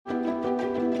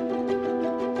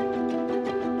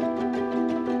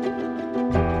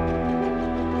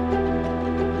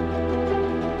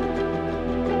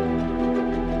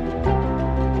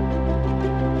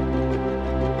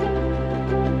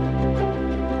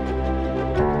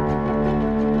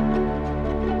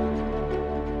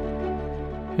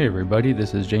Hey everybody,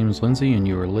 this is James Lindsay and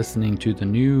you are listening to the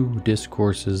New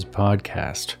Discourses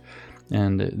podcast.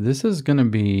 And this is going to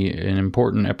be an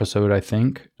important episode, I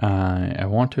think. I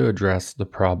want to address the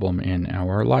problem in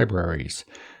our libraries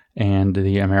and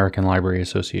the American Library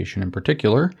Association in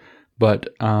particular. But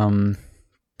to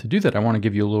do that, I want to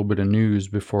give you a little bit of news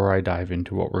before I dive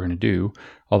into what we're going to do.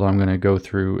 Although I'm going to go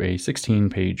through a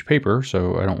 16-page paper,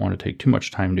 so I don't want to take too much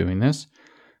time doing this.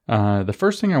 The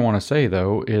first thing I want to say,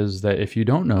 though, is that if you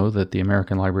don't know that the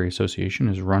American Library Association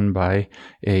is run by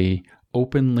a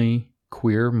openly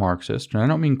queer Marxist, and I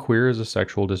don't mean queer as a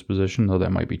sexual disposition, though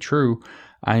that might be true.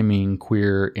 I mean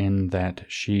queer in that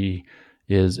she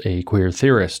is a queer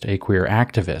theorist, a queer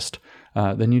activist.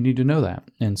 Then you need to know that.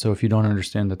 And so if you don't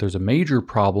understand that there's a major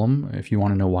problem, if you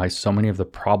want to know why so many of the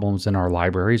problems in our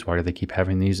libraries, why do they keep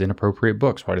having these inappropriate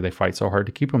books? Why do they fight so hard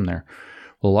to keep them there?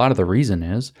 Well, a lot of the reason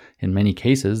is, in many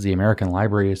cases, the American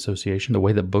Library Association, the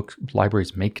way that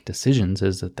libraries make decisions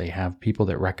is that they have people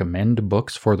that recommend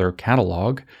books for their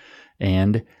catalog,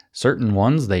 and certain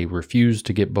ones they refuse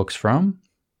to get books from.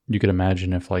 You could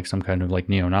imagine if some kind of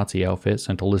neo-Nazi outfit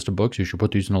sent a list of books, you should put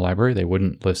these in the library, they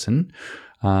wouldn't listen.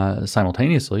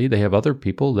 Simultaneously, they have other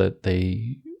people that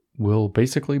they will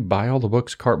basically buy all the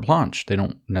books carte blanche. They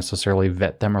don't necessarily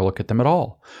vet them or look at them at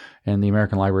all. And the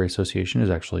American Library Association is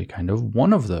actually kind of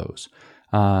one of those.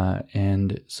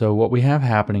 And so what we have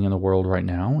happening in the world right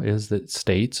now is that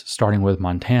states, starting with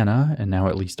Montana and now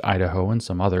at least Idaho and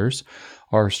some others,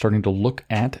 are starting to look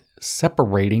at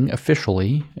separating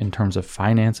officially in terms of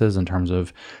finances, in terms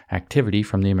of activity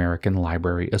from the American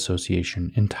Library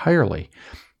Association entirely,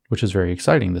 which is very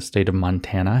exciting. The state of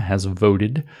Montana has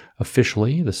voted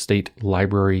officially, the State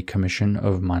Library Commission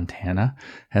of Montana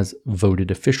has voted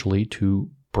officially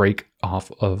to break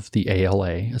off of the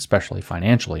ALA, especially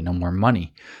financially, no more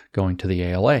money going to the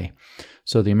ALA.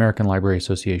 So the American Library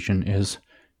Association is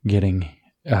getting,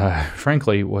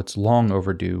 frankly, what's long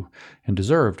overdue and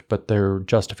deserved, but their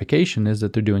justification is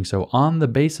that they're doing so on the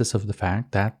basis of the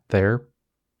fact that their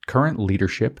current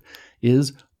leadership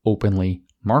is openly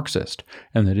Marxist,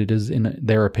 and that it is, in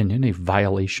their opinion, a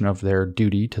violation of their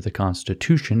duty to the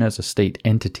Constitution as a state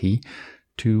entity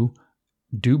to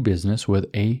do business with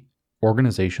a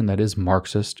organization that is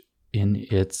Marxist in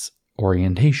its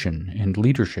orientation and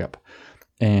leadership.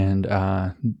 And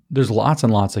there's lots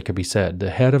and lots that could be said.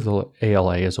 The head of the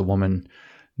ALA is a woman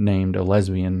named, a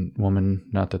lesbian woman,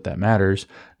 not that that matters,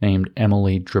 named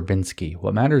Emily Drabinski.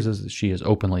 What matters is that she is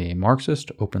openly a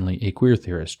Marxist, openly a queer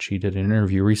theorist. She did an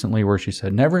interview recently where she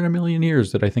said, never in a million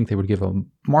years did I think they would give a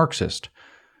Marxist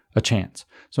a chance.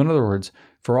 So in other words,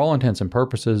 for all intents and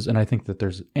purposes, and I think that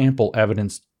there's ample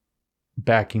evidence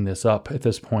backing this up at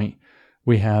this point,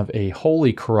 we have a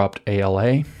wholly corrupt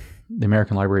ALA. The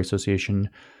American Library Association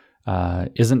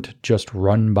isn't just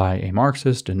run by a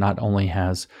Marxist, and not only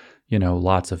has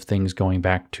lots of things going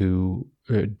back to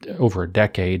over a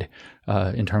decade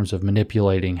in terms of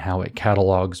manipulating how it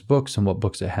catalogs books and what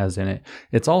books it has in it.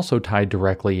 It's also tied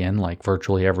directly in, like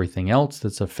virtually everything else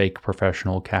that's a fake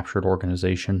professional captured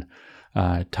organization,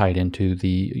 tied into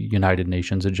the United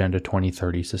Nations Agenda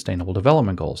 2030 Sustainable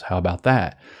Development Goals. How about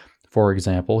that? For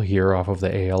example, here off of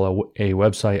the ALA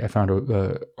website, I found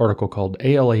an article called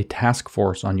ALA Task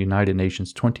Force on United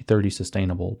Nations 2030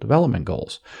 Sustainable Development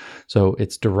Goals. So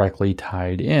it's directly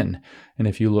tied in. And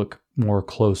if you look more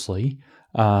closely,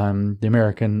 the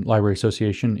American Library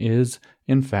Association is,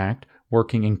 in fact,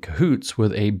 working in cahoots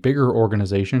with a bigger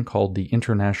organization called the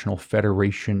International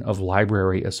Federation of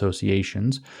Library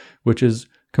Associations, which is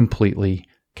completely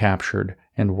captured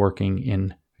and working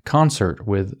in concert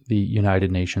with the United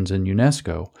Nations and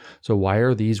UNESCO. So why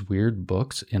are these weird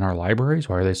books in our libraries?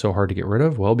 Why are they so hard to get rid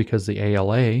of? Well, because the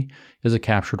ALA is a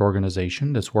captured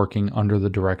organization that's working under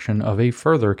the direction of a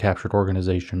further captured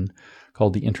organization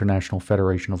called the International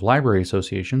Federation of Library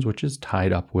Associations, which is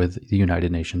tied up with the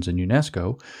United Nations and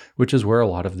UNESCO, which is where a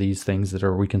lot of these things that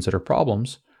we consider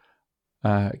problems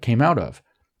came out of.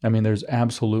 I mean, there's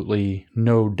absolutely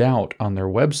no doubt on their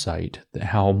website that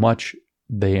how much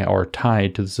they are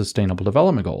tied to the Sustainable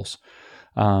Development Goals.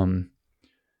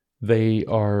 They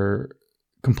are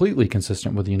completely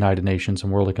consistent with the United Nations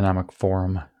and World Economic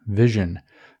Forum vision.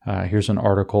 Here's an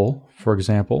article, for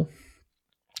example,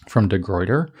 from De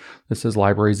Gruyter. This says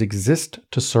libraries exist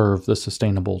to serve the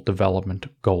Sustainable Development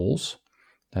Goals.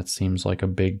 That seems like a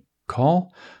big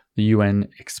call. The UN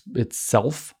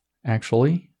itself,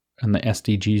 actually, and the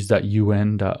sdgs.un.org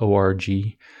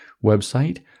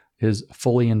website is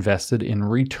fully invested in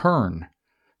return.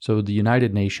 So the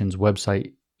United Nations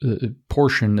website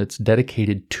portion that's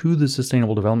dedicated to the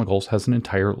Sustainable Development Goals has an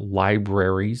entire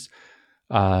libraries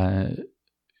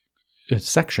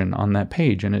section on that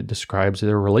page, and it describes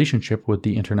their relationship with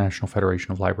the International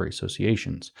Federation of Library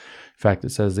Associations. In fact,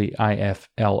 it says the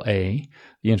IFLA,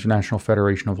 the International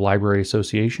Federation of Library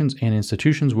Associations and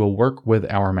Institutions, will work with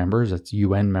our members, that's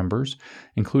UN members,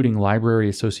 including library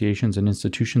associations and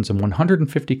institutions in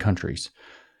 150 countries,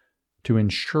 to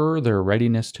ensure their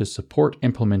readiness to support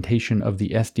implementation of the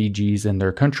SDGs in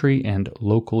their country and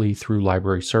locally through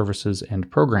library services and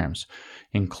programs,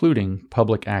 including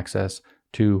public access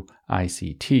to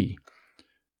ICT.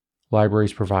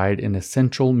 Libraries provide an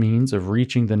essential means of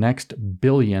reaching the next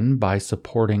billion by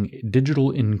supporting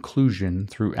digital inclusion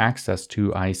through access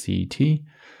to ICT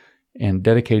and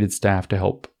dedicated staff to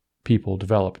help people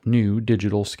develop new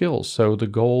digital skills. So the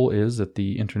goal is that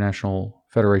the International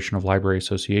Federation of Library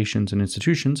Associations and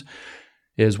Institutions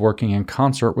is working in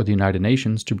concert with the United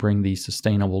Nations to bring the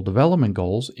Sustainable Development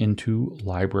Goals into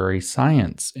library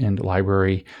science and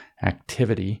library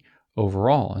activity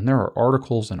overall. And there are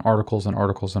articles and articles and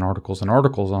articles and articles and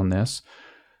articles on this.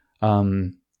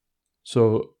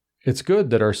 So it's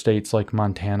good that our states like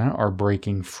Montana are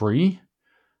breaking free.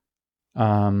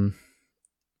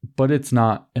 But it's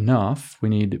not enough. We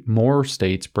need more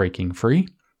states breaking free.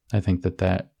 I think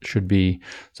that should be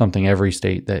something every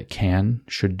state that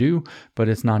should do, but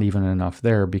it's not even enough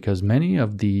there, because many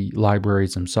of the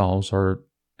libraries themselves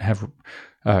have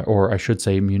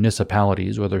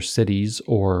municipalities, whether cities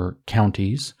or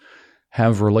counties,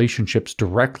 have relationships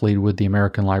directly with the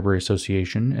American Library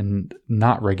Association and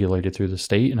not regulated through the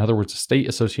state. In other words, the state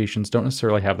associations don't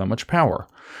necessarily have that much power,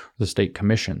 the state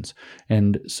commissions.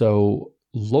 And so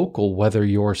local, whether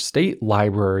your state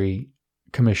library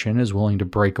commission is willing to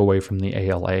break away from the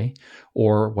ALA,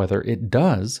 or whether it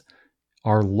does,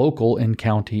 our local and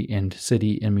county and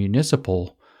city and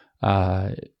municipal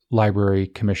library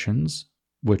commissions,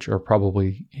 which are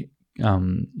probably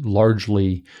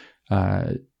largely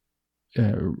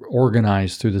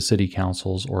organized through the city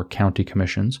councils or county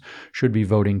commissions, should be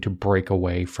voting to break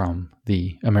away from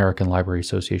the American Library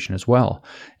Association as well.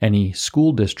 Any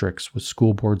school districts with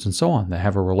school boards and so on that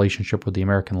have a relationship with the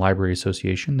American Library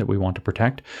Association that we want to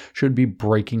protect should be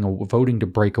voting to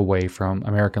break away from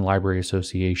American Library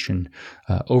Association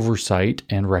oversight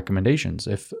and recommendations.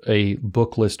 If a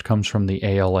book list comes from the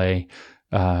ALA,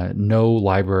 no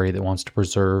library that wants to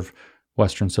preserve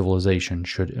Western civilization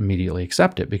should immediately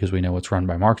accept it, because we know it's run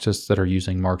by Marxists that are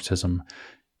using Marxism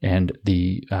and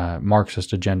the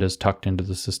Marxist agendas tucked into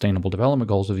the Sustainable Development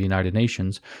Goals of the United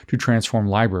Nations to transform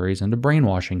libraries into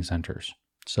brainwashing centers.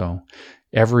 So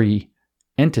every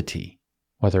entity,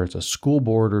 whether it's a school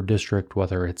board or district,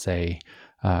 whether it's a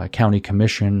county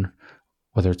commission,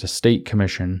 whether it's a state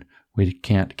commission, we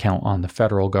can't count on the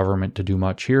federal government to do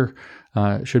much here,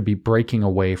 should be breaking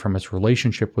away from its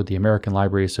relationship with the American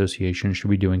Library Association, should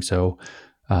be doing so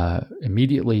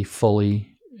immediately, fully,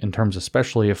 in terms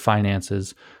especially of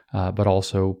finances, but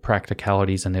also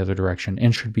practicalities in the other direction,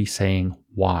 and should be saying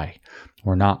why.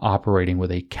 We're not operating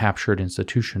with a captured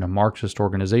institution, a Marxist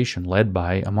organization led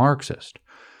by a Marxist,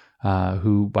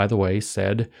 who, by the way,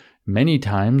 said many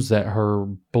times that her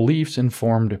beliefs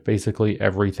informed basically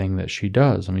everything that she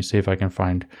does. Let me see if I can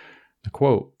find the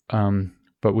quote.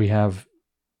 But we have,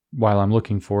 while I'm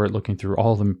looking through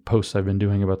all the posts I've been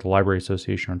doing about the Library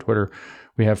Association on Twitter,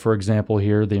 we have, for example,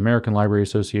 here, the American Library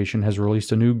Association has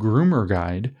released a new groomer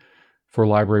guide for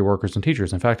library workers and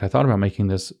teachers. In fact, I thought about making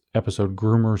this episode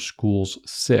Groomer Schools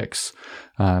 6,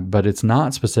 but it's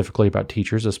not specifically about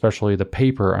teachers, especially the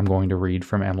paper I'm going to read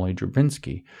from Emily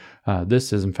Drabinski.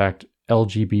 This is, in fact,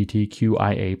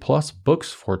 LGBTQIA+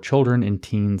 Books for Children and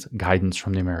Teens Guidance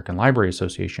from the American Library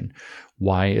Association.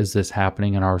 Why is this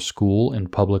happening in our school and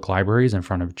public libraries in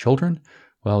front of children?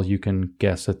 Well, you can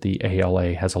guess that the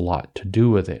ALA has a lot to do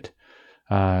with it.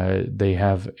 They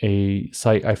have a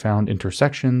site I found,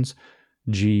 Intersections,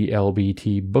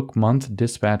 GLBT Book Month,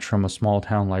 dispatch from a small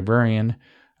town librarian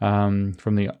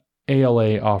from the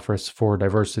ALA Office for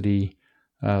Diversity,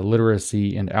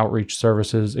 Literacy, and Outreach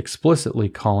Services, explicitly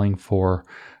calling for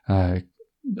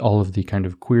all of the kind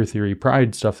of queer theory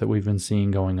pride stuff that we've been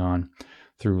seeing going on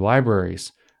through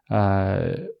libraries.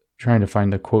 Trying to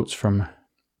find the quotes from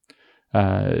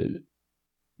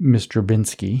Miss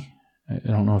Drabinski. I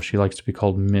don't know if she likes to be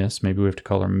called Miss. Maybe we have to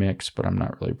call her Mix, but I'm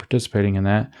not really participating in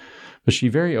that. But she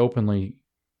very openly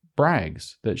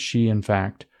brags that she, in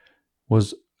fact,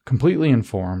 was completely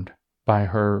informed by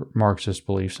her Marxist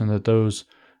beliefs, and that those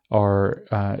are,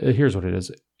 here's what it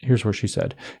is. Here's what she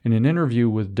said. In an interview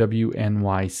with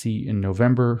WNYC in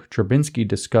November, Drabinski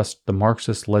discussed the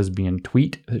Marxist lesbian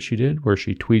tweet that she did, where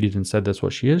she tweeted and said that's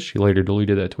what she is. She later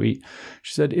deleted that tweet.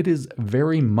 She said, "It is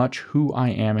very much who I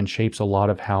am and shapes a lot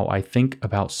of how I think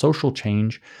about social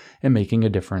change and making a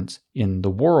difference in the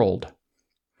world."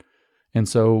 And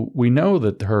so we know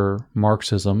that her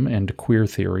Marxism and queer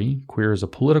theory, queer is a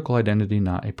political identity,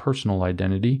 not a personal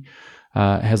identity,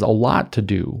 has a lot to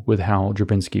do with how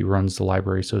Drabinski runs the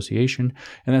Library Association,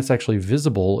 and that's actually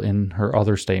visible in her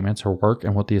other statements, her work,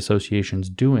 and what the association's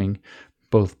doing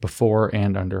both before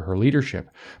and under her leadership.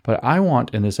 But I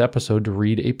want in this episode to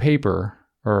read a paper,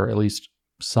 or at least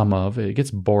some of it. It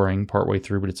gets boring partway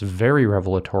through, but it's very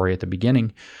revelatory at the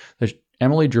beginning, that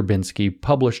Emily Drabinski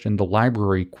published in the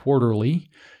Library Quarterly,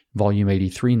 Volume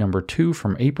 83, Number 2,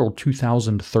 from April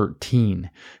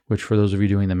 2013, which for those of you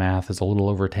doing the math is a little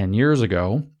over 10 years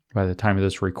ago by the time of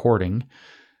this recording.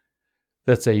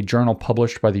 That's a journal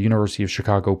published by the University of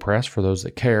Chicago Press for those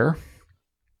that care.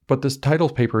 But this title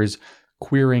paper is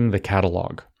Queering the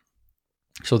Catalog.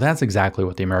 So that's exactly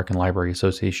what the American Library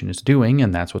Association is doing,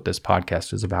 and that's what this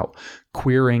podcast is about,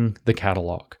 queering the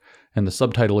catalog. And the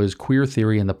subtitle is Queer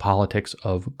Theory and the Politics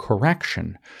of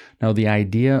Correction. Now, the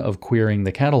idea of queering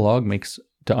the catalog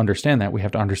to understand that, we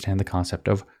have to understand the concept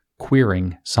of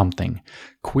queering something.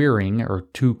 Queering, or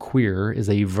to queer, is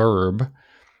a verb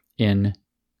in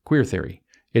queer theory.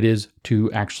 It is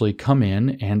to actually come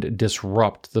in and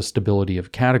disrupt the stability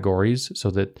of categories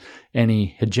so that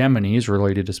any hegemonies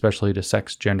related especially to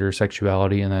sex, gender,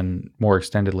 sexuality, and then more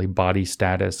extendedly body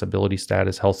status, ability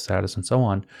status, health status, and so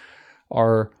on,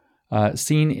 are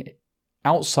seen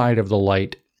outside of the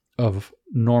light of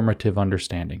normative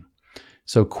understanding.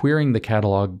 So queering the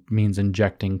catalog means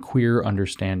injecting queer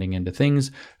understanding into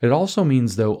things. It also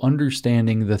means, though,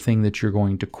 understanding the thing that you're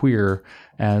going to queer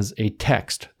as a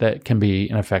text that can be,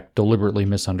 in effect, deliberately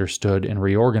misunderstood and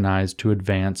reorganized to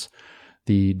advance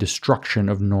the destruction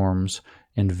of norms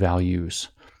and values.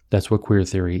 That's what queer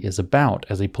theory is about.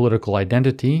 As a political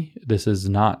identity, this is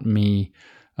not me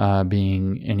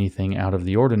being anything out of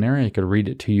the ordinary. I could read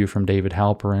it to you from David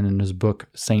Halperin in his book,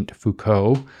 Saint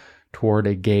Foucault, Toward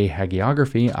a Gay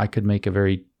Hagiography. I could make a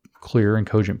very clear and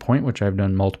cogent point, which I've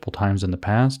done multiple times in the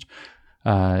past,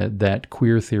 that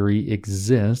queer theory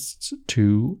exists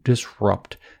to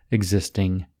disrupt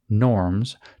existing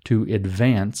norms, to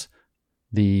advance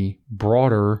the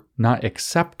broader, not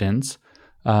acceptance,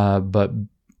 but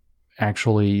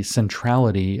actually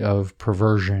centrality of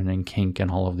perversion and kink and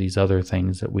all of these other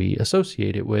things that we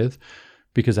associate it with,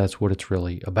 because that's what it's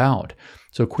really about.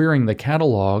 So queering the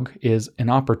catalog is an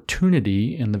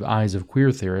opportunity in the eyes of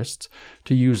queer theorists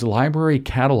to use library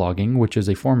cataloging, which is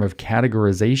a form of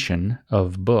categorization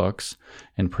of books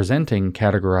and presenting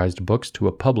categorized books to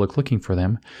a public looking for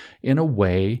them in a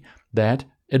way that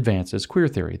advances queer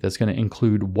theory. That's going to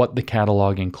include what the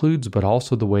catalog includes, but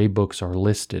also the way books are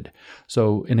listed.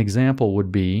 So an example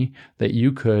would be that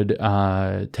you could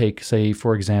take, say,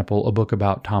 for example, a book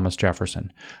about Thomas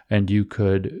Jefferson, and you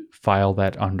could file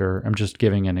that under, I'm just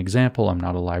giving an example, I'm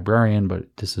not a librarian, but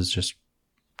this is just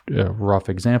a rough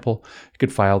example. You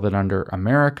could file that under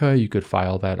America, you could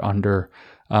file that under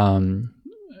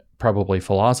probably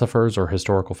philosophers or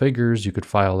historical figures, you could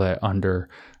file that under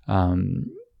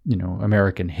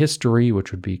American history,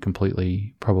 which would be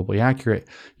completely probably accurate.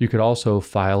 You could also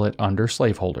file it under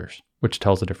slaveholders, which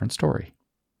tells a different story,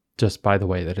 just by the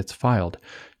way that it's filed.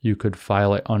 You could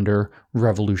file it under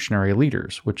revolutionary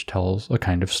leaders, which tells a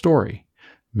kind of story,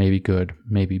 maybe good,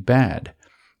 maybe bad.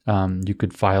 You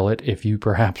could file it, if you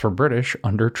perhaps were British,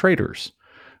 under traitors,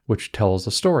 which tells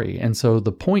a story. And so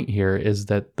the point here is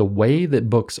that the way that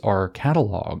books are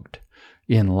cataloged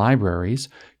in libraries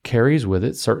carries with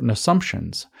it certain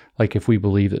assumptions. Like if we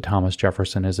believe that Thomas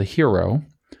Jefferson is a hero,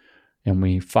 and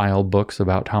we file books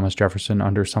about Thomas Jefferson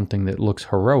under something that looks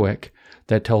heroic,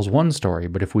 that tells one story.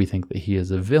 But if we think that he is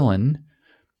a villain,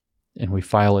 and we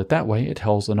file it that way, it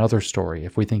tells another story.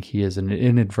 If we think he is an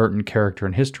inadvertent character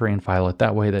in history and file it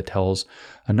that way, that tells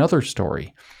another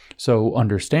story. So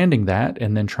understanding that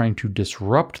and then trying to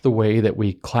disrupt the way that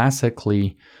we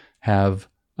classically have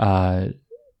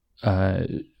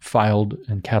filed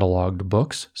and cataloged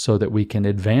books so that we can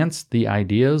advance the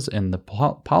ideas and the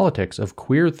politics of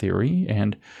queer theory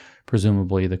and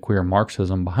presumably the queer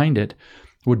Marxism behind it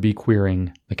would be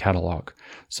queering the catalog.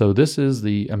 So this is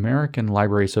the American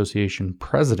Library Association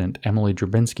president, Emily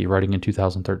Drabinski, writing in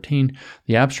 2013.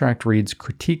 The abstract reads,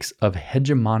 "Critiques of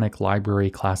hegemonic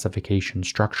library classification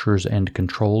structures and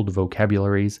controlled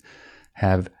vocabularies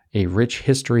have a rich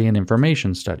history in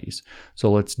information studies.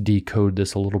 So let's decode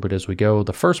this a little bit as we go.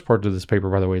 The first part of this paper,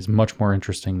 by the way, is much more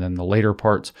interesting than the later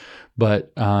parts.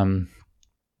 But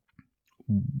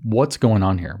what's going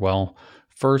on here? Well,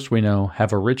 first, we know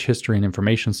have a rich history in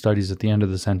information studies at the end of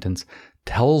the sentence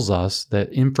tells us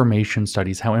that information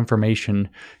studies, how information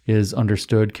is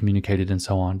understood, communicated, and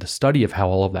so on, the study of how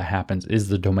all of that happens is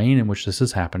the domain in which this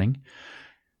is happening.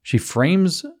 She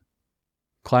frames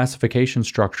classification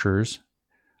structures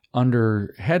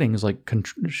under headings like,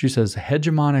 she says,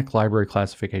 hegemonic library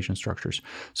classification structures,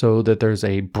 so that there's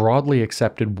a broadly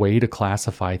accepted way to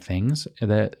classify things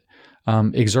that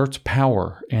exerts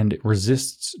power and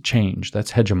resists change.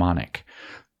 That's hegemonic.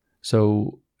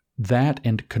 So that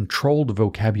and controlled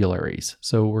vocabularies.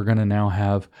 So we're going to now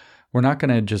have, we're not going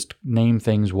to just name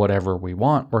things whatever we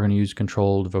want. We're going to use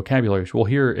controlled vocabularies. We'll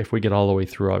hear, if we get all the way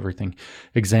through everything,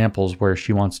 examples where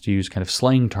she wants to use kind of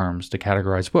slang terms to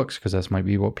categorize books, because that might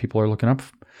be what people are looking up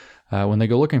when they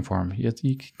go looking for them. You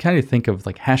can kind of think of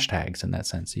like hashtags in that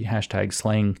sense. You hashtag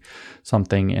slang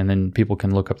something, and then people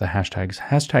can look up the hashtags.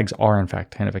 Hashtags are, in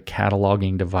fact, kind of a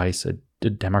cataloging device, a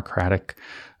democratic,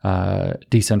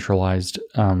 decentralized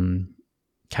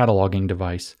cataloging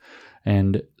device.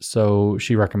 And so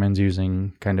she recommends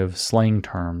using kind of slang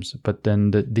terms, but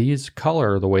then these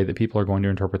color the way that people are going to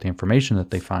interpret the information that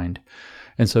they find.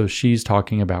 And so she's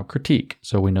talking about critique.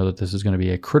 So we know that this is going to be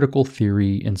a critical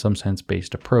theory, in some sense,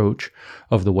 based approach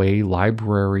of the way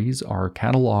libraries are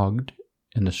cataloged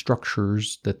and the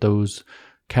structures that those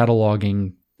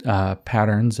cataloging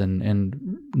patterns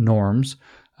and norms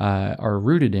are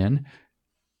rooted in,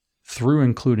 through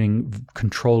including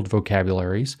controlled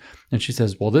vocabularies. And she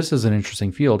says, well, this is an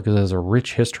interesting field because it has a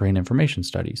rich history in information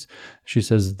studies. She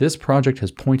says, this project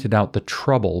has pointed out the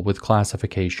trouble with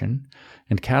classification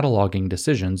and cataloging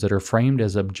decisions that are framed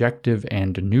as objective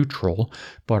and neutral,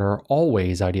 but are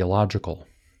always ideological,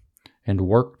 and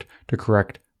worked to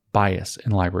correct bias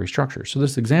in library structures. So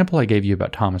this example I gave you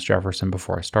about Thomas Jefferson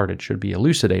before I started should be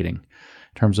elucidating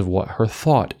in terms of what her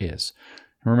thought is.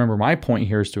 And remember, my point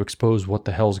here is to expose what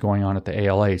the hell's going on at the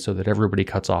ALA so that everybody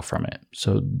cuts off from it.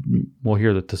 So we'll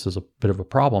hear that this is a bit of a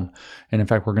problem. And in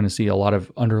fact, we're going to see a lot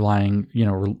of underlying,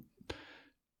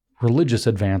 religious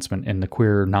advancement in the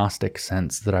queer Gnostic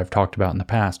sense that I've talked about in the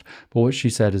past. But what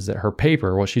she said is that her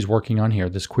paper, what she's working on here,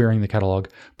 this Queering the Catalog,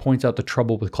 points out the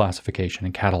trouble with classification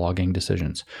and cataloging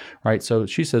decisions, right? So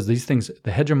she says these things,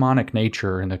 the hegemonic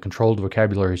nature and the controlled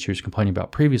vocabulary she was complaining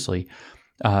about previously,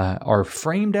 are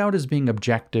framed out as being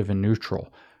objective and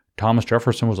neutral. Thomas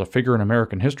Jefferson was a figure in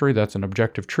American history. That's an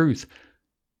objective truth.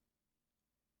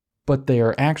 But they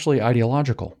are actually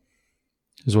ideological,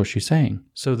 is what she's saying.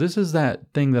 So this is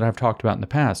that thing that I've talked about in the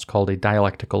past called a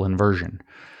dialectical inversion.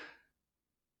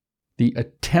 The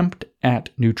attempt at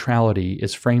neutrality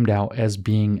is framed out as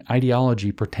being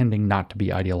ideology pretending not to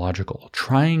be ideological.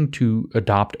 Trying to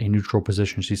adopt a neutral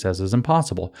position, she says, is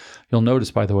impossible. You'll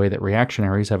notice, by the way, that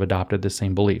reactionaries have adopted the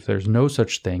same belief. There's no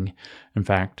such thing, in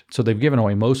fact. So they've given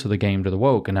away most of the game to the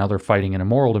woke, and now they're fighting in a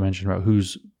moral dimension about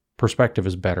whose perspective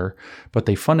is better, but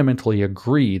they fundamentally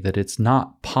agree that it's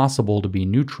not possible to be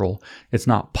neutral. It's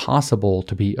not possible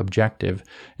to be objective.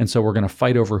 And so we're going to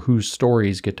fight over whose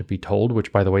stories get to be told,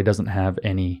 which, by the way, doesn't have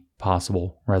any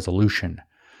possible resolution.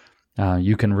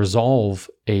 You can resolve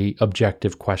a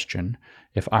objective question.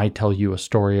 If I tell you a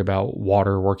story about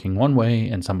water working one way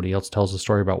and somebody else tells a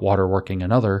story about water working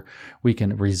another, we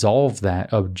can resolve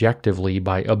that objectively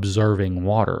by observing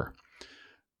water.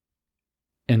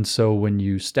 And so when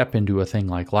you step into a thing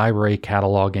like library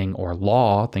cataloging or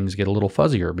law, things get a little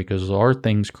fuzzier because those are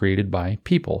things created by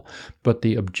people. But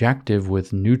the objective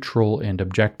with neutral and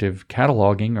objective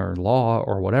cataloging or law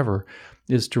or whatever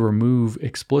is to remove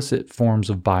explicit forms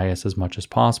of bias as much as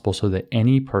possible so that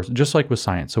any person, just like with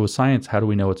science. So with science, how do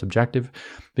we know it's objective?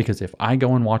 Because if I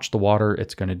go and watch the water,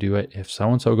 it's going to do it. If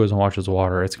so-and-so goes and watches the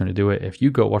water, it's going to do it. If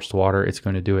you go watch the water, it's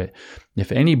going to do it.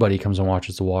 If anybody comes and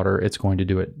watches the water, it's going to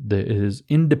do it. It is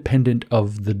independent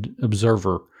of the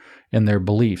observer and their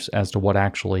beliefs as to what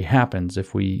actually happens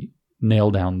if we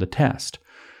nail down the test.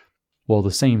 Well,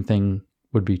 the same thing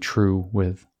would be true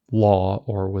with law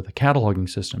or with a cataloging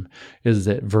system, is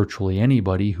that virtually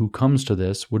anybody who comes to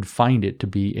this would find it to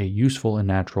be a useful and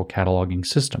natural cataloging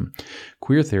system.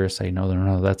 Queer theorists say,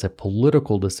 no, that's a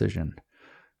political decision.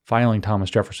 Filing Thomas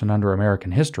Jefferson under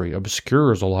American history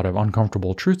obscures a lot of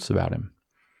uncomfortable truths about him,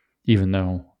 even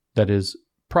though that is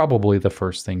probably the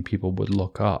first thing people would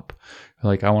look up.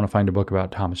 Like, I want to find a book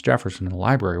about Thomas Jefferson in the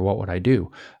library. What would I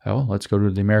do? Oh, let's go to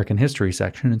the American history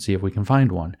section and see if we can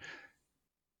find one.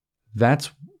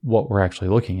 That's what we're actually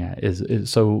looking at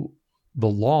is so the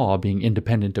law being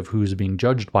independent of who's being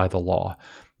judged by the law.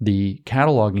 the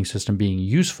cataloging system being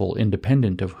useful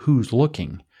independent of who's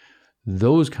looking.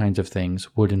 Those kinds of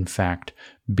things would in fact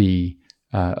be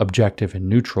objective and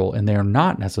neutral, and they are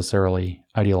not necessarily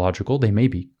ideological. They may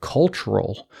be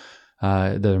cultural.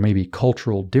 There may be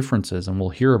cultural differences, and we'll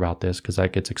hear about this because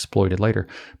that gets exploited later.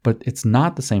 But it's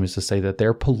not the same as to say that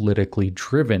they're politically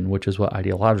driven, which is what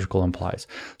ideological implies.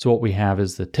 So what we have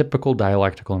is the typical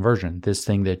dialectical inversion. This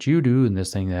thing that you do and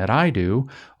this thing that I do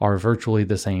are virtually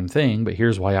the same thing, but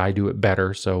here's why I do it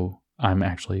better, so I'm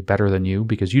actually better than you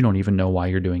because you don't even know why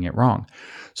you're doing it wrong.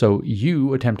 So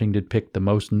you attempting to pick the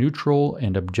most neutral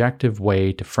and objective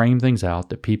way to frame things out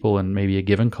that people in maybe a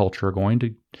given culture are going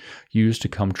to use to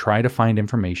come try to find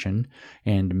information,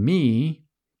 and me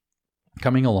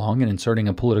coming along and inserting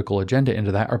a political agenda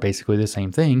into that are basically the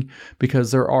same thing, because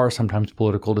there are sometimes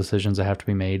political decisions that have to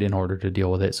be made in order to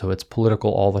deal with it. So it's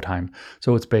political all the time.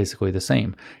 So it's basically the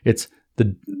same. It's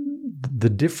the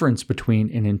difference between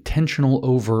an intentional,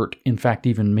 overt, in fact,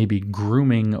 even maybe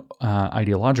grooming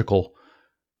ideological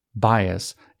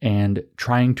bias and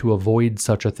trying to avoid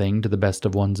such a thing to the best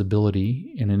of one's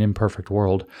ability in an imperfect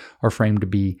world are framed to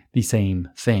be the same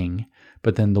thing.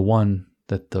 But then the one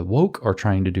that the woke are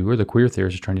trying to do, or the queer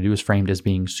theorists are trying to do, is framed as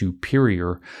being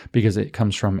superior because it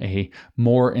comes from a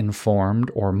more informed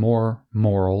or more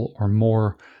moral or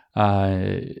more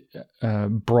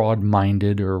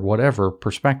broad-minded or whatever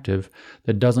perspective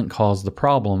that doesn't cause the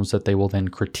problems that they will then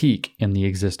critique in the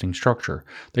existing structure.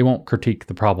 They won't critique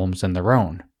the problems in their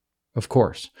own, of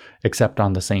course, except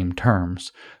on the same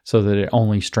terms, so that it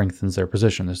only strengthens their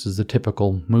position. This is the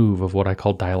typical move of what I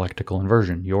call dialectical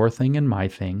inversion. Your thing and my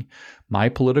thing, my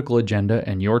political agenda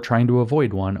and you're trying to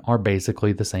avoid one, are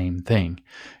basically the same thing.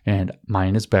 And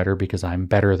mine is better because I'm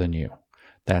better than you.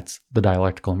 That's the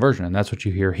dialectical inversion, and that's what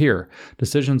you hear here.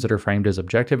 Decisions that are framed as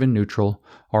objective and neutral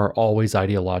are always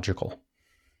ideological.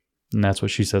 And that's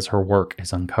what she says her work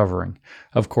is uncovering.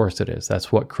 Of course it is.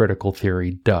 That's what critical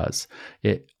theory does.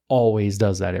 It always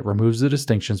does that. It removes the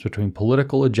distinctions between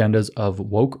political agendas of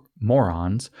woke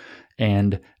morons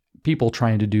and people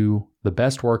trying to do the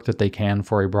best work that they can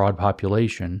for a broad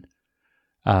population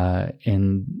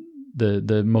in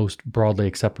the most broadly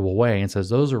acceptable way, and says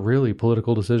those are really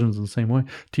political decisions in the same way.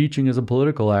 Teaching is a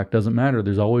political act, doesn't matter.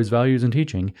 There's always values in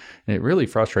teaching. And it really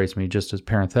frustrates me, just as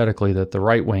parenthetically, that the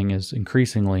right wing is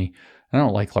increasingly, I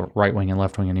don't like right wing and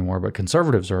left wing anymore, but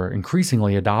conservatives are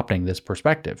increasingly adopting this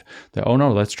perspective that, oh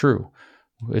no, that's true.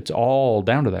 It's all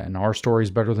down to that. And our story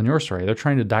is better than your story. They're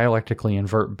trying to dialectically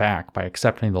invert back by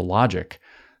accepting the logic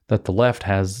that the left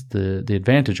has the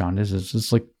advantage on. This is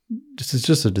just like, this is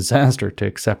just a disaster to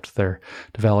accept to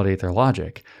validate their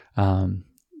logic.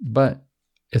 But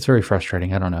it's very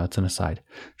frustrating. I don't know. It's an aside.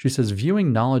 She says,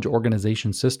 viewing knowledge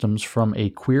organization systems from a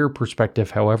queer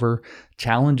perspective, however,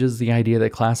 challenges the idea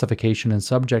that classification and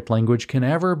subject language can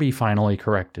ever be finally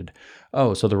corrected.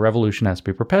 Oh, so the revolution has to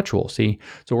be perpetual. See,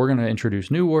 so we're going to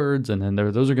introduce new words, and then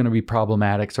those are going to be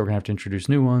problematic. So we're going to have to introduce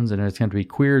new ones, and it's going to be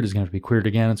queered. It's going to be queered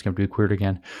again. It's going to be queered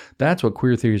again. That's what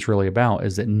queer theory is really about,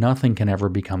 is that nothing can ever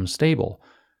become stable,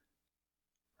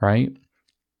 right?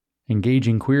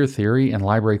 Engaging queer theory and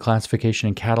library classification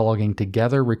and cataloging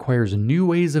together requires new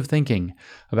ways of thinking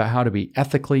about how to be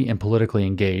ethically and politically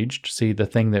engaged. See, the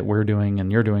thing that we're doing and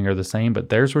you're doing are the same, but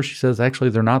there's where she says, actually,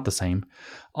 they're not the same.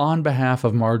 On behalf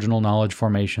of marginal knowledge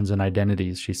formations and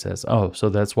identities, she says, oh, so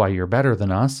that's why you're better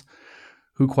than us,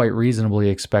 who quite reasonably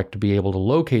expect to be able to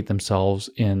locate themselves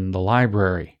in the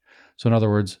library. So in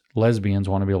other words, lesbians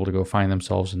want to be able to go find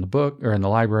themselves in the book or in the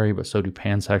library, but so do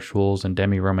pansexuals and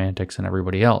demi-romantics and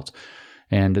everybody else.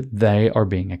 And they are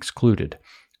being excluded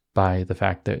by the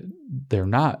fact that they're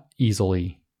not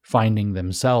easily finding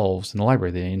themselves in the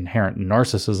library. The inherent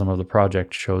narcissism of the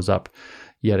project shows up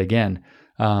yet again.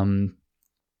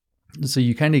 So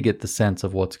you kind of get the sense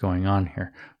of what's going on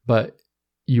here. But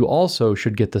you also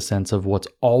should get the sense of what's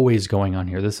always going on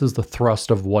here. This is the thrust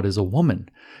of what is a woman,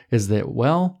 is that,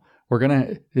 well,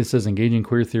 it says engaging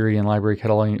queer theory and library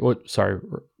cataloging.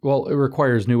 It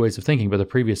requires new ways of thinking, but the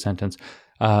previous sentence,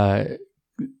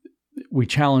 we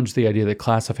challenge the idea that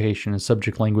classification and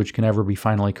subject language can ever be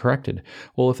finally corrected.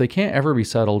 Well, if they can't ever be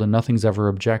settled and nothing's ever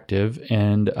objective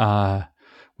and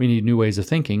we need new ways of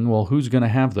thinking, well, who's going to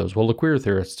have those? Well, the queer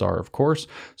theorists are, of course.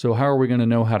 So how are we going to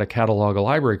know how to catalog a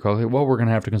library correctly? Well, we're going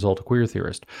to have to consult a queer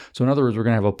theorist. So in other words, we're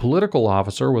going to have a political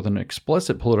officer with an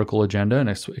explicit political agenda and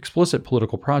an explicit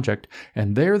political project,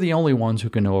 and they're the only ones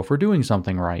who can know if we're doing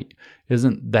something right.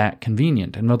 isn't that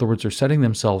convenient. In other words, they're setting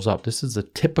themselves up. This is a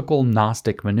typical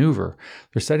Gnostic maneuver.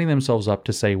 They're setting themselves up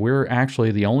to say, we're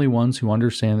actually the only ones who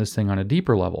understand this thing on a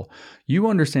deeper level. You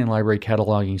understand library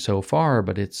cataloging so far,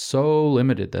 but it's so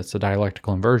limited. That's the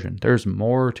dialectical inversion. There's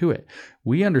more to it.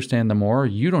 We understand the more.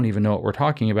 You don't even know what we're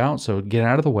talking about, so get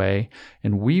out of the way,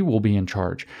 and we will be in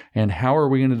charge. And how are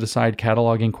we going to decide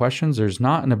cataloging questions? There's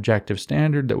not an objective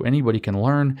standard that anybody can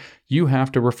learn. You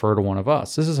have to refer to one of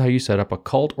us. This is how you set up a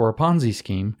cult or a Ponzi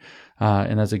scheme,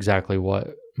 and that's exactly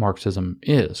what Marxism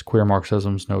is. Queer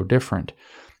Marxism is no different.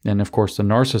 And of course, the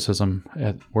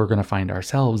narcissism we're going to find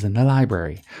ourselves in the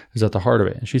library is at the heart of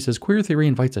it. And she says, queer theory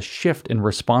invites a shift in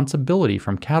responsibility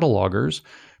from catalogers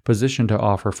positioned to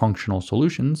offer functional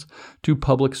solutions to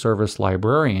public service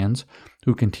librarians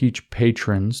who can teach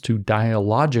patrons to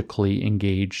dialogically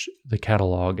engage the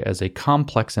catalog as a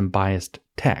complex and biased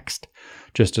text,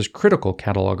 just as critical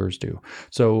catalogers do.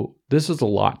 So this is a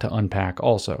lot to unpack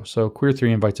also. So queer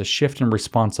theory invites a shift in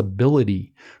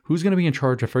responsibility. Who's going to be in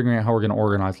charge of figuring out how we're going to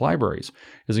organize libraries?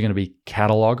 Is it going to be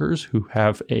catalogers who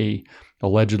have a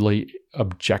allegedly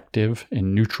objective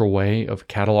and neutral way of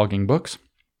cataloging books?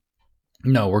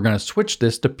 No, we're going to switch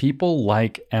this to people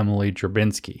like Emily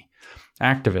Drabinski.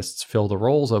 Activists fill the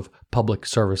roles of public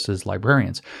services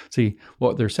librarians. See,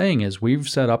 what they're saying is we've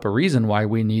set up a reason why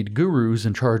we need gurus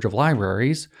in charge of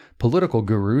libraries, political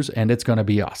gurus, and it's going to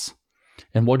be us.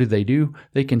 And what do?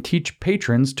 They can teach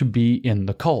patrons to be in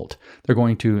the cult. They're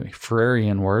going to,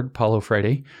 Freudian word, Paulo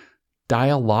Freire,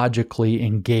 dialogically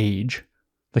engage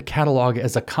the catalog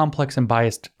as a complex and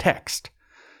biased text.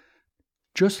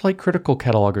 Just like critical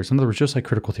catalogers, in other words, just like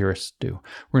critical theorists do.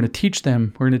 We're going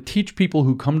to teach people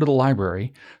who come to the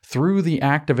library through the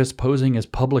activists posing as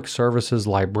public services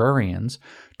librarians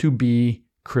to be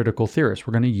critical theorists.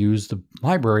 We're going to use the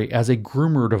library as a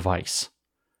groomer device.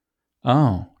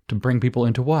 Oh, to bring people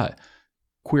into what?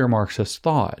 Queer Marxist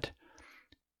thought.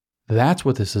 That's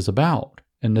what this is about.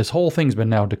 And this whole thing's been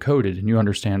now decoded, and you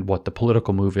understand what the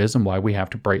political move is and why we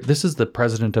have to break. This is the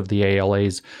president of the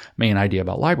ALA's main idea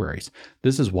about libraries.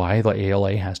 This is why the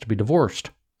ALA has to be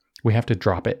divorced. We have to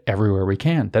drop it everywhere we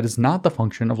can. That is not the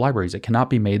function of libraries. It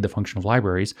cannot be made the function of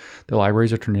libraries. The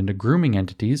libraries are turned into grooming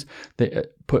entities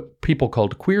that put people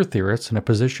called queer theorists in a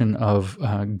position of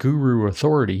guru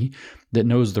authority that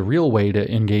knows the real way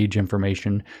to engage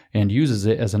information and uses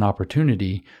it as an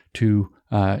opportunity to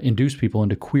induce people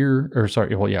into queer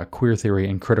theory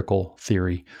and critical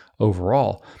theory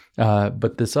overall.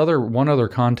 But this one other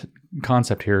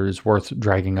concept here is worth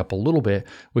dragging up a little bit,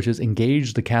 which is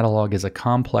engage the catalog as a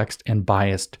complex and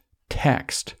biased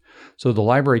text. So the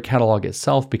library catalog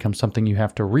itself becomes something you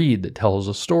have to read that tells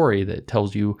a story, that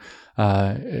tells you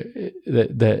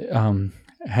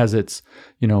has its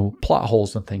plot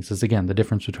holes and things. Is again the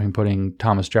difference between putting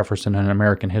Thomas Jefferson in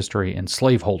American history and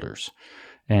slaveholders.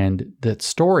 And that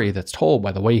story that's told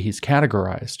by the way he's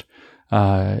categorized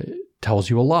tells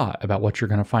you a lot about what you're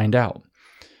going to find out.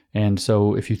 And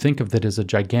so if you think of that as a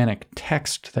gigantic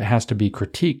text that has to be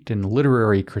critiqued in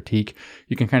literary critique,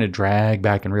 you can kind of drag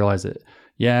back and realize that,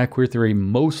 yeah, queer theory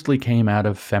mostly came out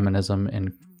of feminism,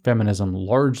 and feminism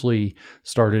largely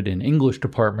started in English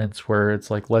departments where it's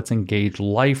like, let's engage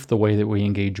life the way that we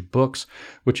engage books,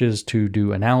 which is to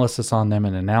do analysis on them,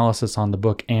 and analysis on the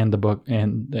book and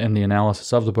the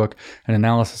analysis of the book, and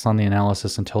analysis on the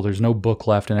analysis until there's no book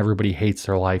left and everybody hates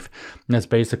their life. And that's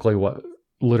basically what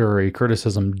literary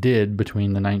criticism did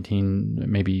between the 50s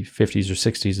or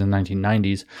 60s and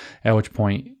 1990s, at which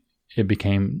point it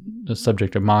became the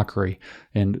subject of mockery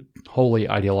and wholly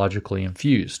ideologically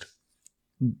infused.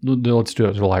 Let's do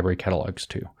it to library catalogs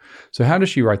too. So how does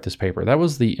she write this paper? That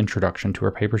was the introduction to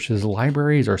her paper. She says,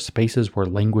 libraries are spaces where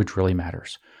language really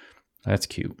matters. That's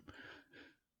cute.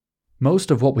 Most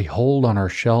of what we hold on our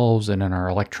shelves and in our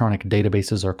electronic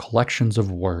databases are collections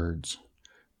of words.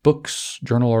 Books,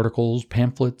 journal articles,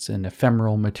 pamphlets, and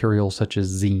ephemeral materials such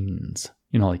as zines.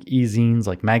 Like e-zines,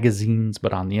 like magazines,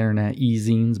 but on the internet,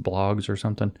 e-zines, blogs or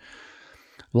something.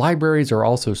 Libraries are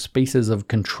also spaces of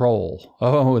control.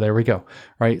 Oh, there we go.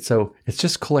 Right? So it's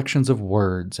just collections of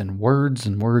words and words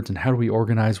and words, and how do we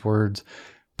organize words?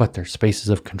 But they're spaces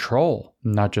of control,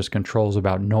 not just controls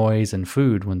about noise and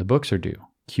food when the books are due.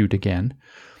 Cute again.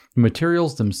 The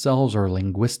materials themselves are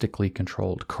linguistically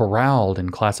controlled, corralled in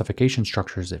classification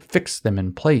structures that fix them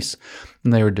in place,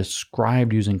 and they are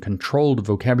described using controlled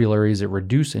vocabularies that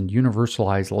reduce and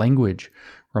universalize language,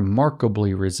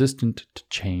 remarkably resistant to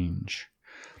change.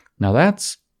 Now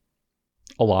that's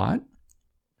a lot.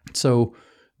 So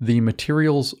the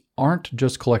materials aren't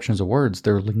just collections of words.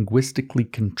 They're linguistically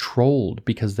controlled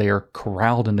because they are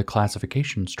corralled into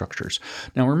classification structures.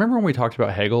 Now, remember when we talked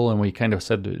about Hegel and we kind of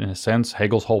said, in a sense,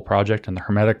 Hegel's whole project and the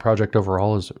Hermetic project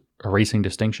overall is erasing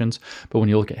distinctions. But when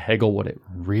you look at Hegel, what it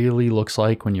really looks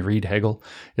like when you read Hegel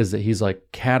is that he's like,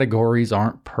 categories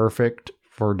aren't perfect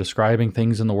for describing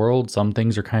things in the world. Some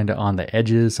things are kind of on the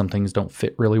edges. Some things don't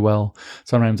fit really well.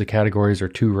 Sometimes the categories are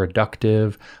too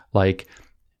reductive. Like,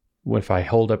 if I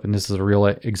hold up, and this is a real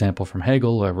example from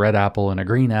Hegel, a red apple and a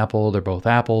green apple, they're both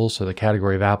apples. So the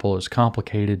category of apple is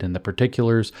complicated in the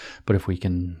particulars. But if we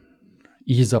can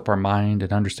ease up our mind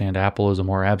and understand apple as a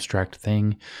more abstract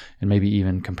thing, and maybe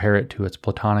even compare it to its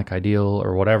Platonic ideal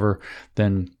or whatever,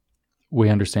 then we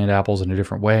understand apples in a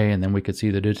different way. And then we could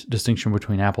see the distinction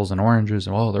between apples and oranges.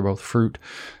 And, oh, they're both fruit.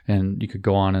 And you could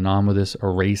go on and on with this,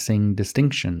 erasing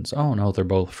distinctions. Oh, no, they're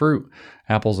both fruit.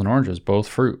 Apples and oranges, both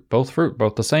fruit, both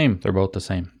the same. They're both the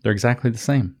same. They're exactly the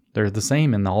same. They're the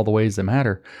same in all the ways that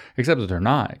matter, except that they're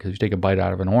not. Because if you take a bite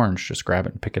out of an orange, just grab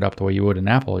it and pick it up the way you would an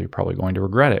apple, you're probably going to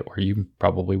regret it, where you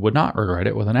probably would not regret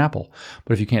it with an apple.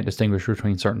 But if you can't distinguish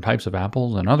between certain types of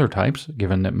apples and other types,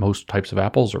 given that most types of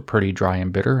apples are pretty dry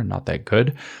and bitter and not that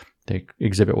good, they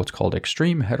exhibit what's called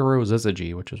extreme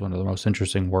heterozygogy, which is one of the most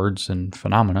interesting words and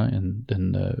phenomena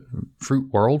in the fruit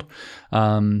world.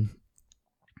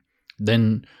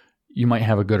 Then you might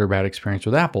have a good or bad experience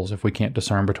with apples if we can't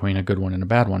discern between a good one and a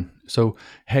bad one. So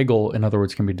Hegel, in other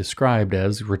words, can be described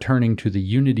as returning to the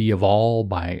unity of all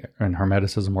by, and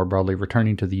Hermeticism more broadly,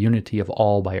 returning to the unity of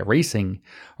all by erasing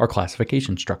our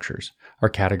classification structures, our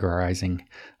categorizing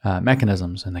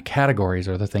mechanisms. And the categories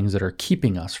are the things that are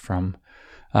keeping us from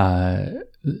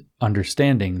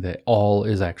understanding that all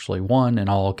is actually one and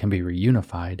all can be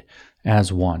reunified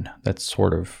as one. That's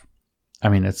sort of, I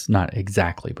mean, it's not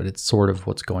exactly, but it's sort of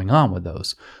what's going on with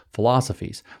those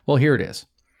philosophies. Well, here it is.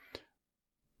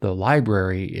 The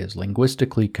library is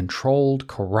linguistically controlled,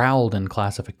 corralled in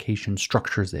classification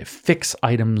structures that fix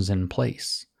items in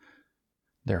place.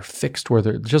 They're fixed where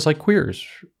they're just like queers,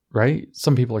 right?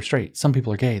 Some people are straight, some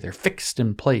people are gay. They're fixed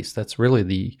in place. That's really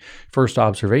the first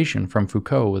observation from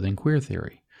Foucault within queer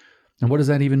theory. And what does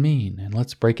that even mean? And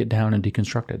let's break it down and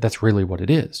deconstruct it. That's really what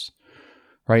it is.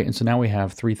 Right? And so now we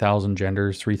have 3,000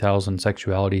 genders, 3,000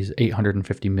 sexualities,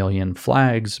 850 million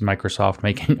flags, Microsoft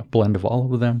making a blend of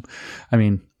all of them. I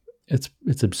mean,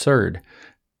 it's absurd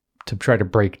to try to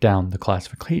break down the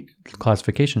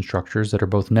classification structures that are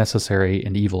both necessary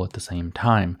and evil at the same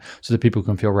time, so that people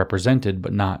can feel represented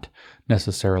but not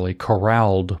necessarily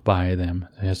corralled by them.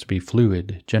 It has to be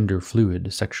fluid, gender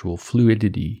fluid, sexual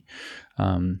fluidity.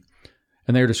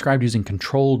 And they're described using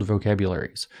controlled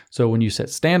vocabularies. So when you set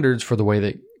standards for the way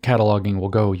that cataloging will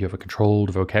go, you have a controlled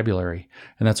vocabulary.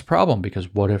 And that's a problem,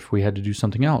 because what if we had to do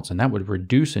something else? And that would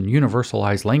reduce and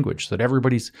universalize language so that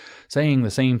everybody's saying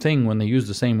the same thing when they use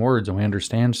the same words and we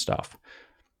understand stuff.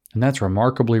 And that's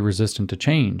remarkably resistant to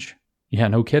change. Yeah,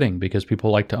 no kidding, because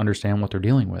people like to understand what they're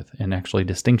dealing with. And actually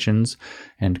distinctions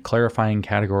and clarifying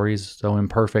categories, though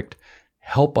imperfect,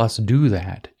 help us do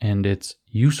that. And it's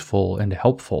useful and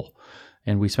helpful.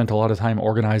 And we spent a lot of time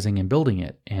organizing and building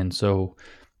it. And so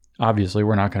obviously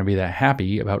we're not going to be that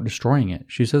happy about destroying it.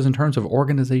 She says, in terms of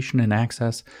organization and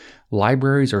access,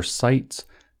 libraries are sites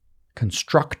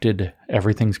constructed.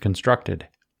 Everything's constructed.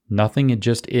 Nothing, it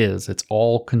just is. It's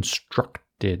all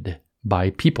constructed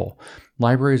by people.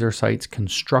 Libraries are sites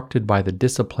constructed by the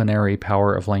disciplinary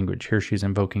power of language. Here she's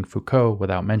invoking Foucault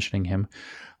without mentioning him.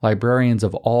 Librarians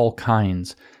of all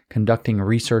kinds, conducting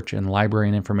research in library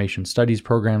and information studies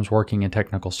programs, working in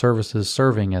technical services,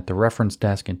 serving at the reference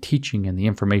desk, and teaching in the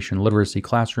information literacy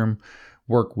classroom,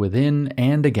 work within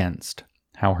and against,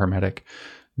 how Hermetic,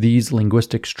 these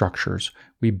linguistic structures.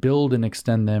 We build and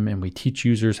extend them, and we teach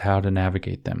users how to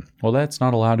navigate them. Well, that's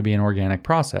not allowed to be an organic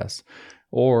process,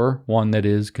 or one that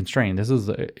is constrained.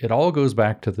 It all goes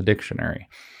back to the dictionary.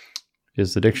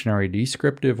 Is the dictionary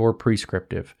descriptive or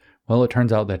prescriptive? Well, it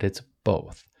turns out that it's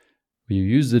both. You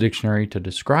use the dictionary to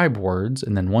describe words,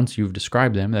 and then once you've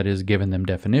described them, that is, given them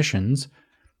definitions,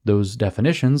 those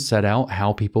definitions set out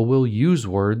how people will use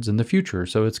words in the future.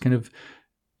 So it's kind of,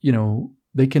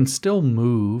 they can still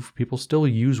move. People still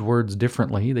use words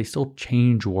differently. They still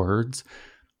change words.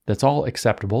 That's all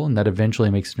acceptable, and that eventually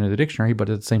makes it into the dictionary, but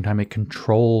at the same time, it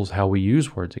controls how we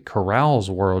use words. It corrals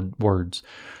words.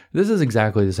 This is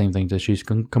exactly the same thing that she's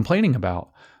complaining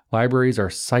about. Libraries are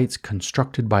sites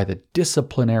constructed by the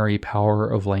disciplinary power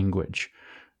of language.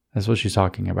 That's what she's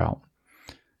talking about.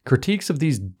 Critiques of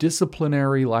these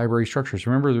disciplinary library structures.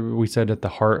 Remember, we said at the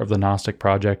heart of the Gnostic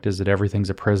project is that everything's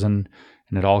a prison,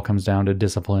 and it all comes down to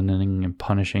disciplining and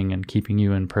punishing and keeping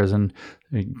you in prison.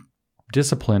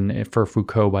 discipline, for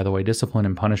Foucault, by the way, discipline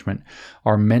and punishment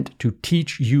are meant to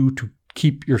teach you to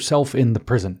keep yourself in the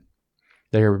prison.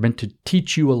 They are meant to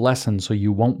teach you a lesson so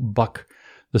you won't buck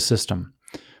the system.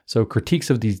 So critiques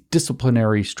of these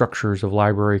disciplinary structures of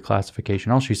library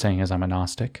classification, all she's saying is I'm a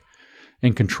Gnostic.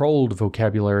 In controlled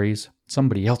vocabularies,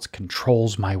 somebody else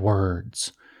controls my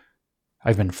words.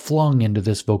 I've been flung into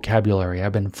this vocabulary.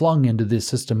 I've been flung into this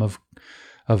system of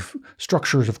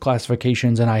structures of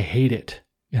classifications, and I hate it.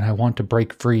 And I want to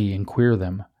break free and queer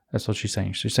them. That's what she's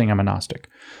saying. She's saying I'm a Gnostic.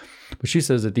 But she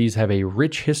says that these have a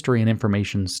rich history and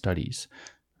information studies.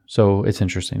 So it's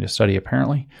interesting to study,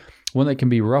 apparently. One that can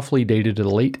be roughly dated to the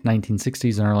late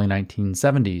 1960s and early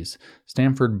 1970s.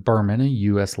 Stanford Berman, a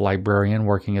U.S. librarian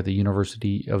working at the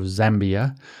University of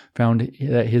Zambia, found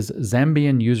that his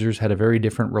Zambian users had a very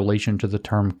different relation to the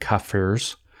term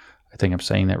kafirs, I think I'm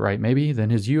saying that right maybe, than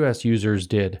his U.S. users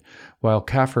did. While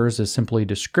kafirs is simply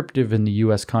descriptive in the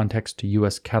U.S. context to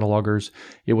U.S. catalogers,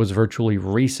 it was virtually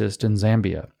racist in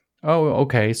Zambia. Oh,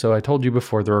 okay, so I told you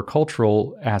before, there are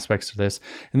cultural aspects to this,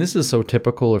 and this is so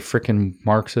typical of frickin'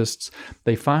 Marxists.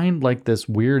 They find like this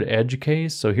weird edge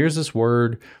case. So here's this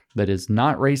word that is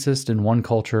not racist in one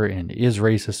culture and is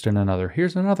racist in another.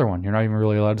 Here's another one. You're not even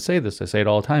really allowed to say this. I say it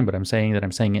all the time, but I'm saying it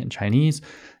in Chinese,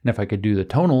 and if I could do the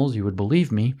tonals, you would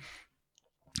believe me.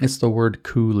 It's the word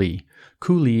coolie.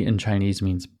 Coolie in Chinese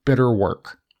means bitter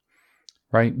work,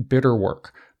 right? Bitter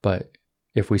work, but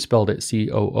if we spelled it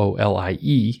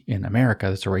C-O-O-L-I-E in America,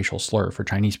 that's a racial slur for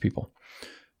Chinese people.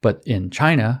 But in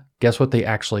China, guess what they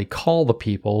actually call the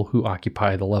people who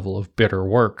occupy the level of bitter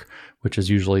work, which is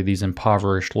usually these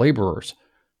impoverished laborers?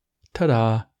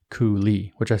 Ta-da,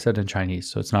 coolie, which I said in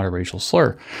Chinese, so it's not a racial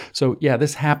slur. So yeah,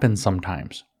 this happens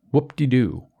sometimes.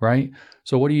 Whoop-de-doo, right?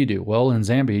 So what do? Well, in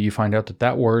Zambia, you find out that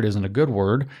that word isn't a good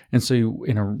word. And so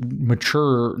in a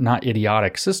mature, not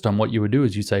idiotic system, what you would do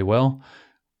is you say, well,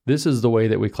 this is the way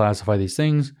that we classify these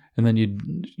things, and then you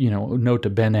nota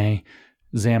bene,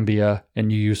 Zambia,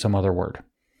 and you use some other word.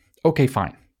 Okay,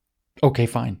 fine.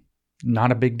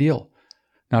 Not a big deal.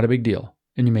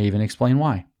 And you may even explain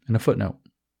why in a footnote.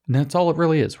 And that's all it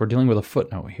really is. We're dealing with a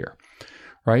footnote here,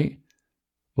 right?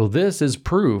 Well, this is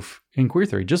proof in queer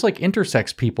theory. Just like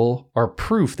intersex people are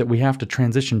proof that we have to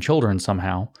transition children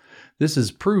somehow, this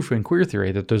is proof in queer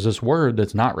theory that there's this word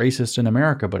that's not racist in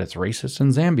America, but it's racist in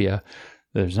Zambia.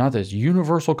 There's not this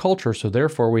universal culture, so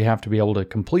therefore we have to be able to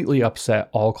completely upset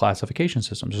all classification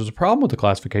systems. There's a problem with the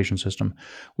classification system.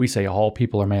 We say all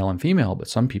people are male and female, but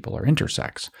some people are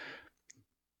intersex.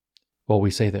 Well,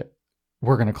 we say that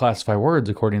we're going to classify words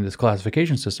according to this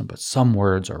classification system, but some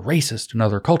words are racist in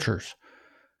other cultures.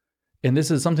 And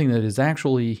this is something that is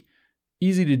actually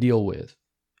easy to deal with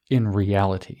in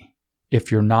reality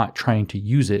if you're not trying to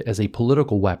use it as a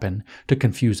political weapon to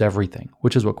confuse everything,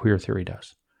 which is what queer theory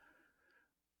does.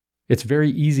 It's very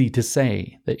easy to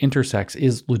say that intersex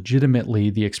is legitimately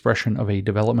the expression of a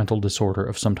developmental disorder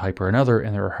of some type or another,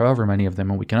 and there are however many of them,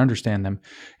 and we can understand them,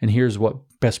 and here's what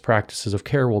best practices of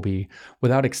care will be,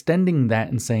 without extending that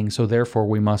and saying, so therefore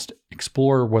we must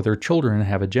explore whether children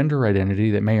have a gender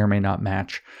identity that may or may not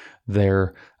match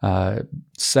their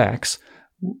sex,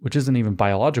 which isn't even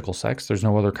biological sex. There's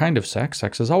no other kind of sex.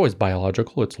 Sex is always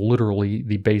biological. It's literally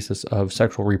the basis of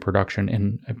sexual reproduction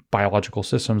in biological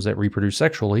systems that reproduce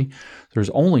sexually.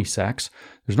 There's only sex.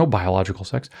 There's no biological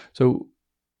sex. So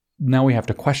now we have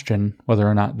to question whether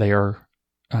or not they are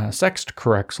sexed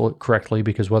correctly,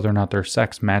 because whether or not their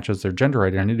sex matches their gender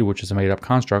identity, which is a made-up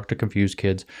construct to confuse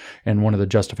kids. And one of the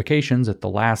justifications at the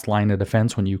last line of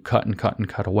defense, when you cut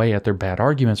away at their bad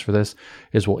arguments for this,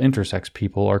 is, well, intersex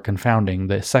people are confounding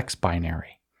the sex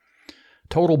binary.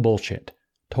 Total bullshit.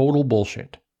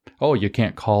 Oh, you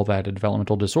can't call that a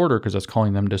developmental disorder because it's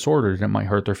calling them disordered and it might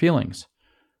hurt their feelings.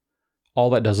 All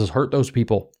that does is hurt those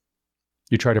people.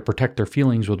 You try to protect their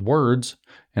feelings with words,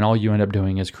 and all you end up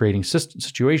doing is creating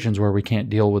situations where we can't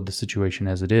deal with the situation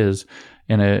as it is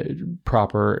in a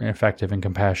proper, effective, and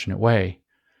compassionate way.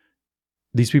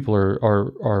 These people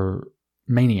are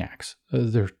maniacs.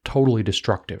 They're totally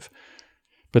destructive.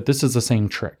 But this is the same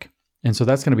trick. And so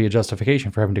that's going to be a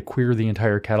justification for having to queer the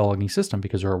entire cataloging system,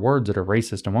 because there are words that are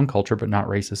racist in one culture but not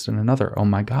racist in another. Oh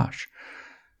my gosh.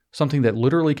 Something that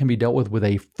literally can be dealt with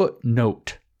a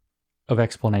footnote of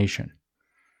explanation.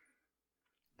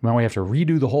 Now we have to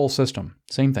redo the whole system.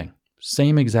 Same thing.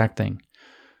 Same exact thing.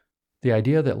 The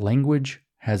idea that language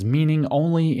has meaning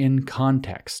only in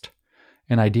context.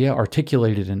 An idea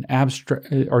articulated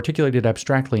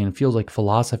abstractly and feels like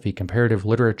philosophy, comparative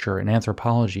literature, and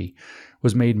anthropology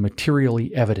was made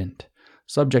materially evident.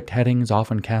 Subject headings,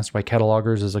 often cast by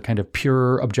catalogers as a kind of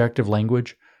pure, objective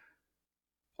language,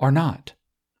 are not.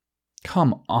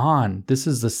 Come on. This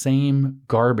is the same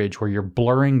garbage where you're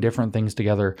blurring different things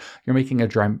together. You're making a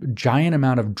giant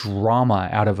amount of drama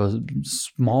out of a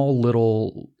small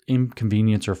little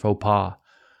inconvenience or faux pas.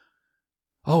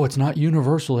 Oh, it's not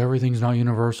universal. Everything's not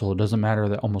universal. It doesn't matter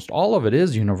that almost all of it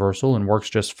is universal and works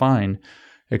just fine,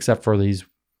 except for these,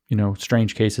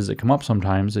 strange cases that come up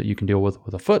sometimes that you can deal with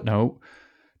a footnote.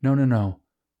 No.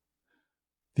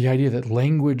 The idea that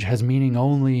language has meaning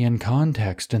only in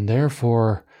context, and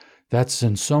therefore that's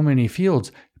in so many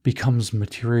fields, becomes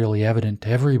materially evident to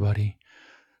everybody.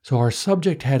 So our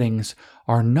subject headings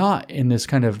are not in this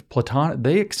kind of Platonic,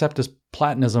 they accept this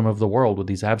Platonism of the world with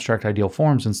these abstract ideal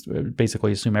forms and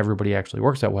basically assume everybody actually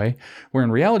works that way, where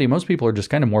in reality, most people are just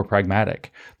kind of more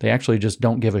pragmatic. They actually just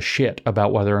don't give a shit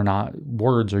about whether or not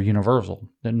words are universal.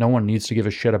 No one needs to give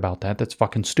a shit about that. That's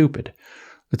fucking stupid.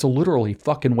 It's a literally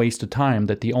fucking waste of time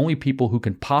that the only people who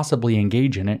can possibly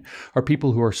engage in it are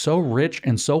people who are so rich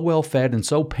and so well fed and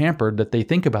so pampered that they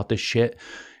think about this shit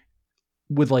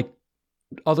with like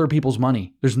other people's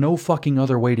money. There's no fucking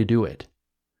other way to do it.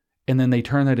 And then they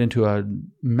turn that into a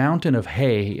mountain of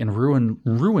hay and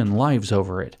ruin lives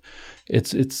over it.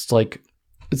 It's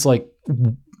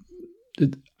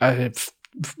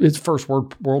first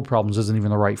world problems isn't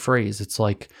even the right phrase. It's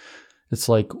like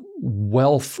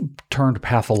wealth turned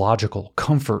pathological,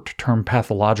 comfort turned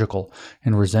pathological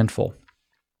and resentful.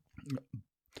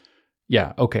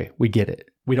 Yeah, okay, we get it.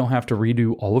 We don't have to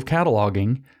redo all of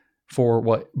cataloging for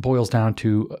what boils down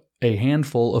to a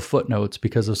handful of footnotes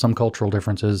because of some cultural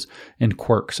differences and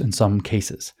quirks in some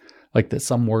cases. Like that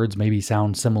some words maybe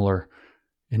sound similar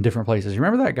in different places. You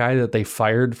remember that guy that they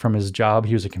fired from his job?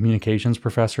 He was a communications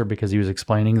professor because he was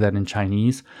explaining that in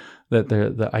Chinese, that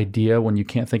the idea when you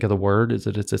can't think of the word is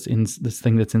that it's this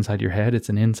thing that's inside your head. It's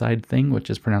an inside thing,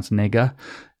 which is pronounced nega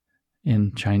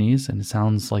in Chinese, and it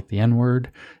sounds like the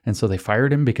N-word. And so they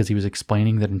fired him because he was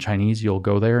explaining that in Chinese, you'll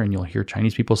go there and you'll hear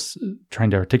Chinese people trying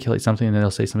to articulate something, and then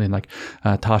they'll say something like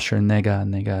tasha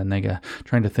nega,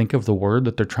 trying to think of the word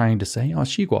that they're trying to say,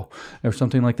 shiguo, or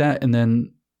something like that. And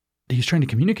then he's trying to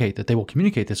communicate that they will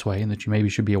communicate this way and that you maybe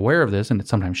should be aware of this. And it's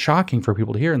sometimes shocking for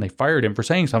people to hear. And they fired him for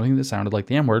saying something that sounded like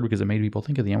the N-word because it made people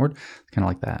think of the N-word. It's kind of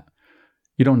like that.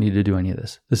 You don't need to do any of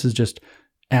this. This is just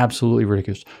absolutely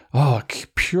ridiculous. Oh,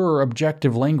 pure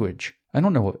objective language. I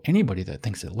don't know of anybody that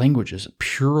thinks that language is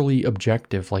purely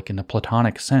objective, like in a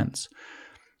Platonic sense.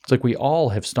 It's like we all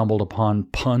have stumbled upon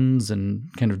puns and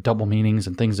kind of double meanings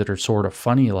and things that are sort of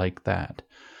funny like that.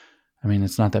 I mean,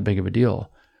 it's not that big of a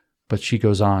deal. But she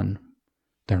goes on,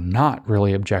 they're not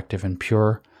really objective and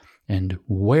pure, and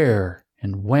where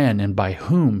and when and by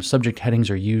whom subject headings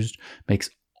are used makes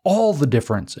all the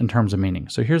difference in terms of meaning.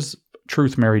 So here's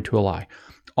truth married to a lie.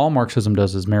 All Marxism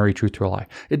does is marry truth to a lie.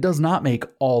 It does not make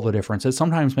all the difference. It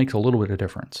sometimes makes a little bit of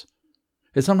difference.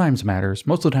 It sometimes matters.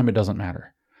 Most of the time it doesn't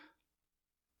matter.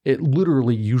 It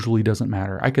literally usually doesn't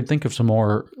matter. I could think of some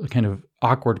more kind of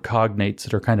awkward cognates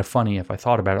that are kind of funny if I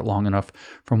thought about it long enough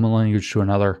from one language to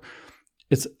another.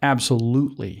 It's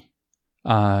absolutely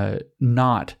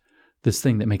not this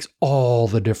thing that makes all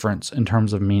the difference in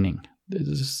terms of meaning.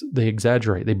 They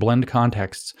exaggerate, they blend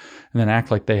contexts, and then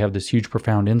act like they have this huge,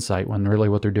 profound insight when really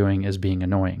what they're doing is being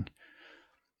annoying.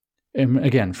 And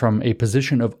again, from a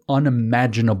position of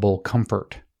unimaginable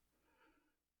comfort.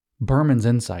 Berman's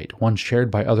insight, one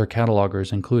shared by other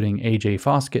catalogers, including A.J.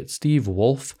 Foskett, Steve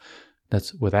Wolf,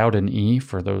 that's without an E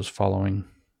for those following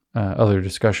other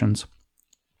discussions,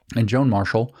 and Joan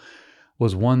Marshall,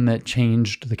 was one that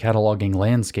changed the cataloging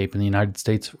landscape in the United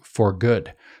States for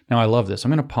good. Now, I love this.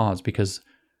 I'm going to pause because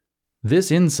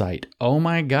this insight, oh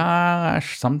my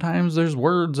gosh, sometimes there's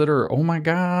words that are, oh my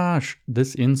gosh,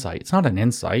 this insight. It's not an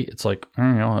insight. It's like,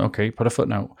 okay, put a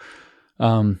footnote.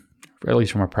 At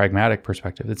least from a pragmatic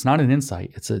perspective. It's not an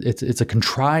insight. It's a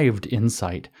contrived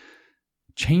insight.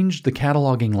 Changed the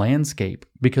cataloging landscape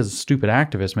because stupid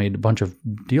activists made a bunch of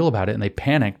deal about it and they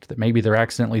panicked that maybe they're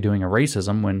accidentally doing a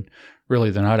racism when really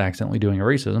they're not accidentally doing a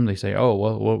racism. They say, oh,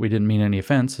 well, we didn't mean any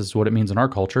offense. This is what it means in our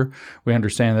culture. We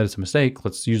understand that it's a mistake.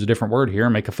 Let's use a different word here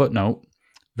and make a footnote.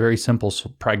 Very simple,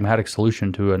 pragmatic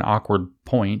solution to an awkward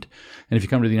point. And if you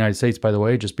come to the United States, by the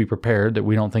way, just be prepared that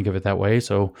we don't think of it that way.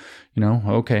 So,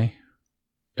 okay,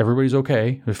 everybody's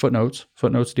okay. There's footnotes.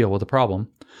 Footnotes deal with the problem.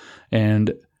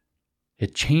 And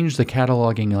it changed the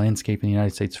cataloging landscape in the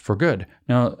United States for good.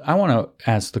 Now, I want to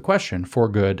ask the question, for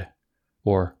good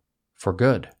or for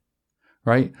good,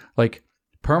 right? Like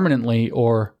permanently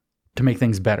or to make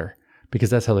things better, because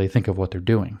that's how they think of what they're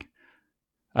doing.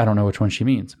 I don't know which one she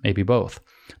means. Maybe both.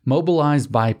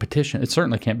 Mobilized by petition. It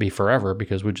certainly can't be forever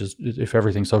because if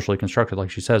everything's socially constructed,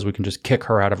 like she says, we can just kick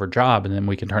her out of her job and then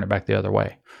we can turn it back the other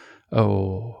way.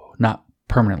 Oh, not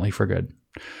permanently for good.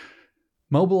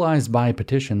 Mobilized by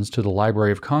petitions to the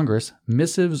Library of Congress,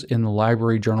 missives in the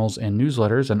library journals and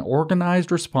newsletters, and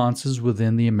organized responses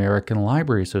within the American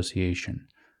Library Association.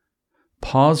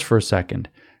 Pause for a second.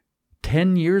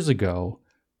 10 years ago,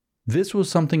 this was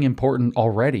something important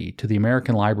already to the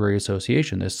American Library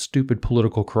Association, this stupid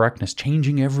political correctness,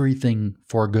 changing everything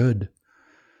for good.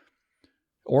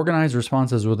 Organized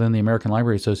responses within the American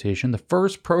Library Association, the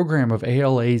first program of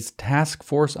ALA's Task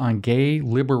Force on Gay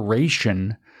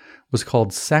Liberation was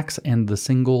called Sex and the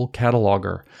Single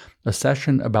Cataloger, a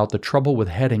session about the trouble with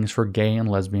headings for gay and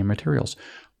lesbian materials.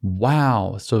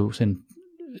 Wow. So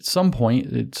at some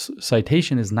point, its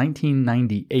citation is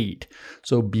 1998.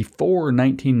 So before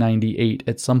 1998,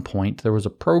 at some point, there was a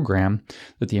program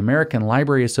that the American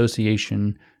Library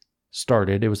Association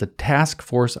started. It was a task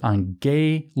force on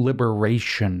gay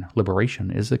liberation. Liberation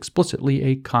is explicitly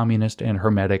a communist and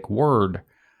hermetic word.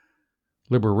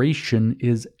 Liberation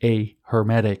is a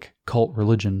hermetic cult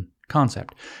religion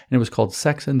concept. And it was called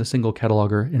Sex and the Single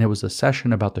Cataloger, and it was a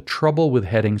session about the trouble with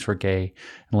headings for gay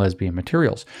and lesbian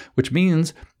materials, which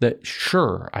means that,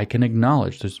 sure, I can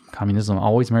acknowledge communism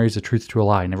always marries the truth to a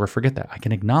lie. Never forget that. I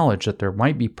can acknowledge that there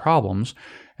might be problems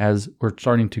as we're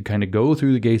starting to kind of go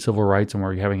through the gay civil rights and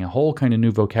we're having a whole kind of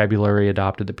new vocabulary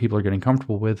adopted that people are getting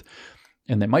comfortable with.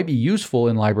 And that might be useful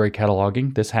in library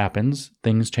cataloging. This happens.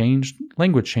 Things change.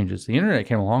 Language changes. The internet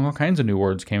came along. All kinds of new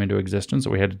words came into existence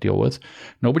that we had to deal with.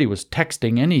 Nobody was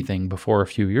texting anything before a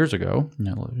few years ago,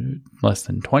 less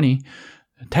than 20.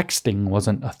 Texting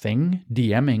wasn't a thing.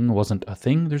 DMing wasn't a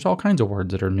thing. There's all kinds of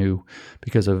words that are new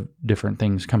because of different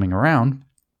things coming around.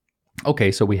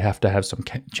 Okay, so we have to have some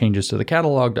changes to the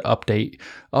catalog to update.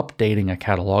 Updating a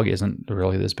catalog isn't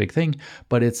really this big thing,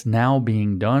 but it's now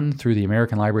being done through the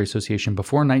American Library Association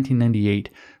before 1998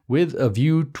 with a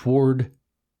view toward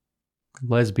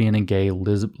lesbian and gay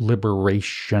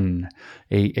liberation.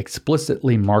 A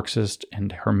explicitly Marxist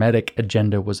and hermetic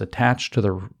agenda was attached to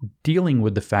the dealing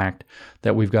with the fact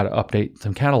that we've got to update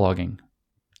some cataloging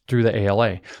through the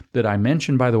ALA. That I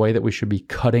mentioned, by the way, that we should be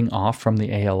cutting off from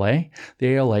the ALA.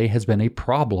 The ALA has been a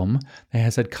problem that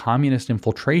has had communist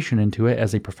infiltration into it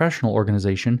as a professional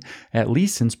organization at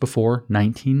least since before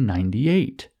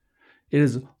 1998. It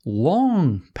is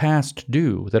long past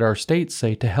due that our states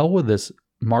say, to hell with this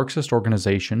Marxist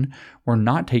organization. We're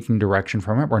not taking direction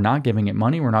from it. We're not giving it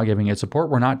money. We're not giving it support.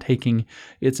 We're not taking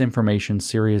its information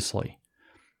seriously.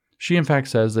 She, in fact,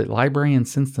 says that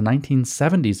librarians since the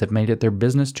 1970s have made it their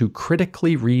business to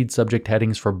critically read subject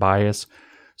headings for bias,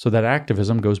 so that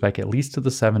activism goes back at least to the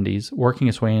 70s, working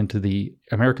its way into the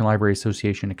American Library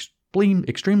Association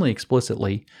extremely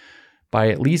explicitly by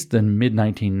at least the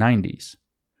mid-1990s,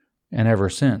 and ever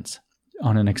since,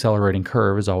 on an accelerating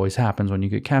curve, as always happens when you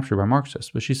get captured by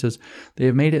Marxists. But she says they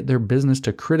have made it their business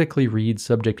to critically read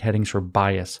subject headings for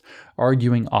bias,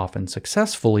 arguing often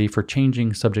successfully for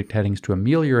changing subject headings to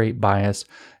ameliorate bias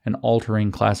and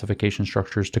altering classification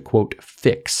structures to, quote,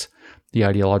 fix the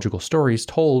ideological stories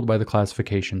told by the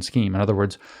classification scheme. In other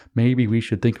words, maybe we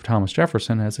should think of Thomas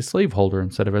Jefferson as a slaveholder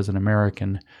instead of as an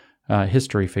American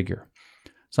history figure.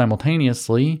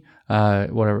 Simultaneously,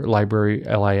 whatever library,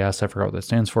 LIS, I forgot what that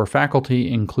stands for,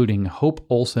 faculty, including Hope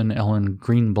Olson, Ellen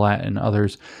Greenblatt, and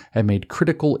others, have made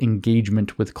critical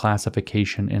engagement with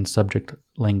classification and subject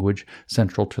language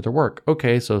central to their work.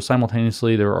 Okay, so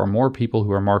simultaneously, there are more people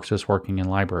who are Marxists working in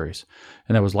libraries.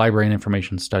 And that was Library and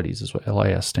Information Studies is what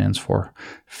LIS stands for.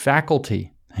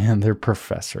 Faculty and their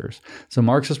professors. So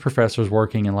Marxist professors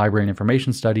working in Library and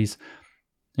Information Studies,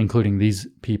 including these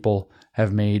people,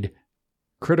 have made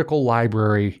critical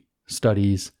library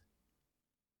studies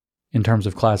in terms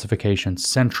of classification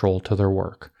central to their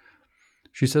work.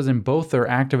 She says in both their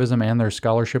activism and their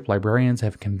scholarship, librarians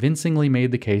have convincingly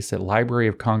made the case that Library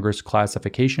of Congress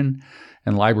classification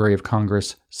and Library of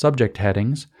Congress subject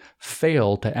headings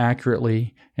fail to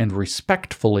accurately and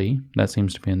respectfully, that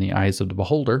seems to be in the eyes of the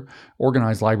beholder,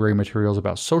 organize library materials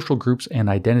about social groups and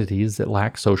identities that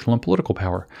lack social and political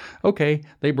power. Okay,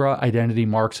 they brought identity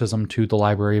Marxism to the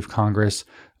Library of Congress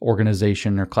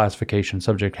organization or classification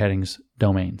subject headings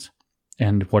domains.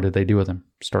 And what did they do with them?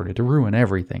 Started to ruin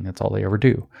everything. That's all they ever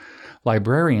do.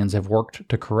 Librarians have worked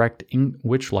to correct,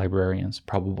 which librarians?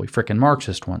 Probably frickin'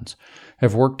 Marxist ones,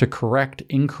 have worked to correct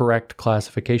incorrect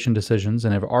classification decisions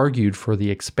and have argued for the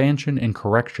expansion and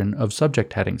correction of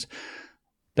subject headings.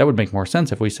 That would make more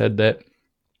sense if we said that.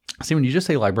 See, when you just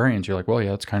say librarians, you're like, well,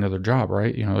 yeah, that's kind of their job,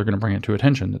 right? You know, they're going to bring it to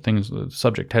attention that the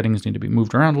subject headings need to be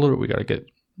moved around a little bit. We got to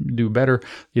do better,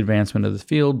 the advancement of the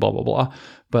field, blah, blah, blah.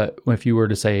 But if you were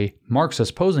to say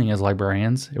Marxists posing as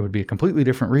librarians, it would be a completely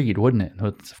different read, wouldn't it?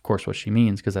 That's, of course, what she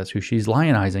means, because that's who she's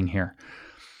lionizing here.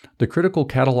 The critical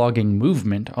cataloging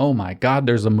movement, oh my God,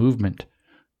 there's a movement,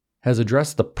 has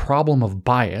addressed the problem of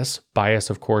bias. Bias,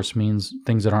 of course, means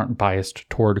things that aren't biased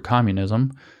toward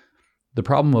communism. The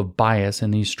problem of bias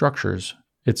in these structures.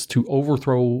 It's to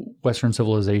overthrow Western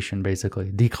civilization,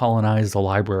 basically. Decolonize the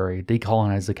library,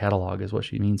 decolonize the catalog is what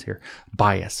she means here.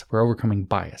 Bias. We're overcoming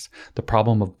bias. The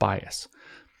problem of bias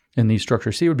in these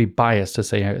structures. See, it would be biased to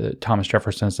say Thomas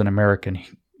Jefferson is an American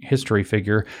history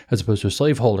figure as opposed to a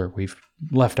slaveholder. We've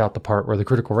left out the part where the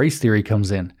critical race theory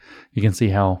comes in. You can see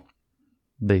how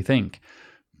they think.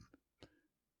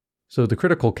 So the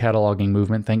critical cataloging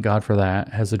movement, thank God for that,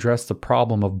 has addressed the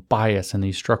problem of bias in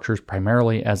these structures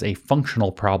primarily as a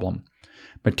functional problem.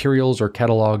 Materials are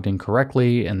cataloged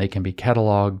incorrectly, and they can be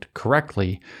cataloged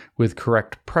correctly with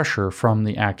correct pressure from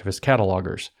the activist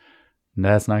catalogers. And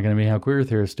that's not going to be how queer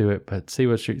theorists do it, but this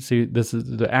is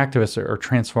the activists are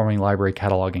transforming library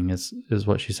cataloging is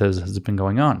what she says has been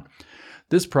going on.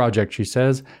 This project, she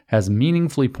says, has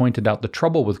meaningfully pointed out the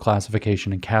trouble with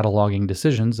classification and cataloging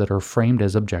decisions that are framed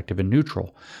as objective and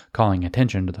neutral, calling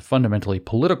attention to the fundamentally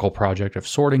political project of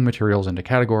sorting materials into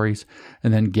categories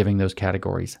and then giving those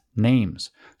categories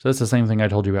names. So that's the same thing I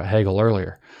told you about Hegel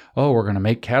earlier. Oh, we're going to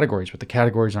make categories, but the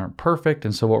categories aren't perfect,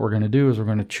 and so what we're going to do is we're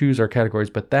going to choose our categories,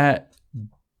 but that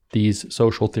these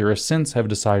social theorists since have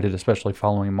decided, especially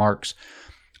following Marx,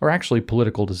 are actually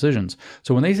political decisions.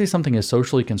 So when they say something is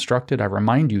socially constructed, I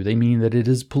remind you, they mean that it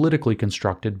is politically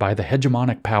constructed by the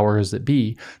hegemonic powers that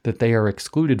be that they are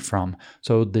excluded from.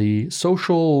 So the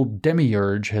social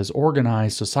demiurge has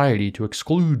organized society to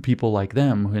exclude people like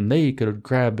them, and they could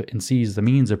grab and seize the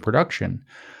means of production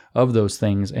of those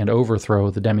things and overthrow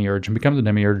the demiurge and become the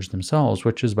demiurge themselves,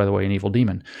 which is, by the way, an evil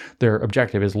demon. Their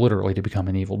objective is literally to become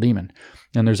an evil demon.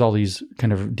 And there's all these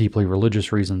kind of deeply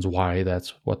religious reasons why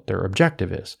that's what their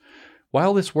objective is.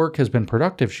 While this work has been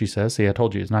productive, she says, see, I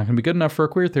told you, it's not going to be good enough for a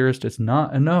queer theorist. It's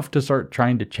not enough to start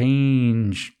trying to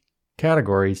change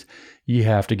categories. You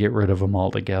have to get rid of them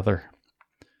altogether.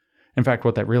 In fact,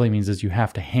 what that really means is you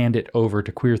have to hand it over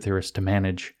to queer theorists to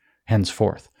manage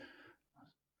henceforth.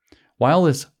 While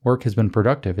this work has been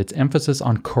productive, its emphasis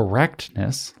on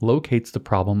correctness locates the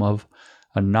problem of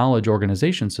a knowledge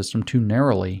organization system too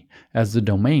narrowly as the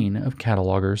domain of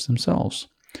catalogers themselves.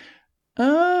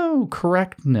 Oh,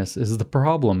 correctness is the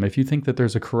problem. If you think that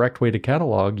there's a correct way to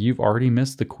catalog, you've already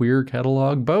missed the queer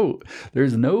catalog boat.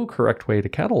 There's no correct way to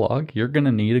catalog. You're going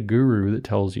to need a guru that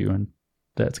tells you, and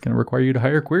that's going to require you to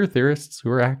hire queer theorists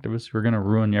who are activists who are going to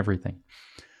ruin everything.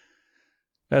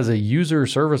 As a user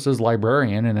services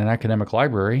librarian in an academic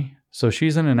library, so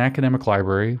she's in an academic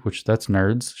library, which that's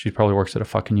nerds. She probably works at a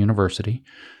fucking university.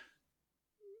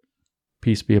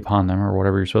 Peace be upon them, or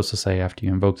whatever you're supposed to say after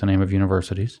you invoke the name of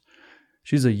universities.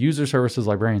 She's a user services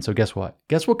librarian, so guess what?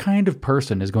 Guess what kind of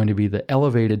person is going to be the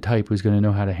elevated type who's going to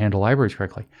know how to handle libraries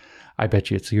correctly? I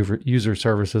bet you it's user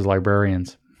services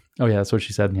librarians. Oh yeah, that's what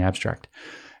she said in the abstract.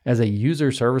 As a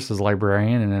user services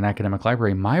librarian in an academic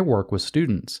library, my work with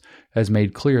students has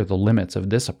made clear the limits of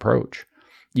this approach,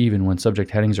 even when subject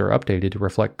headings are updated to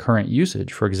reflect current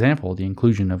usage. For example, the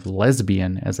inclusion of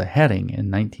lesbian as a heading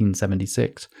in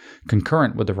 1976,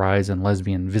 concurrent with the rise in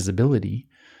lesbian visibility.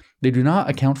 They do not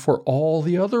account for all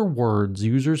the other words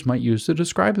users might use to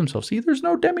describe themselves. See, there's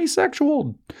no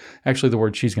demisexual. Actually, the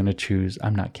word she's going to choose,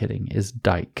 I'm not kidding, is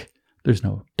dyke. There's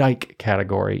no dyke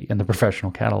category in the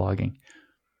professional cataloging.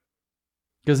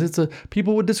 Because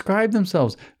people would describe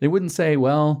themselves. They wouldn't say,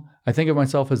 well, I think of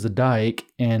myself as a dyke,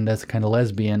 and that's kind of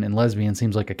lesbian, and lesbian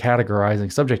seems like a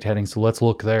categorizing subject heading, so let's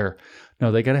look there.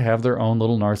 No, they got to have their own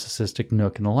little narcissistic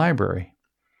nook in the library.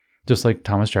 Just like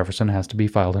Thomas Jefferson has to be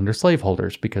filed under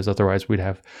slaveholders, because otherwise we'd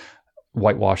have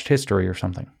whitewashed history or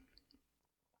something.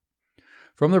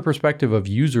 From the perspective of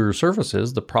user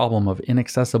services, the problem of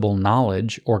inaccessible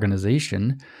knowledge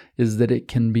organization is that it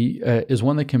can be is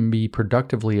one that can be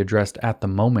productively addressed at the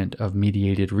moment of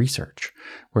mediated research,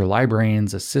 where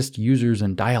librarians assist users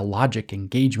in dialogic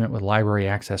engagement with library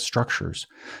access structures.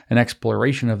 An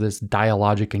exploration of this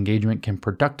dialogic engagement can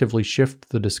productively shift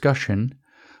the discussion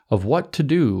of what to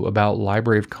do about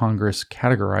Library of Congress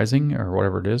categorizing, or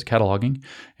whatever it is, cataloging,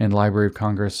 and Library of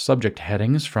Congress subject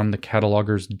headings from the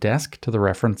cataloger's desk to the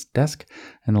reference desk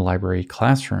and the library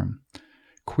classroom.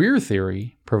 Queer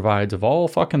theory provides, of all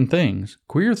fucking things,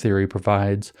 queer theory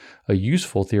provides a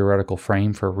useful theoretical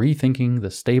frame for rethinking the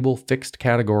stable fixed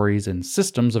categories and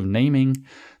systems of naming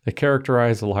that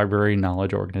characterize the library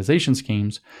knowledge organization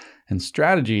schemes and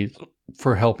strategies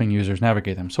for helping users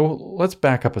navigate them. So let's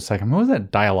back up a second. What was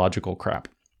that dialogical crap?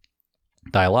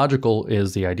 Dialogical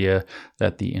is the idea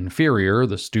that the inferior,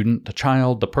 the student, the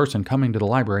child, the person coming to the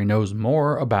library knows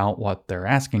more about what they're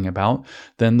asking about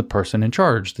than the person in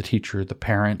charge, the teacher, the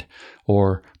parent,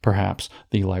 or perhaps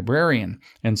the librarian.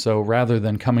 And so rather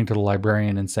than coming to the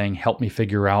librarian and saying, help me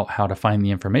figure out how to find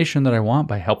the information that I want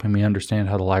by helping me understand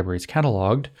how the library is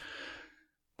cataloged,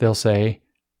 they'll say,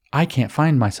 I can't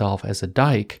find myself as a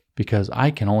dyke because I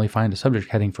can only find a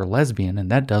subject heading for lesbian, and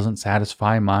that doesn't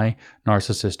satisfy my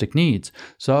narcissistic needs.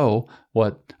 So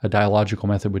what a dialogical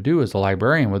method would do is the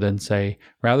librarian would then say,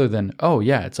 rather than, oh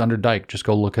yeah, it's under dyke, just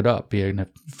go look it up, be a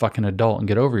fucking adult and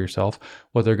get over yourself,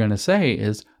 what they're going to say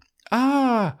is,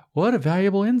 what a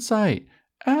valuable insight.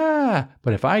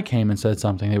 But if I came and said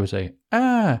something, they would say,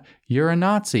 you're a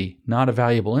Nazi, not a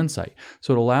valuable insight.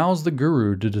 So it allows the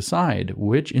guru to decide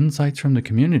which insights from the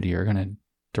community are going to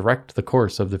direct the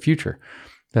course of the future.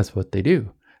 That's what they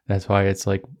do. That's why it's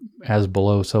like as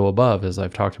below, so above, as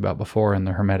I've talked about before in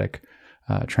the Hermetic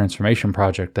transformation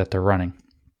project that they're running.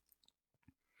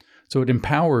 So it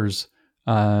empowers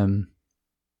the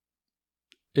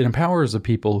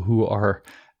people who are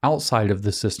outside of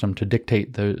the system to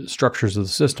dictate the structures of the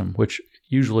system, which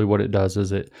usually what it does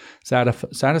is it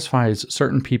satisfies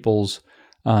certain people's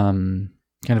kind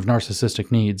of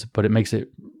narcissistic needs, but it makes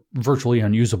it virtually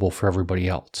unusable for everybody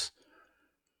else.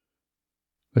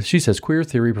 But she says queer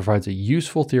theory provides a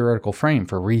useful theoretical frame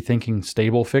for rethinking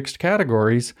stable fixed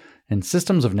categories and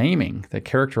systems of naming that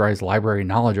characterize library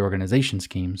knowledge organization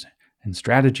schemes and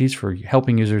strategies for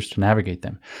helping users to navigate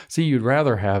them. See, you'd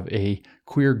rather have a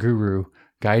queer guru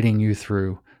guiding you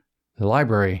through the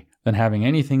library than having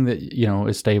anything that,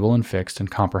 is stable and fixed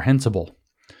and comprehensible.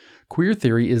 Queer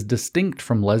theory is distinct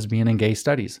from lesbian and gay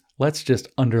studies. Let's just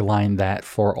underline that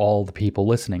for all the people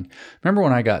listening. Remember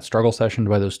when I got struggle sessioned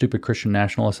by those stupid Christian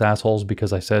nationalist assholes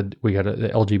because I said the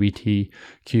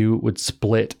LGBTQ would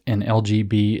split and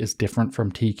LGB is different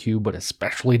from TQ, but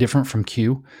especially different from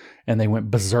Q? And they went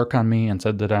berserk on me and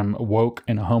said that I'm woke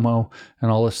and a homo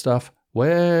and all this stuff.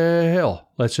 Well,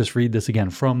 let's just read this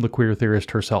again from the queer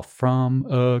theorist herself. From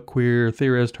a queer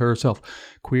theorist herself.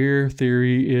 Queer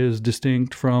theory is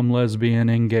distinct from lesbian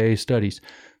and gay studies.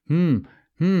 How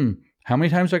many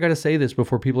times do I got to say this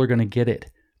before people are going to get it?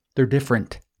 They're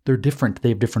different. They're different. They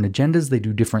have different agendas. They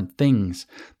do different things.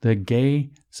 The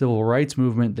gay civil rights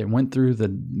movement that went through the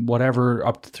whatever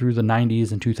up through the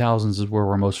 90s and 2000s is where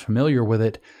we're most familiar with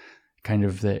it. Kind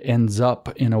of that ends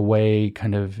up in a way,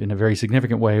 kind of in a very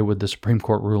significant way with the Supreme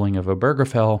Court ruling of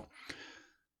Obergefell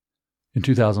in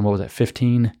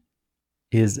 2015,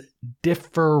 is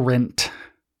different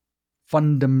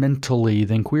fundamentally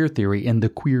than queer theory. And the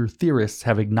queer theorists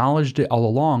have acknowledged it all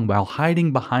along while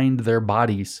hiding behind their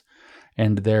bodies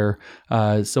and their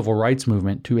civil rights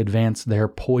movement to advance their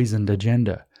poisoned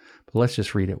agenda. But let's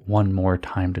just read it one more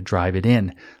time to drive it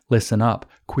in. Listen up.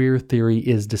 Queer theory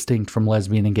is distinct from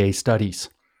lesbian and gay studies.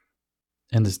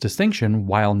 And this distinction,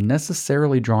 while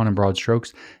necessarily drawn in broad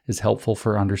strokes, is helpful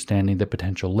for understanding the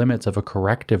potential limits of a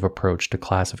corrective approach to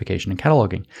classification and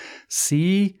cataloging.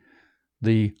 See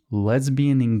the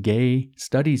lesbian and gay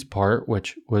studies part,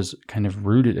 which was kind of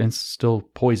rooted and still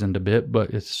poisoned a bit,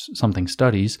 but it's something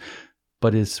studies,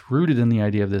 but is rooted in the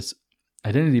idea of this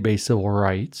identity-based civil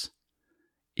rights,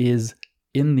 is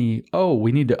in the,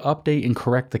 we need to update and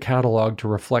correct the catalog to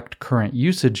reflect current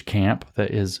usage camp that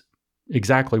is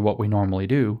exactly what we normally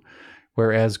do.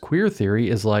 Whereas queer theory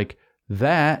is like,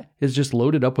 that is just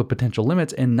loaded up with potential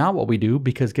limits and not what we do,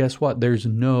 because guess what? There's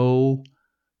no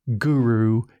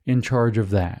guru in charge of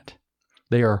that.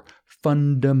 They are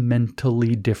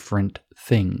fundamentally different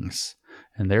things.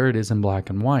 And there it is in black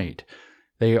and white.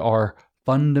 They are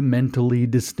fundamentally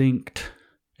distinct,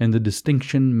 and the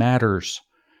distinction matters.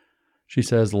 She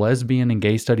says lesbian and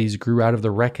gay studies grew out of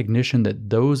the recognition that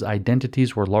those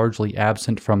identities were largely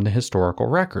absent from the historical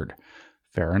record.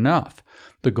 Fair enough.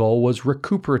 The goal was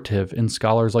recuperative, and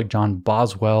scholars like John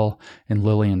Boswell and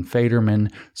Lillian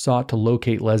Faderman sought to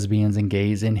locate lesbians and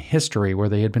gays in history where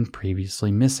they had been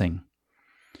previously missing.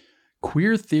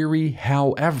 Queer theory,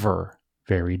 however,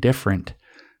 very different.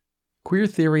 Queer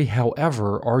theory,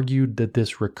 however, argued that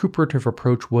this recuperative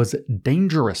approach was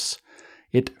dangerous.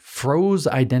 It froze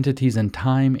identities in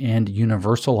time and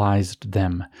universalized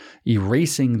them,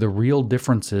 erasing the real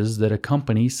differences that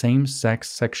accompany same-sex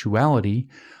sexuality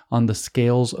on the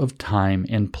scales of time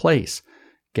and place.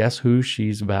 Guess who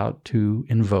she's about to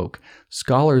invoke?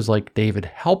 Scholars like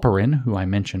David Halperin, who I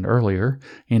mentioned earlier,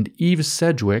 and Eve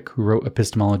Sedgwick, who wrote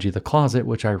Epistemology of the Closet,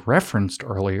 which I referenced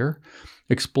earlier,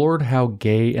 explored how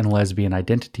gay and lesbian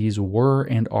identities were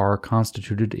and are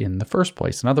constituted in the first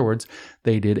place. In other words,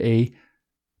 they did a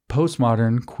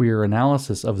postmodern queer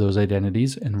analysis of those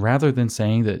identities. And rather than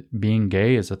saying that being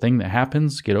gay is a thing that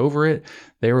happens, get over it,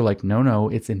 they were like, no,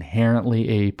 it's inherently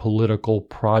a political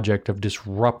project of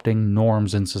disrupting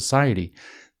norms in society.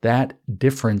 That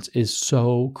difference is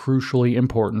so crucially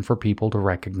important for people to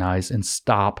recognize and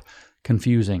stop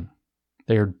confusing.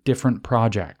 They are different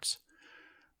projects.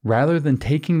 Rather than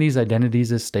taking these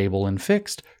identities as stable and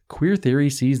fixed, queer theory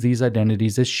sees these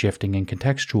identities as shifting and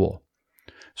contextual.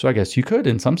 So I guess you could,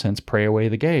 in some sense, pray away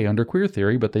the gay under queer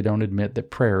theory, but they don't admit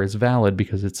that prayer is valid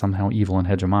because it's somehow evil and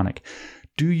hegemonic.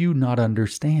 Do you not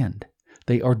understand?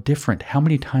 They are different. How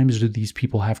many times do these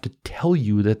people have to tell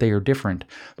you that they are different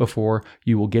before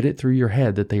you will get it through your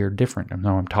head that they are different? I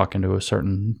know I'm talking to a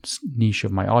certain niche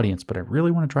of my audience, but I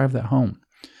really want to drive that home.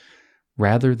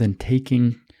 Rather than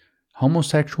taking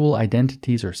homosexual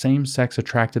identities or same-sex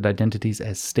attracted identities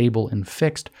as stable and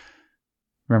fixed,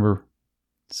 remember,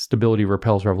 stability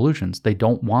repels revolutions. They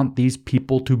don't want these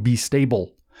people to be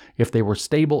stable. If they were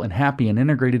stable and happy and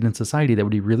integrated in society, that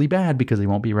would be really bad because they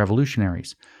won't be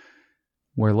revolutionaries.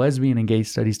 Where lesbian and gay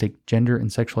studies take gender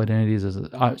and sexual identities as...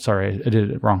 I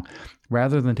did it wrong.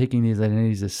 Rather than taking these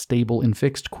identities as stable and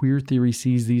fixed, queer theory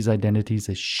sees these identities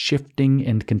as shifting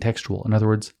and contextual. In other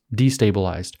words,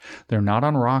 destabilized. They're not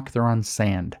on rock, they're on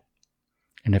sand.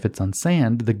 And if it's on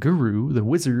sand, the guru, the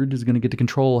wizard, is going to get to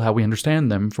control how we understand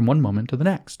them from one moment to the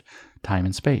next. Time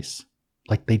and space.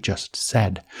 Like they just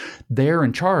said. They're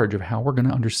in charge of how we're going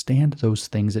to understand those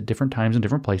things at different times and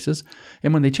different places.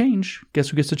 And when they change, guess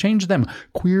who gets to change them?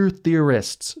 Queer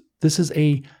theorists. This is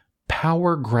a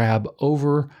power grab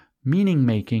over meaning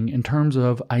making in terms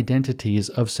of identities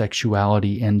of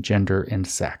sexuality and gender and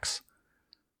sex.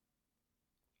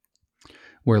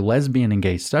 Where lesbian and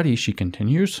gay study, she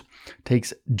continues,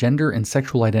 takes gender and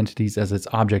sexual identities as its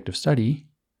object of study.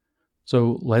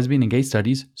 So lesbian and gay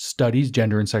studies studies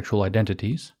gender and sexual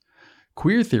identities.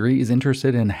 Queer theory is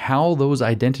interested in how those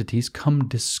identities come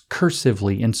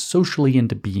discursively and socially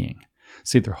into being.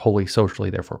 See, they're wholly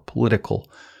socially, therefore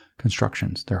political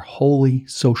constructions. They're wholly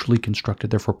socially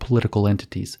constructed, therefore political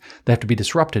entities. They have to be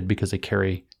disrupted because they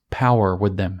carry power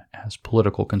with them as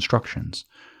political constructions.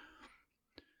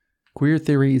 Queer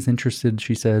theory is interested,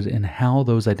 she says, in how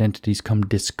those identities come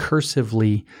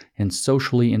discursively and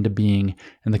socially into being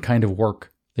and the kind of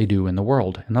work they do in the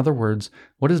world. In other words,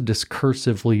 what does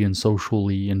discursively and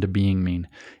socially into being mean?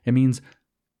 It means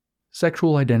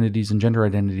sexual identities and gender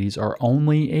identities are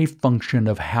only a function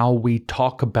of how we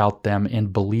talk about them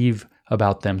and believe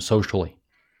about them socially,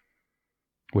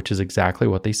 which is exactly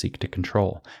what they seek to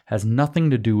control. Has nothing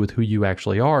to do with who you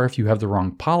actually are. If you have the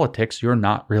wrong politics, you're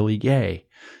not really gay.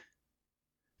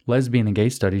 Lesbian and gay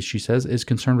studies, she says, is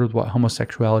concerned with what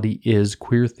homosexuality is.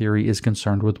 Queer theory is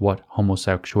concerned with what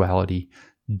homosexuality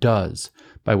does,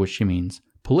 by which she means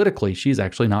politically. She's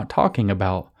actually not talking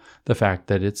about the fact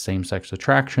that it's same-sex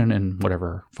attraction and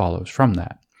whatever follows from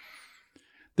that.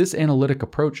 This analytic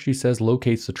approach, she says,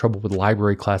 locates the trouble with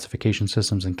library classification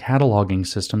systems and cataloging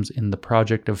systems in the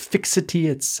project of fixity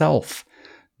itself.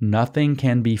 Nothing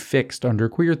can be fixed under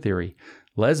queer theory.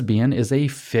 Lesbian is a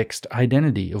fixed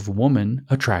identity of woman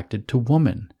attracted to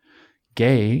woman.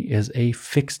 Gay is a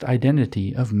fixed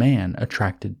identity of man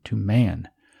attracted to man.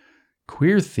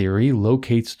 Queer theory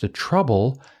locates the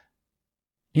trouble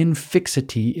in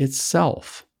fixity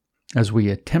itself. As we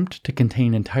attempt to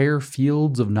contain entire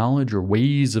fields of knowledge or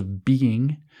ways of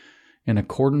being in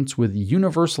accordance with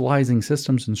universalizing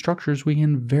systems and structures, we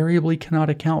invariably cannot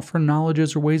account for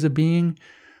knowledges or ways of being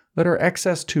that are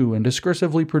access to and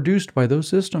discursively produced by those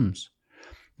systems.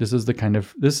 This is the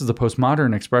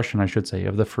postmodern expression, I should say,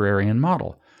 of the Freirean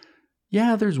model.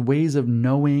 Yeah, there's ways of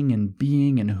knowing and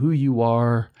being and who you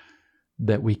are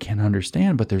that we can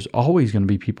understand, but there's always going to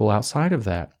be people outside of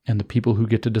that. And the people who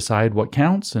get to decide what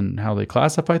counts and how they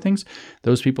classify things,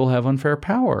 those people have unfair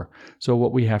power. So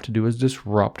what we have to do is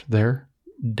disrupt their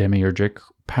demiurgic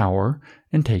power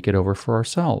and take it over for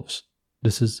ourselves.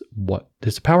 This is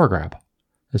a power grab.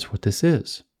 That's what this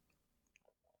is.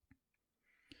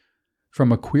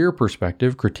 From a queer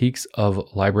perspective, critiques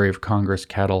of Library of Congress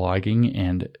cataloging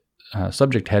and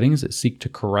subject headings that seek to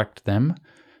correct them.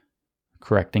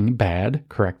 Correcting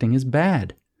is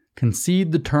bad.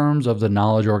 Concede the terms of the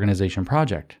Knowledge Organization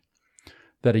Project.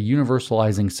 That a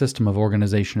universalizing system of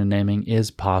organization and naming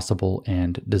is possible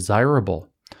and desirable.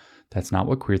 That's not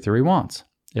what queer theory wants.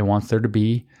 It wants there to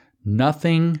be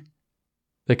nothing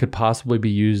that could possibly be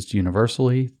used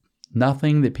universally,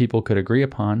 nothing that people could agree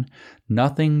upon,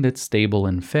 nothing that's stable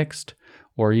and fixed,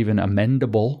 or even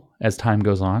amendable as time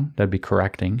goes on. That'd be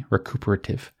correcting,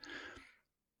 recuperative.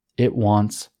 It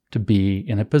wants to be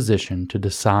in a position to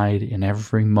decide in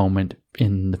every moment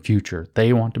in the future.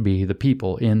 They want to be the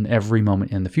people in every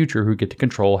moment in the future who get to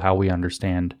control how we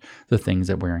understand the things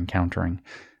that we're encountering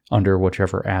under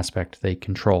whichever aspect they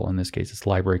control. In this case, it's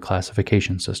library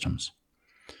classification systems,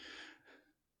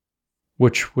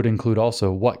 which would include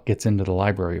also what gets into the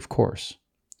library, of course.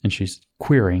 And she's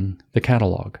queering the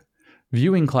catalog.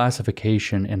 Viewing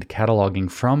classification and cataloging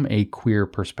from a queer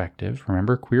perspective.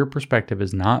 Remember, queer perspective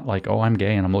is not like, oh, I'm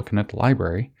gay and I'm looking at the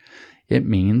library. It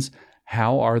means,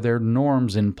 how are there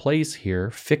norms in place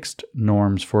here, fixed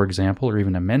norms, for example, or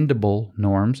even amendable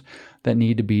norms that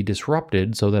need to be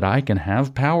disrupted so that I can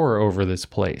have power over this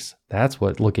place? That's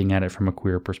what looking at it from a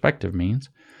queer perspective means.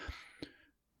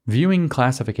 Viewing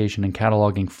classification and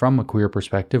cataloging from a queer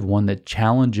perspective, one that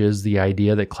challenges the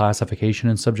idea that classification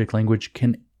and subject language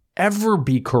can ever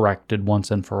be corrected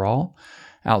once and for all,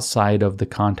 outside of the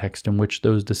context in which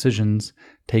those decisions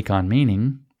take on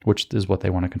meaning, which is what they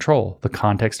want to control. The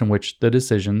context in which the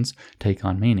decisions take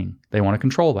on meaning. They want to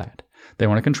control that. They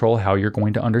want to control how you're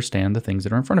going to understand the things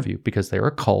that are in front of you, because they're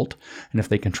a cult. And if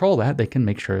they control that, they can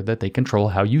make sure that they control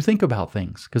how you think about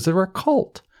things, because they're a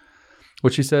cult.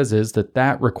 What she says is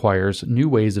that requires new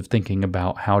ways of thinking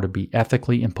about how to be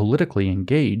ethically and politically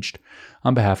engaged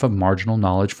on behalf of marginal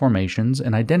knowledge formations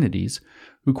and identities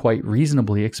who quite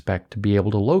reasonably expect to be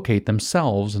able to locate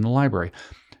themselves in the library.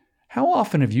 How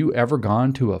often have you ever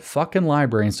gone to a fucking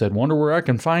library and said, wonder where I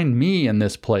can find me in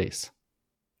this place?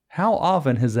 How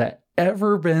often has that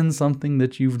ever been something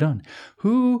that you've done?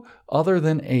 Who, other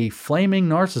than a flaming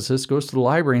narcissist, goes to the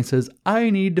library and says,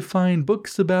 I need to find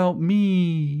books about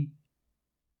me?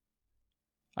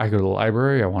 I go to the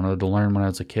library. I wanted to learn when I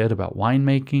was a kid about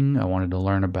winemaking. I wanted to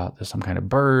learn about some kind of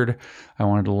bird. I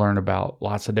wanted to learn about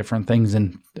lots of different things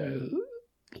and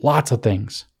lots of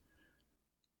things.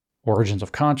 Origins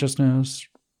of consciousness,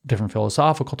 different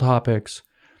philosophical topics,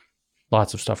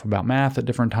 lots of stuff about math at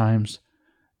different times.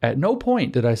 At no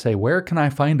point did I say, where can I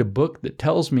find a book that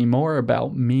tells me more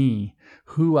about me,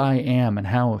 who I am, and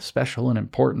how special and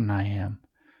important I am?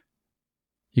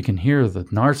 You can hear the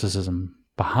narcissism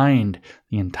behind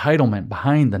the entitlement,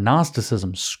 behind the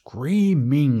Gnosticism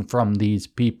screaming from these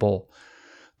people.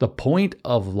 The point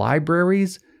of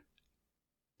libraries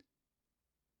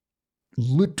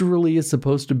literally is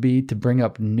supposed to be to bring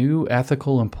up new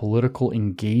ethical and political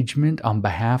engagement on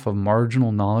behalf of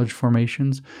marginal knowledge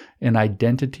formations and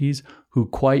identities who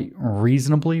quite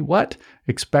reasonably,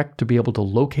 expect to be able to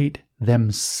locate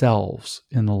themselves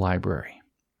in the library.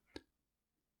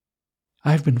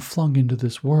 I've been flung into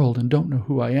this world and don't know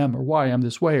who I am or why I'm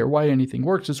this way or why anything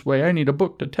works this way. I need a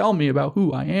book to tell me about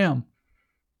who I am.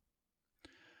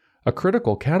 A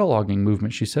critical cataloging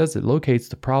movement, she says, that locates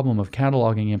the problem of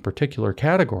cataloging in particular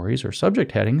categories or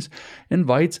subject headings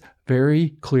invites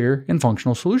very clear and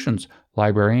functional solutions.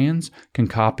 Librarians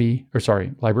can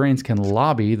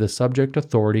lobby the subject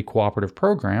authority cooperative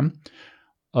program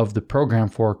of the Program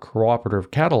for Cooperative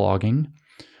Cataloging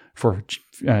for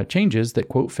changes that,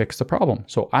 quote, fix the problem.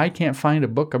 So I can't find a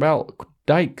book about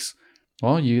dikes.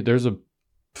 Well,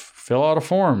 fill out a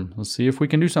form. Let's see if we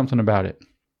can do something about it.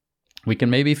 We can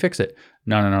maybe fix it.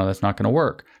 No, that's not going to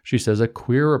work. She says a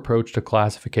queer approach to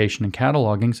classification and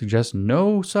cataloging suggests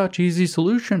no such easy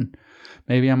solution.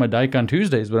 Maybe I'm a dyke on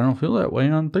Tuesdays, but I don't feel that way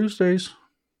on Thursdays.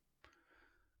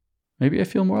 Maybe I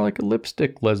feel more like a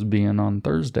lipstick lesbian on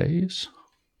Thursdays.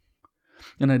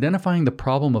 In identifying the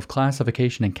problem of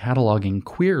classification and cataloging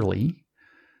queerly,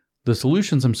 the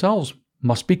solutions themselves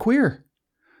must be queer,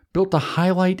 built to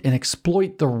highlight and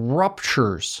exploit the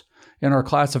ruptures in our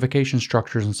classification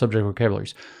structures and subject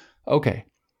vocabularies. Okay,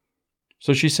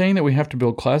 so she's saying that we have to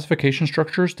build classification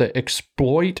structures that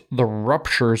exploit the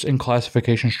ruptures in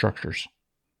classification structures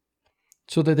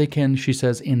so that they can, she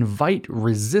says, invite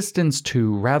resistance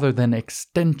to rather than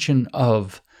extension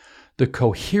of the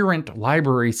coherent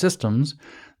library systems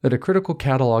that a critical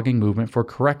cataloging movement for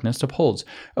correctness upholds.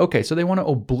 Okay, so they want to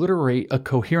obliterate a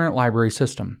coherent library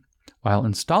system while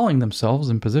installing themselves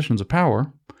in positions of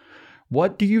power.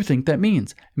 What do you think that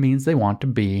means? It means they want to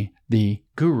be the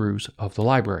gurus of the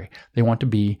library. They want to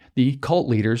be the cult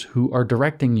leaders who are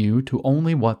directing you to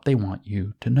only what they want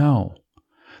you to know.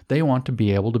 They want to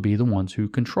be able to be the ones who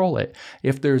control it.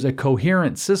 If there's a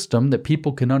coherent system that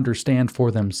people can understand for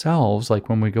themselves, like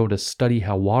when we go to study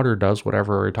how water does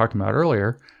whatever we were talking about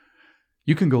earlier,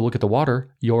 you can go look at the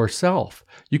water yourself.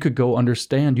 You could go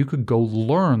understand, you could go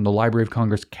learn the Library of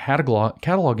Congress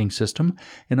cataloging system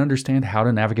and understand how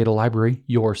to navigate a library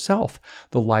yourself.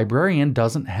 The librarian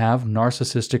doesn't have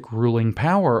narcissistic ruling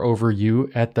power over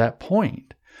you at that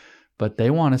point, but they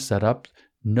want to set up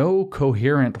no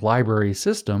coherent library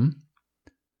system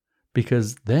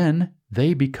because then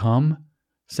they become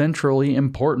centrally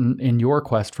important in your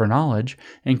quest for knowledge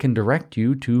and can direct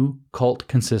you to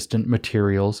cult-consistent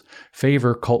materials,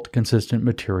 favor cult-consistent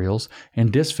materials,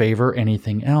 and disfavor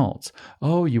anything else.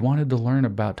 Oh, you wanted to learn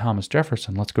about Thomas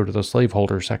Jefferson. Let's go to the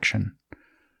slaveholder section.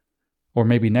 Or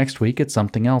maybe next week it's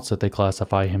something else that they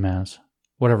classify him as,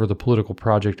 whatever the political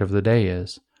project of the day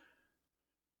is.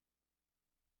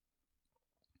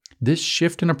 This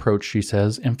shift in approach, she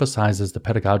says, emphasizes the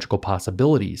pedagogical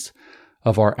possibilities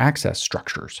of our access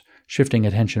structures, shifting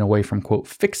attention away from, quote,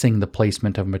 fixing the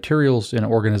placement of materials in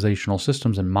organizational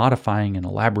systems and modifying and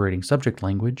elaborating subject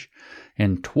language,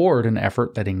 and toward an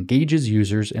effort that engages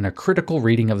users in a critical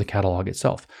reading of the catalog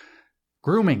itself.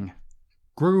 Grooming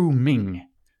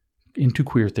into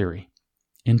queer theory,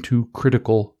 into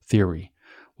critical theory.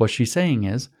 What she's saying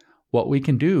is, what we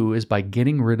can do is by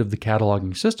getting rid of the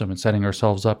cataloging system and setting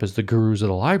ourselves up as the gurus of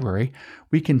the library,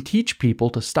 we can teach people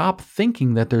to stop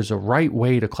thinking that there's a right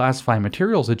way to classify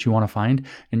materials that you want to find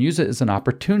and use it as an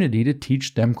opportunity to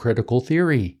teach them critical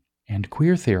theory and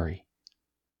queer theory.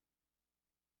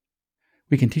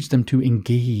 We can teach them to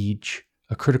engage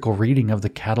a critical reading of the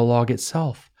catalog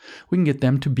itself. We can get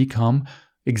them to become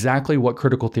exactly what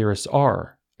critical theorists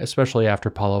are, especially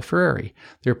after Paulo Freire.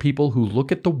 They're people who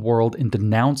look at the world and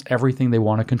denounce everything they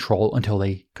want to control until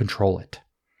they control it.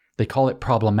 They call it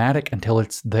problematic until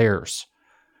it's theirs.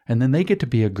 And then they get to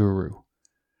be a guru.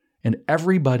 And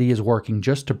everybody is working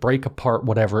just to break apart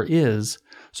whatever is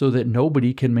so that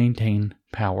nobody can maintain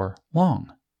power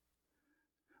long.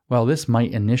 While this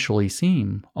might initially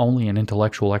seem only an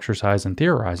intellectual exercise in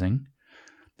theorizing,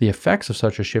 the effects of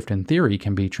such a shift in theory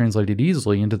can be translated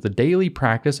easily into the daily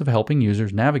practice of helping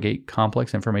users navigate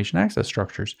complex information access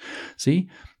structures. See,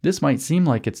 this might seem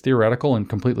like it's theoretical and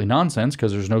completely nonsense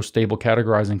because there's no stable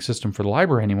categorizing system for the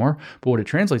library anymore, but what it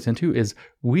translates into is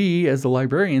we, as the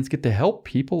librarians, get to help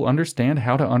people understand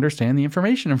how to understand the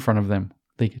information in front of them.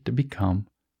 They get to become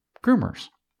groomers.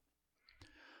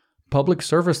 Public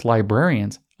service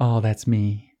librarians, oh, that's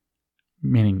me.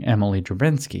 Meaning Emily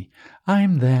Drabensky.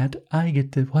 I'm that. I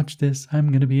get to watch this. I'm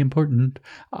going to be important.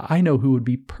 I know who would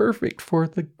be perfect for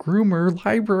the groomer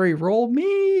library role.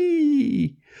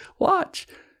 Me! Watch.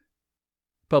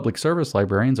 Public service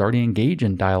librarians already engage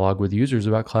in dialogue with users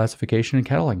about classification and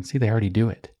cataloging. See, they already do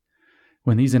it.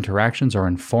 When these interactions are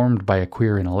informed by a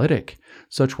queer analytic,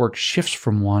 such work shifts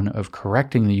from one of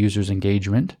correcting the user's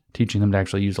engagement, teaching them to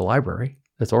actually use a library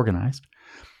that's organized,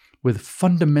 with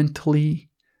fundamentally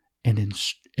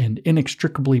and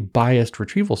inextricably biased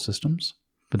retrieval systems,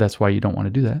 but that's why you don't want to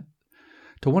do that,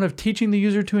 to one of teaching the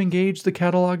user to engage the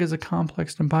catalog as a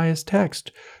complex and biased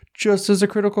text, just as the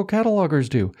critical catalogers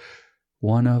do.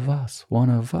 One of us,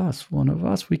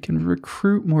 we can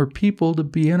recruit more people to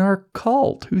be in our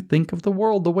cult who think of the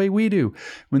world the way we do.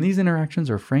 When these interactions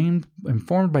are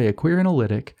informed by a queer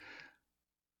analytic,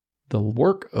 the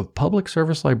work of public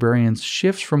service librarians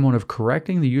shifts from one of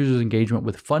correcting the user's engagement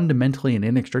with fundamentally and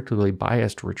inextricably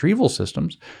biased retrieval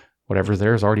systems, whatever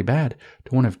there is already bad,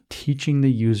 to one of teaching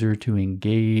the user to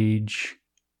engage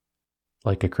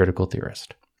like a critical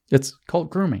theorist. It's called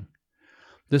grooming.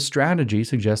 This strategy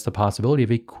suggests the possibility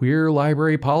of a queer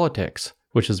library politics,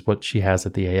 which is what she has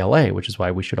at the ALA, which is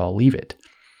why we should all leave it.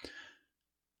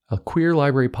 A queer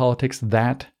library politics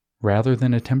that, rather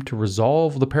than attempt to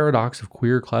resolve the paradox of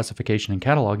queer classification and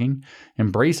cataloging,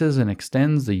 embraces and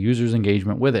extends the user's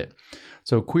engagement with it.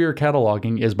 So queer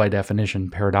cataloging is by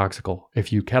definition paradoxical.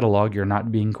 If you catalog, you're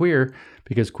not being queer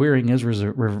because queering is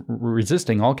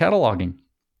resisting all cataloging.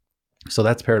 So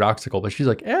that's paradoxical. But she's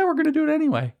like, we're going to do it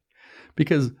anyway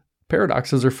because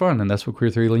paradoxes are fun and that's what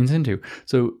queer theory leans into.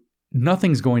 So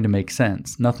nothing's going to make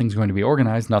sense. Nothing's going to be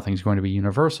organized. Nothing's going to be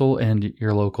universal. And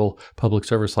your local public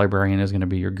service librarian is going to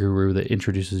be your guru that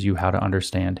introduces you how to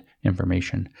understand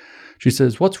information. She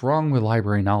says, what's wrong with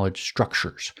library knowledge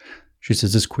structures? She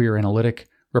says this queer analytic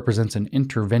represents an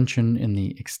intervention in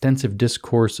the extensive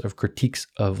discourse of critiques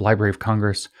of Library of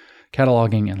Congress,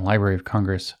 cataloging, and Library of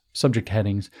Congress subject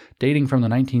headings dating from the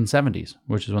 1970s,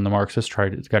 which is when the Marxists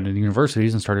got into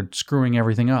universities and started screwing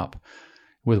everything up,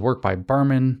 with work by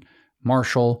Berman,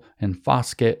 Marshall, and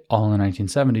Foskett, all in the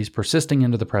 1970s, persisting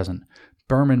into the present.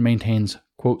 Berman maintains,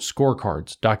 quote,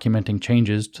 scorecards documenting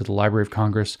changes to the Library of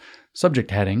Congress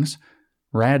subject headings,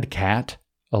 RADCAT,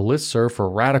 a listserv for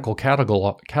radical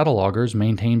catalogers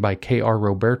maintained by K.R.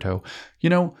 Roberto. You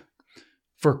know,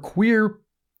 for queer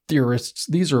theorists,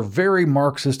 these are very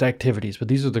Marxist activities, but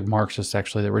these are the Marxists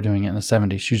actually that were doing it in the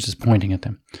 70s. She's just pointing at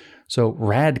them. So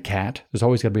RADCAT, there's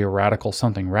always got to be a radical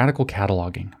something, radical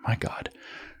cataloging, my God,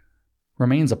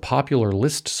 remains a popular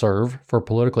listserv for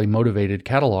politically motivated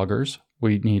catalogers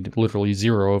we need literally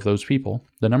zero of those people.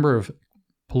 The number of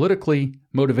politically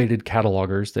motivated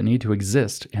catalogers that need to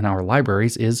exist in our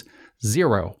libraries is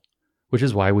zero, which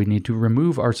is why we need to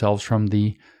remove ourselves from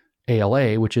the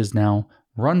ALA, which is now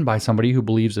run by somebody who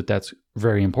believes that that's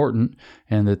very important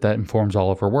and that informs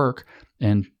all of her work,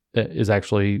 and that is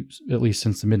actually, at least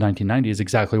since the mid-1990s,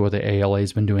 exactly what the ALA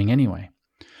has been doing anyway.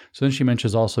 So then she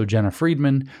mentions also Jenna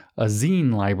Friedman, a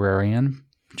zine librarian,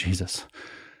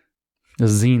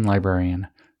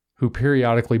 who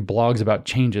periodically blogs about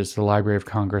changes to the Library of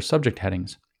Congress subject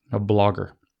headings, a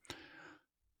blogger.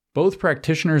 Both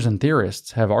practitioners and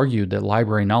theorists have argued that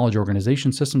library knowledge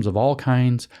organization systems of all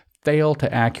kinds fail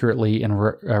to accurately and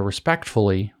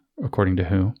respectfully, according to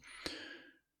whom,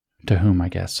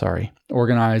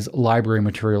 organize library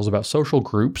materials about social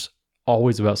groups,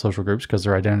 always about social groups because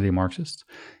they're identity Marxists,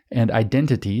 and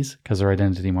identities, because they're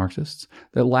identity Marxists,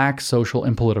 that lack social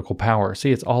and political power.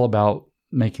 See, it's all about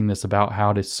making this about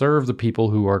how to serve the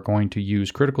people who are going to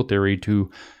use critical theory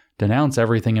to denounce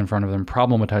everything in front of them,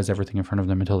 problematize everything in front of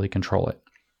them until they control it.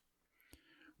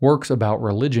 Works about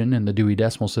religion in the Dewey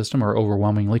Decimal System are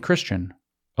overwhelmingly Christian.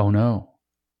 Oh no.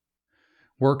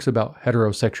 Works about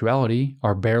heterosexuality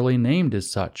are barely named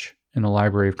as such in the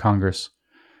Library of Congress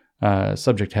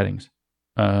subject headings.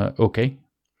 Okay.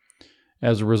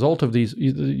 As a result of these,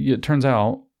 it turns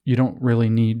out you don't really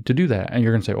need to do that. And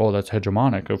you're going to say, oh, that's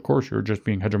hegemonic. Of course, you're just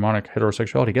being hegemonic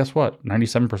heterosexuality. Guess what?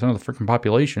 97% of the freaking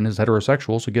population is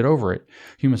heterosexual, so get over it.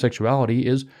 Homosexuality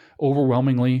is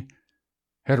overwhelmingly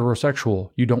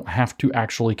heterosexual. You don't have to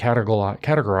actually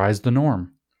categorize the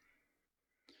norm.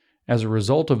 As a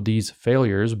result of these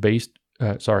failures, biased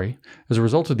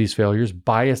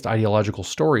ideological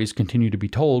stories continue to be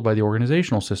told by the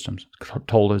organizational systems,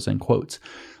 told as in quotes,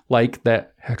 like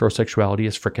that heterosexuality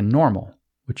is frickin' normal,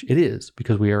 which it is,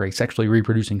 because we are a sexually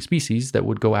reproducing species that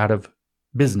would go out of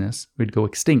business, we'd go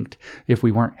extinct if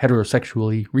we weren't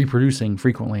heterosexually reproducing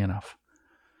frequently enough.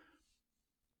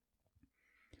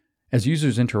 As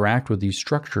users interact with these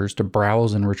structures to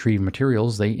browse and retrieve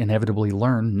materials, they inevitably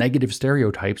learn negative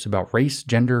stereotypes about race,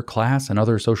 gender, class, and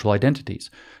other social identities.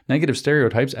 Negative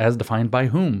stereotypes as defined by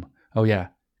whom? Oh yeah,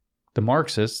 the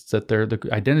Marxists, the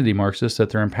identity Marxists that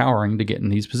they're empowering to get in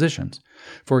these positions.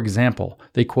 For example,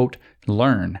 they quote,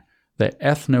 learn that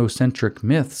ethnocentric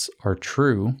myths are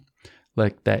true,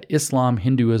 like that Islam,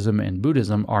 Hinduism, and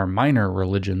Buddhism are minor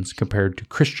religions compared to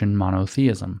Christian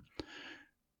monotheism.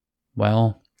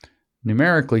 Well,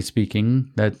 numerically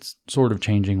speaking, that's sort of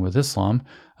changing with Islam,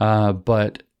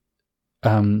 but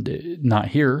not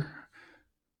here.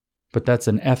 But that's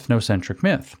an ethnocentric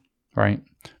myth, right?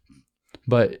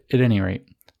 But at any rate,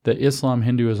 the Islam,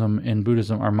 Hinduism, and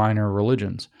Buddhism are minor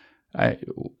religions.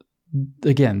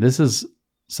 Again, this is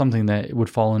something that would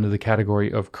fall into the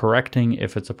category of correcting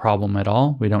if it's a problem at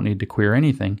all. We don't need to queer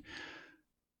anything.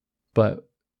 But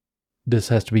this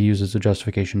has to be used as a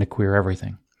justification to queer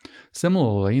everything.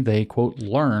 Similarly, they, quote,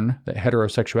 learn that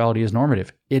heterosexuality is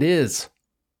normative. It is.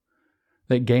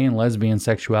 That gay and lesbian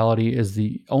sexuality is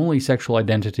the only sexual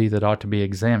identity that ought to be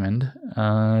examined.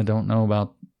 I don't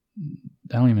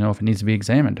even know if it needs to be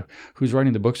examined. Who's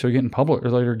writing the books that are getting published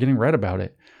or that are getting read about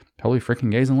it? Probably freaking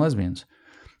gays and lesbians.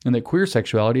 And that queer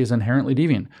sexuality is inherently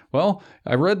deviant. Well,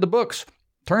 I read the books.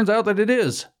 Turns out that it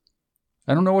is.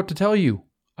 I don't know what to tell you.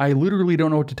 I literally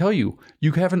don't know what to tell you.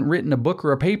 You haven't written a book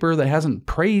or a paper that hasn't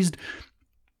praised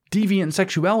deviant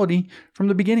sexuality from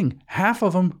the beginning. Half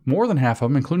of them, more than half of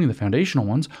them, including the foundational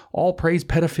ones, all praise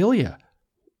pedophilia.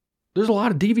 There's a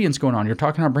lot of deviance going on. We're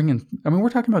talking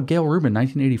about Gail Rubin,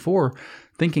 1984,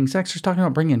 Thinking Sex. She's talking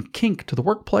about bringing kink to the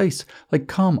workplace. Like,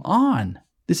 come on.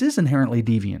 This is inherently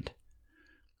deviant.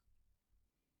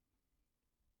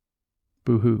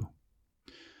 Boo-hoo.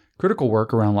 Critical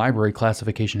work around library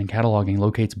classification and cataloging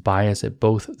locates bias at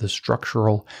both the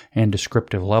structural and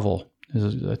descriptive level.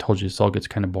 As I told you, this all gets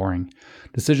kind of boring.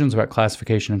 Decisions about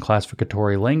classification and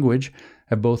classificatory language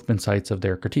have both been sites of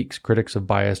their critiques. Critics of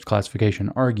biased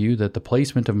classification argue that the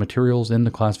placement of materials in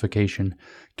the classification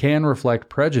can reflect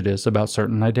prejudice about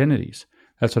certain identities.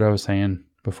 That's what I was saying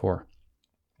before.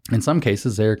 In some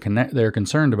cases, they're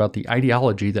concerned about the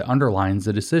ideology that underlies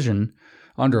the decision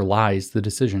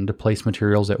to place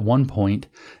materials at one point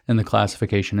in the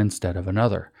classification instead of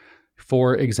another.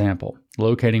 For example,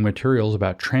 locating materials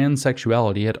about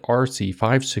transsexuality at RC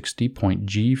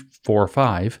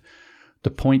 560.G45, the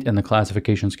point in the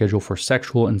classification schedule for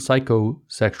sexual and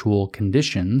psychosexual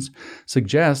conditions,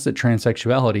 suggests that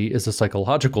transsexuality is a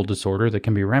psychological disorder that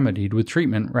can be remedied with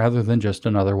treatment rather than just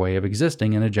another way of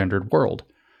existing in a gendered world.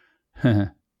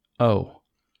 Oh.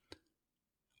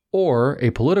 Or a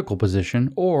political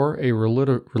position or a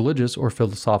religious or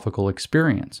philosophical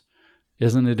experience.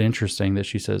 isn't it interesting that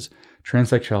she says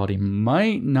transsexuality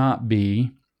might not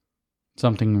be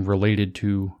something related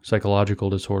to psychological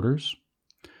disorders,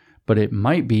 but it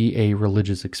might be a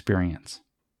religious experience?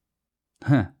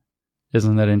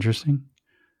 Isn't that interesting?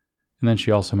 And then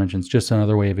she also mentions just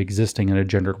another way of existing in a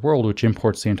gendered world, which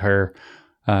imports the entire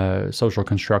social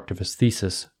constructivist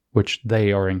thesis, which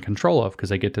they are in control of because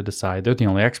they get to decide. They're the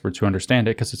only experts who understand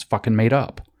it because it's fucking made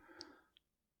up.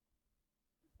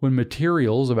 When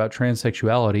materials about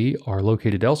transsexuality are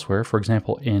located elsewhere, for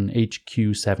example in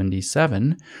HQ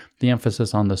 77, the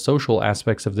emphasis on the social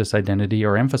aspects of this identity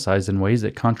are emphasized in ways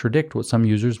that contradict what some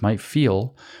users might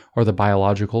feel are the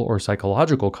biological or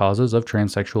psychological causes of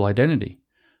transsexual identity.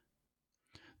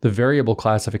 The variable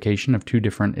classification of two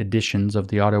different editions of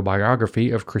the autobiography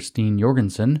of Christine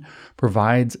Jorgensen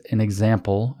provides an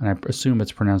example, and I assume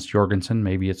it's pronounced Jorgensen,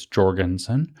 maybe it's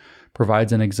Jorgensen,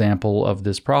 provides an example of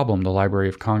this problem. The Library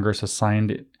of Congress assigned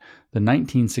the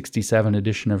 1967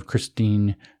 edition of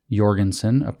Christine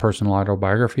Jorgensen, a personal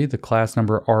autobiography, the class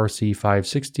number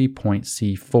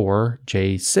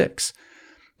RC560.C4J6.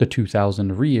 The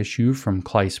 2000 reissue from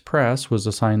Kleist Press was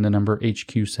assigned the number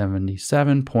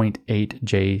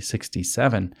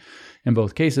HQ77.8J67. In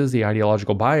both cases, the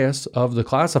ideological bias of the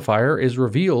classifier is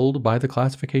revealed by the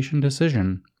classification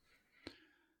decision.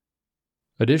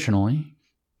 Additionally,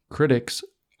 critics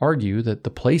argue that the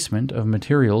placement of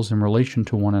materials in relation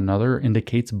to one another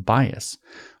indicates bias,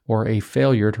 or a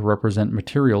failure to represent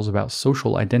materials about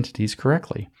social identities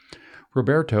correctly.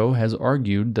 Roberto has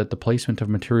argued that the placement of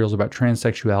materials about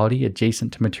transsexuality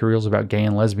adjacent to materials about gay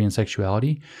and lesbian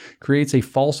sexuality creates a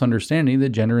false understanding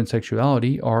that gender and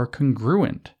sexuality are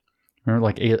congruent. Remember,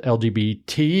 like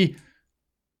LGBT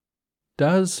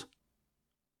does?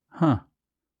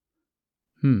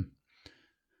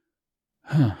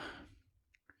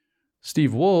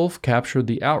 Steve Wolf captured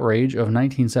the outrage of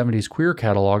 1970s queer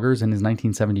catalogers in his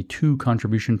 1972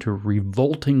 contribution to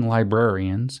Revolting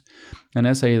Librarians, an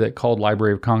essay that called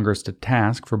Library of Congress to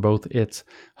task for both its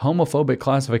homophobic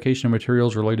classification of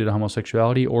materials related to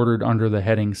homosexuality ordered under the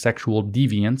heading Sexual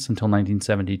Deviance until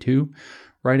 1972,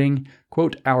 writing,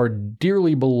 quote, "Our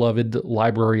dearly beloved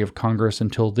Library of Congress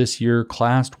until this year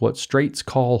classed what straights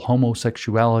call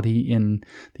homosexuality in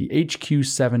the HQ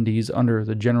 70s under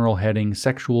the general heading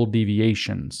Sexual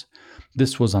Deviations.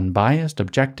 This was unbiased,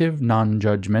 objective,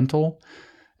 non-judgmental.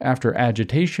 After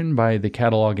agitation by the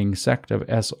cataloging sect of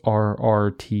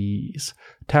SRRT's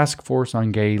Task Force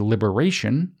on Gay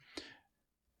Liberation,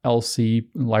 LC,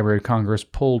 Library of Congress,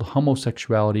 pulled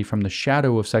homosexuality from the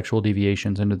shadow of sexual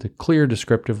deviations into the clear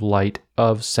descriptive light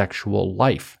of sexual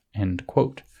life," end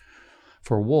quote.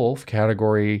 For Wolf,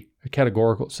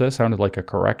 categorical, so that sounded like a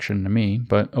correction to me,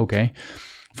 but okay.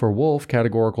 For Wolf,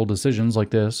 categorical decisions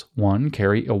like this, one,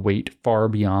 carry a weight far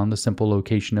beyond the simple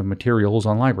location of materials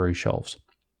on library shelves.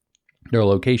 Their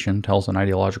location tells an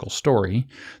ideological story.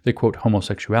 They quote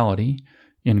homosexuality,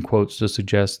 in quotes to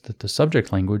suggest that the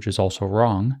subject language is also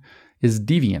wrong, is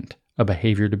deviant, a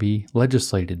behavior to be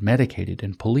legislated, medicated,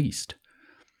 and policed.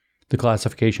 The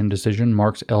classification decision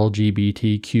marks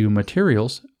LGBTQ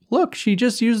materials. Look, she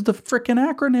just used the frickin'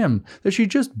 acronym that she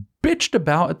just bitched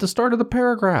about at the start of the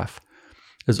paragraph.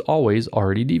 As always,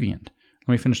 already deviant.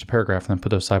 Let me finish the paragraph and then put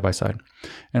those side by side.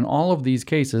 In all of these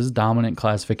cases, dominant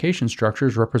classification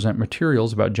structures represent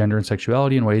materials about gender and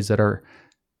sexuality in ways that are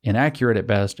inaccurate at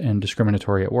best and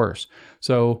discriminatory at worst.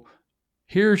 So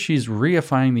here she's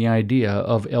reifying the idea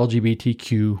of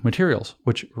LGBTQ materials,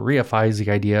 which reifies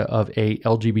the idea of a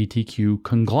LGBTQ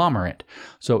conglomerate.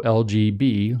 So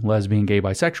LGB, lesbian, gay,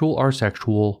 bisexual, are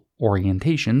sexual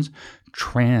orientations.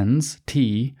 Trans,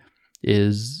 T,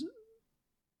 is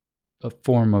a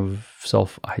form of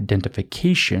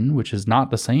self-identification, which is not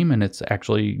the same, and it's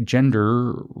actually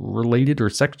gender-related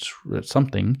or sex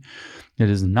something. It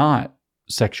is not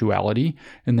sexuality.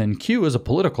 And then Q is a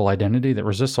political identity that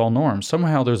resists all norms.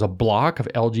 Somehow there's a block of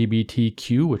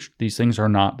LGBTQ, which these things are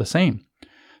not the same.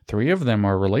 Three of them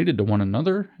are related to one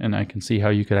another, and I can see how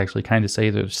you could actually kind of say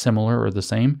they're similar or the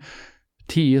same.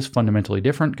 T is fundamentally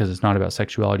different because it's not about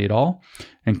sexuality at all.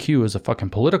 And Q is a fucking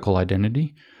political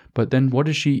identity. But then what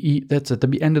does she eat? That's at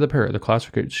the end of the paragraph. The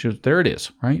classification, there it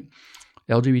is, right?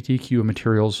 LGBTQ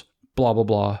materials, blah, blah,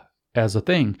 blah, as a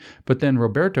thing. But then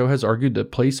Roberto has argued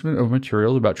that placement of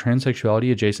materials about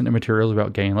transsexuality adjacent to materials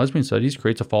about gay and lesbian studies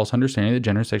creates a false understanding that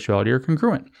gender and sexuality are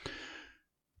congruent.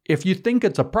 If you think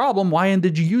it's a problem, why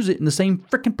did you use it in the same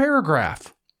freaking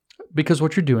paragraph? Because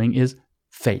what you're doing is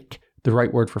fake. The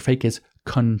right word for fake is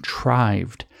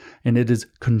contrived. And it is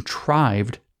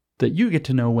contrived that you get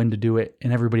to know when to do it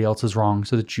and everybody else is wrong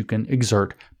so that you can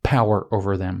exert power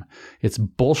over them. It's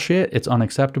bullshit, it's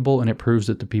unacceptable, and it proves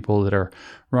that the people that are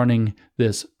running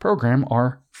this program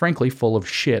are frankly full of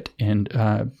shit and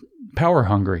power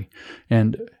hungry.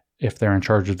 And if they're in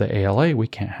charge of the ALA, we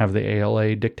can't have the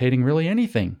ALA dictating really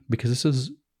anything because this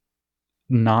is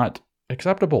not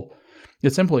acceptable.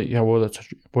 It's simply, that's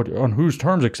on whose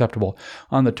terms acceptable?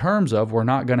 On the terms of we're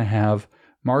not going to have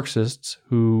Marxists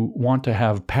who want to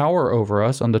have power over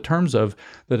us. On the terms of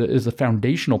that is the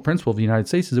foundational principle of the United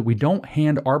States is that we don't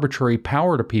hand arbitrary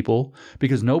power to people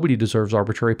because nobody deserves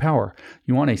arbitrary power.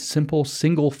 You want a simple,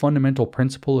 single fundamental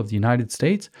principle of the United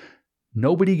States?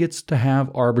 Nobody gets to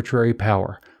have arbitrary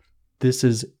power. This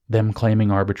is them claiming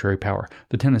arbitrary power.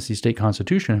 The Tennessee State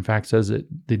Constitution, in fact, says that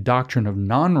the doctrine of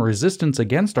non-resistance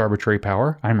against arbitrary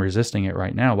power, I'm resisting it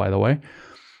right now, by the way,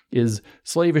 is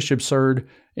slavish, absurd,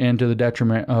 and to the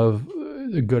detriment of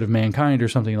the good of mankind or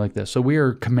something like this. So we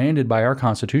are commanded by our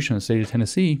Constitution, the state of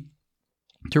Tennessee,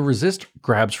 to resist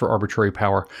grabs for arbitrary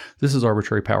power. This is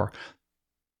arbitrary power.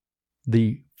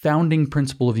 The founding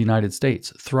principle of the United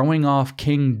States, throwing off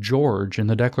King George in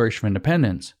the Declaration of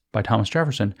Independence by Thomas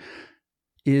Jefferson,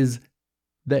 is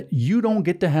that you don't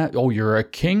get to have, you're a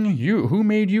king? Who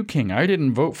made you king? I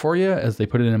didn't vote for you, as they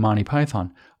put it in Monty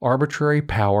Python. Arbitrary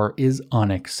power is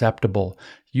unacceptable.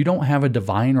 You don't have a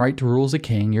divine right to rule as a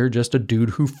king. You're just a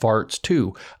dude who farts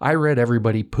too. I read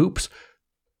everybody poops.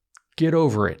 Get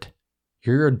over it.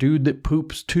 You're a dude that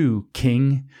poops too,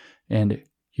 king. And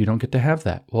you don't get to have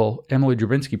that. Well, Emily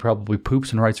Drabinski probably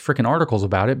poops and writes freaking articles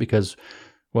about it because,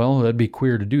 well, that'd be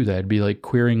queer to do that. It'd be like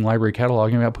queering library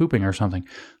cataloging about pooping or something.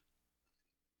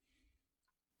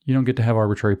 You don't get to have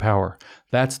arbitrary power.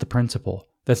 That's the principle.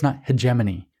 That's not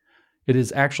hegemony. It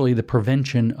is actually the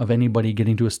prevention of anybody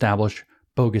getting to establish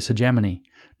bogus hegemony.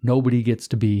 Nobody gets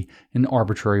to be in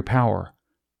arbitrary power.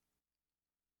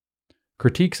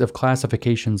 Critiques of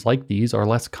classifications like these are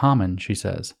less common, she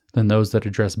says, than those that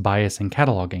address bias in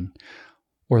cataloging,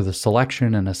 or the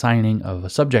selection and assigning of a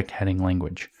subject heading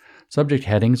language. Subject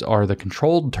headings are the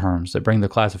controlled terms that bring the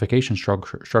classification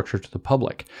structure to the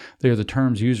public. They are the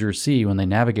terms users see when they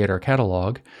navigate our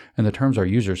catalog, and the terms our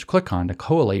users click on to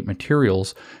collate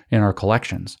materials in our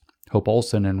collections. Hope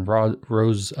Olson and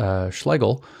Rose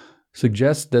Schlegel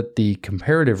suggest that the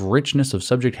comparative richness of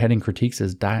subject heading critiques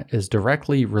is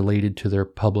directly related to their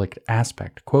public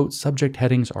aspect. Quote, subject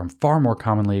headings are far more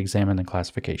commonly examined than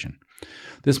classification.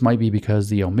 This might be because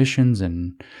the omissions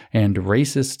and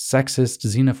racist, sexist,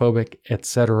 xenophobic,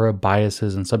 etc.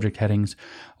 biases and subject headings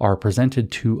are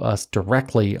presented to us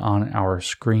directly on our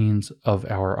screens of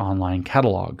our online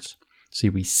catalogs. See,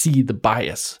 we see the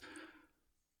bias.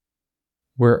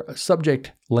 Where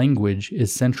subject language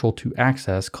is central to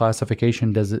access,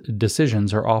 classification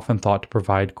decisions are often thought to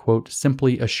provide, quote,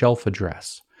 simply a shelf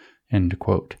address, end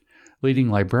quote, leading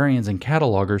librarians and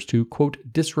catalogers to, quote,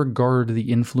 disregard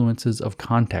the influences of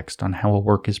context on how a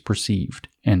work is perceived,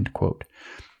 end quote.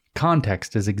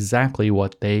 Context is exactly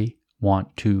what they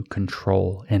want to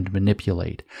control and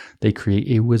manipulate. They create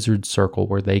a wizard circle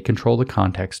where they control the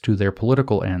context to their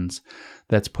political ends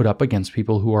that's put up against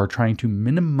people who are trying to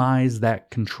minimize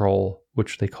that control,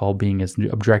 which they call being as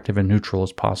objective and neutral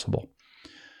as possible.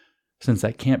 Since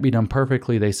that can't be done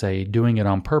perfectly, they say doing it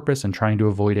on purpose and trying to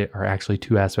avoid it are actually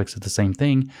two aspects of the same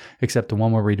thing, except the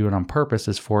one where we do it on purpose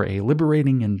is for a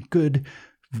liberating and good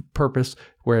purpose,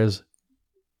 whereas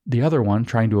the other one,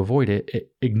 trying to avoid it,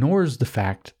 it ignores the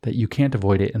fact that you can't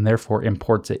avoid it and therefore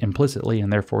imports it implicitly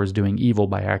and therefore is doing evil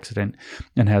by accident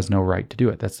and has no right to do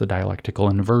it. That's the dialectical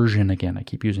inversion again. I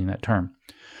keep using that term.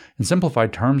 In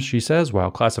simplified terms, she says, while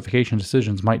classification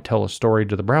decisions might tell a story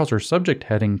to the browser, subject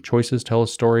heading choices tell a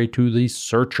story to the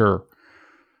searcher.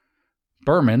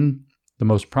 Berman, the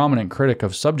most prominent critic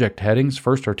of subject headings,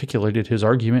 first articulated his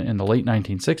argument in the late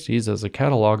 1960s as a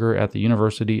cataloger at the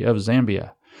University of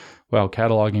Zambia. While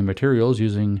cataloging materials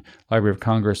using Library of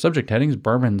Congress subject headings,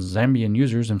 Berman's Zambian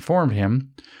users informed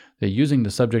him that using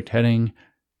the subject heading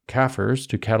Kafirs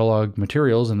to catalog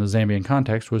materials in the Zambian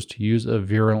context was to use a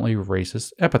virulently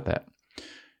racist epithet.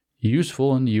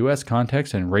 Useful in the U.S.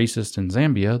 context and racist in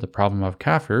Zambia, the problem of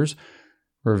Kafirs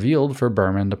revealed for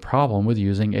Berman the problem with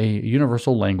using a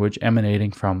universal language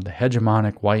emanating from the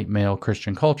hegemonic white male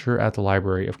Christian culture at the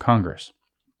Library of Congress.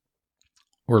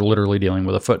 We're literally dealing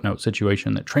with a footnote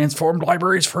situation that transformed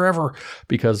libraries forever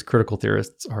because critical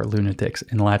theorists are lunatics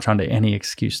and latch onto any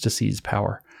excuse to seize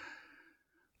power.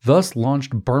 Thus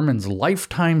launched Berman's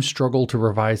lifetime struggle to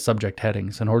revise subject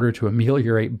headings in order to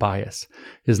ameliorate bias.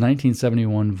 His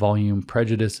 1971 volume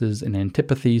Prejudices and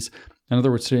Antipathies, in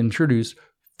other words, to introduce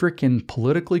freaking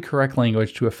politically correct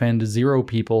language to offend 0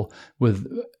 people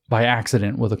by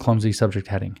accident with a clumsy subject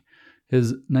heading.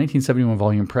 His 1971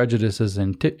 volume Prejudices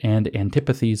and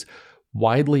Antipathies,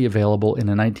 widely available in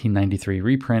a 1993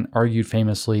 reprint, argued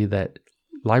famously that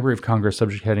Library of Congress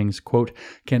subject headings, quote,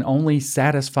 can only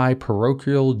satisfy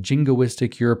parochial,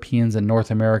 jingoistic Europeans and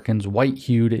North Americans,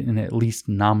 white-hued and at least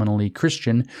nominally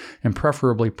Christian, and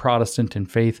preferably Protestant in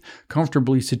faith,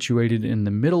 comfortably situated in the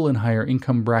middle and higher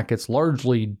income brackets,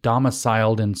 largely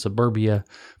domiciled in suburbia,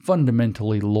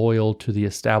 fundamentally loyal to the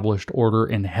established order,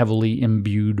 and heavily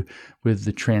imbued with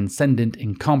the transcendent,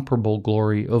 incomparable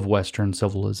glory of Western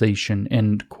civilization,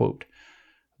 end quote.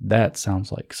 That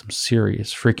sounds like some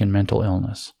serious freaking mental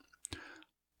illness.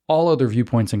 All other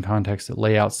viewpoints and contexts that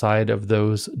lay outside of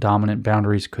those dominant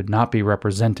boundaries could not be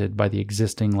represented by the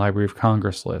existing Library of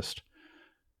Congress list.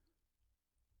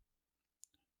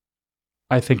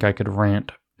 I think I could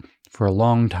rant for a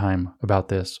long time about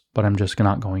this, but I'm just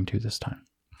not going to this time.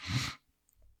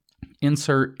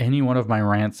 Insert any one of my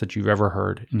rants that you've ever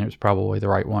heard, and it was probably the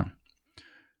right one.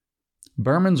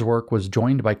 Berman's work was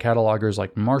joined by catalogers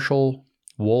like Marshall,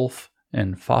 Wolf,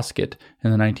 and Foskett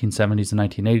in the 1970s and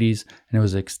 1980s, and it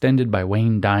was extended by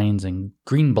Wayne Dines and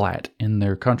Greenblatt in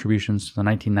their contributions to the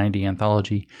 1990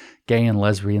 anthology Gay and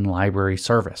Lesbian Library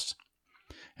Service,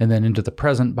 and then into the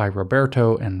present by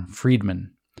Roberto and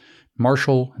Friedman.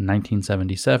 Marshall, in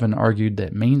 1977, argued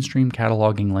that mainstream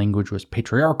cataloging language was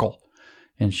patriarchal,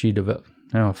 and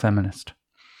feminist.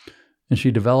 And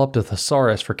she developed a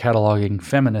thesaurus for cataloging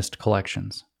feminist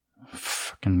collections.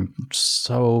 Fucking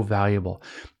so valuable.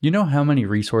 You know how many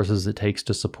resources it takes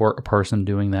to support a person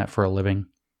doing that for a living?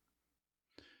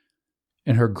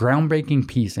 In her groundbreaking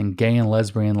piece in Gay and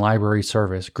Lesbian Library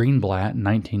Service, Greenblatt in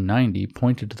 1990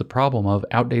 pointed to the problem of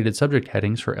outdated subject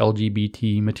headings for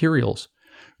LGBT materials.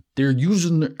 They're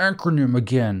using the acronym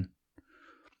again.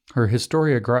 Her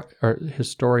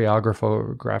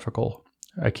historiographical,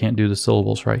 I can't do the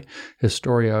syllables right,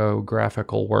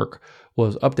 historiographical work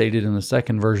was updated in the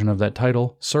second version of that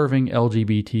title, Serving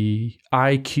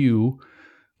LGBTIQ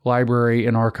Library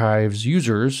and Archives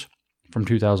Users, from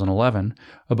 2011,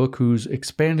 a book whose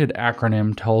expanded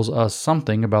acronym tells us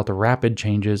something about the rapid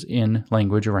changes in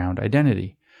language around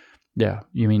identity. Yeah,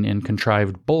 you mean in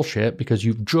contrived bullshit, because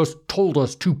you've just told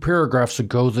us 2 paragraphs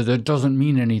ago that it doesn't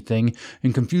mean anything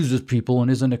and confuses people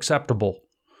and isn't acceptable.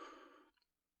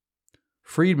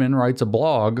 Friedman writes a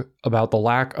blog about the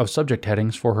lack of subject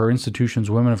headings for her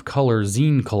institution's Women of Color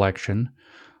zine collection.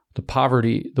 The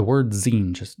word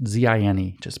zine, just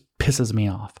Z-I-N-E, just pisses me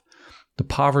off. The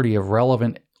poverty of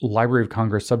relevant Library of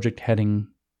Congress subject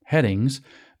headings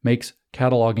makes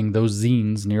cataloging those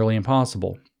zines nearly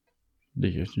impossible.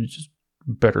 It's just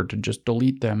better to just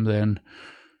delete them then.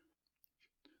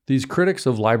 These critics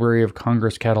of Library of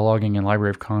Congress cataloging and Library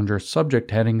of Congress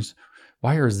subject headings,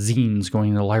 why are zines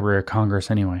going to the Library of Congress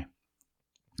anyway?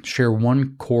 Share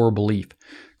one core belief.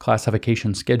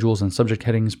 Classification schedules and subject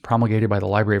headings promulgated by the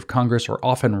Library of Congress are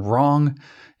often wrong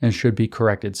and should be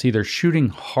corrected. See, they're shooting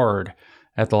hard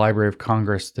at the Library of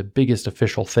Congress, the biggest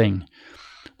official thing.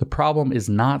 The problem is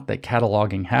not that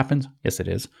cataloging happens. Yes, it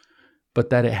is. But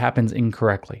that it happens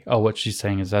incorrectly. Oh, what she's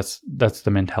saying is that's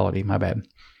the mentality. My bad.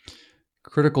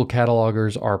 Critical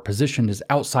catalogers are positioned as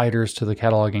outsiders to the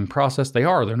cataloging process.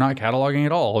 They're not cataloging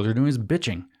at all. All they're doing is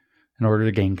bitching in order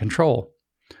to gain control.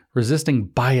 Resisting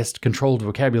biased, controlled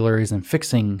vocabularies and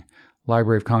fixing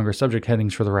Library of Congress subject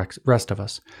headings for the rest of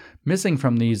us. Missing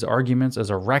from these arguments is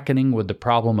a reckoning with the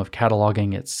problem of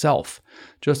cataloging itself.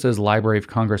 Just as Library of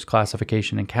Congress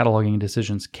classification and cataloging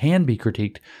decisions can be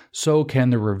critiqued, so can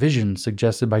the revisions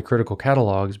suggested by critical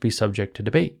catalogs be subject to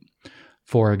debate.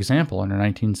 For example, in a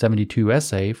 1972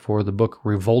 essay for the book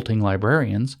Revolting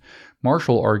Librarians,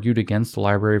 Marshall argued against the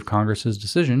Library of Congress's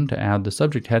decision to add the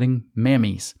subject heading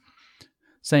Mammies,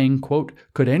 saying, quote,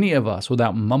 could any of us,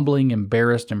 without mumbling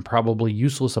embarrassed and probably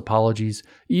useless apologies,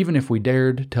 even if we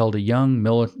dared, tell a young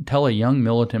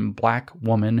militant black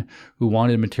woman who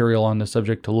wanted material on the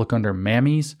subject to look under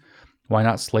Mammies? Why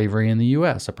not slavery in the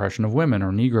U.S., oppression of women,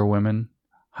 or Negro women,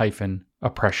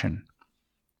 -oppression?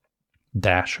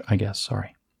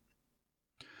 Sorry.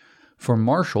 For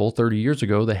Marshall, 30 years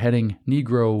ago, the heading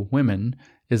Negro women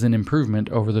is an improvement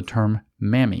over the term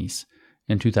Mammies.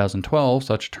 In 2012,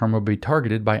 such a term will be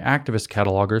targeted by activist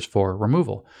catalogers for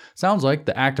removal. Sounds like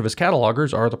the activist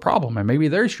catalogers are the problem, and maybe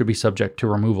they should be subject to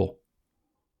removal.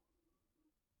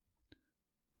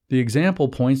 The example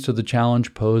points to the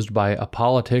challenge posed by a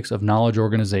politics of knowledge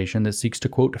organization that seeks to,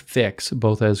 quote, fix,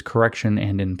 both as correction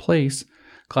and in place,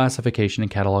 classification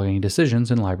and cataloging decisions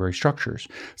in library structures.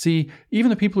 See, even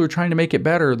the people who are trying to make it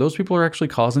better, those people are actually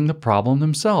causing the problem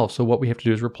themselves. So what we have to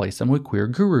do is replace them with queer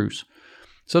gurus.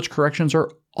 Such corrections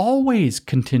are always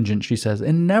contingent, she says,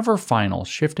 and never final,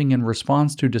 shifting in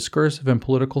response to discursive and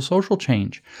political social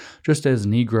change. Just as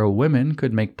Negro women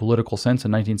could make political sense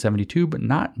in 1972, but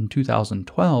not in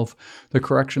 2012, the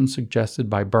corrections suggested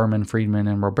by Berman, Friedman,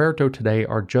 and Roberto today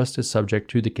are just as subject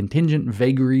to the contingent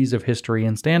vagaries of history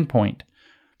and standpoint.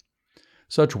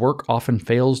 Such work often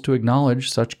fails to acknowledge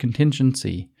such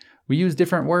contingency. We use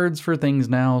different words for things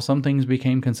now. Some things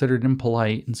became considered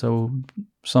impolite, and so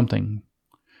something.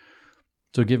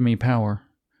 So give me power.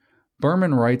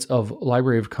 Berman writes of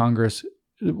Library of Congress.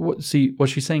 See, what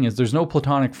she's saying is there's no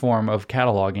platonic form of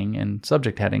cataloging and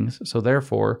subject headings, so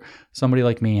therefore somebody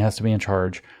like me has to be in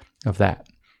charge of that.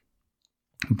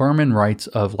 Berman writes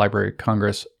of Library of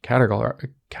Congress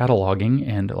cataloging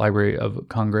and Library of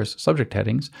Congress subject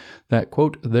headings that,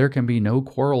 quote, there can be no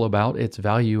quarrel about its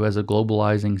value as a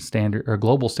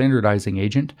global standardizing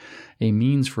agent, a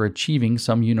means for achieving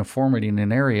some uniformity in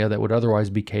an area that would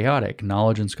otherwise be chaotic.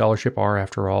 Knowledge and scholarship are,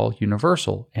 after all,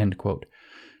 universal, end quote.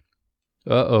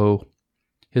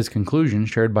 His conclusion,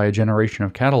 shared by a generation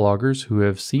of catalogers who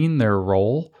have seen their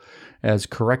role as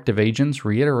corrective agents,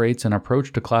 reiterates an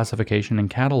approach to classification and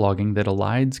cataloging that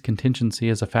elides contingency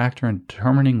as a factor in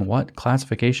determining what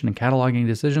classification and cataloging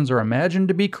decisions are imagined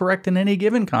to be correct in any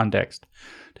given context.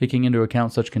 Taking into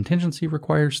account such contingency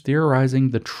requires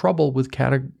theorizing the trouble with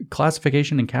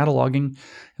classification and cataloging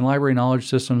in library knowledge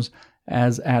systems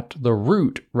as at the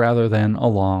root rather than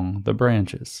along the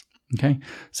branches. Okay?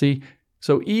 See,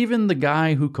 so even the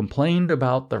guy who complained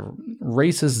about the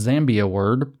racist Zambia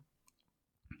word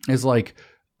is like,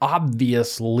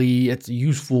 obviously it's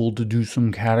useful to do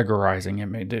some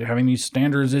categorizing. Having these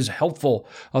standards is helpful.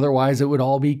 Otherwise, it would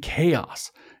all be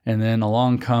chaos. And then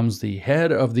along comes the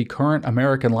head of the current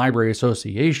American Library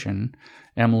Association,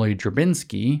 Emily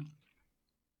Drabinski,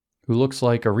 who looks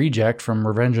like a reject from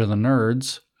Revenge of the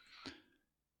Nerds.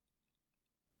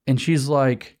 And she's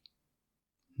like,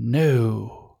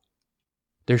 no,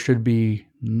 there should be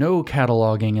no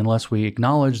cataloging unless we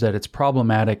acknowledge that it's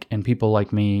problematic and people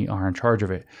like me are in charge of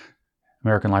it.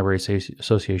 American Library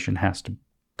Association has to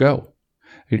go.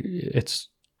 It's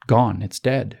gone. It's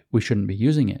dead. We shouldn't be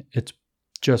using it. It's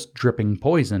just dripping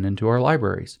poison into our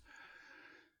libraries.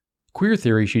 Queer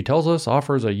theory, she tells us,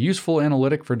 offers a useful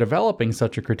analytic for developing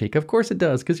such a critique. Of course it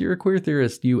does, because you're a queer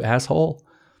theorist, you asshole.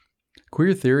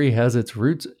 Queer theory has its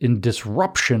roots in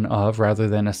disruption of, rather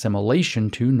than assimilation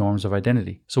to, norms of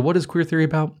identity. So what is queer theory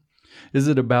about? Is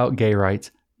it about gay rights?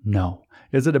 No.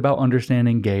 Is it about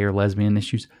understanding gay or lesbian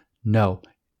issues? No.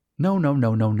 No.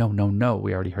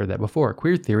 We already heard that before.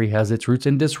 Queer theory has its roots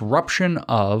in disruption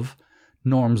of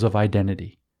norms of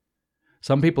identity.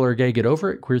 Some people are gay, get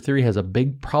over it. Queer theory has a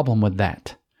big problem with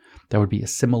that. That would be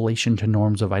assimilation to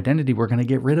norms of identity. We're going to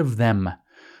get rid of them.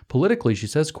 Politically, she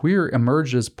says, queer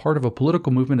emerged as part of a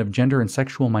political movement of gender and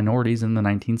sexual minorities in the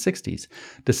 1960s.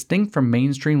 Distinct from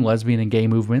mainstream lesbian and gay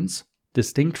movements,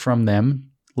 distinct from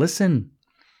them, listen.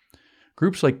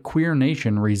 Groups like Queer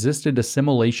Nation resisted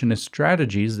assimilationist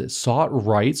strategies that sought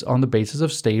rights on the basis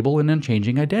of stable and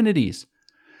unchanging identities.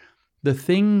 The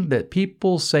thing that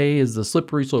people say is the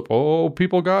slippery slope. Oh,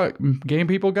 gay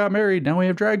people got married, now we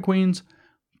have drag queens.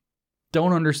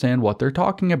 Don't understand what they're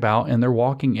talking about, and they're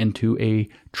walking into a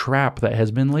trap that has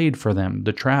been laid for them.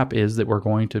 The trap is that we're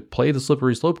going to play the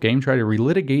slippery slope game, try to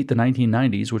relitigate the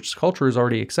 1990s, which culture is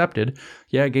already accepted.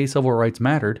 Yeah, gay civil rights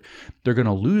mattered. They're going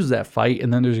to lose that fight,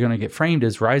 and then there's going to get framed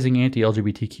as rising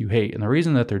anti-LGBTQ hate. And the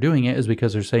reason that they're doing it is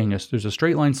because they're saying there's a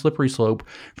straight line slippery slope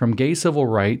from gay civil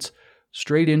rights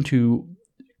straight into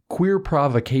queer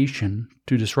provocation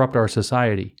to disrupt our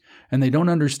society. And they don't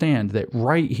understand that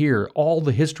right here, all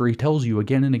the history tells you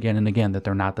again and again and again that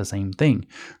they're not the same thing.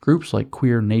 Groups like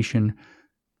Queer Nation,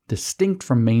 distinct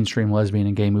from mainstream lesbian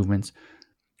and gay movements,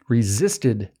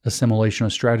 resisted assimilation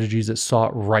of strategies that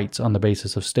sought rights on the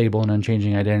basis of stable and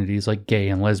unchanging identities like gay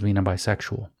and lesbian and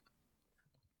bisexual.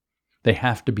 They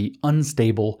have to be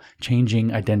unstable,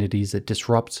 changing identities that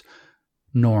disrupts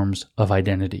norms of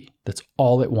identity. That's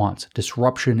all it wants,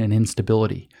 disruption and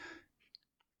instability.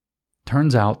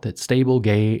 Turns out that stable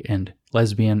gay and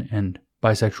lesbian and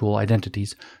bisexual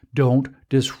identities don't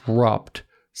disrupt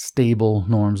stable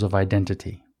norms of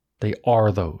identity. They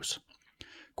are those.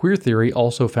 Queer theory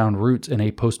also found roots in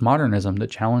a postmodernism that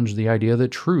challenged the idea that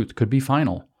truth could be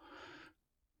final.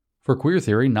 For queer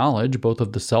theory, knowledge, both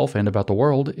of the self and about the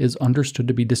world, is understood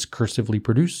to be discursively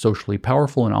produced, socially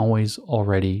powerful, and always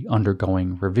already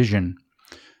undergoing revision.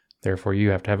 Therefore, you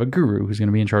have to have a guru who's going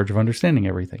to be in charge of understanding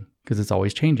everything because it's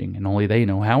always changing, and only they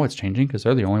know how it's changing because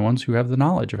they're the only ones who have the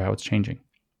knowledge of how it's changing.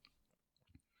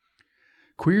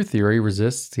 Queer theory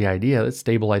resists the idea that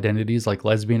stable identities like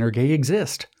lesbian or gay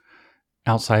exist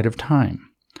outside of time.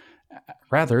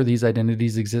 Rather, these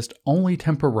identities exist only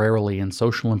temporarily in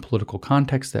social and political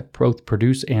contexts that both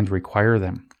produce and require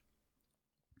them.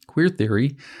 Queer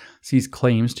theory sees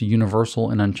claims to universal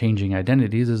and unchanging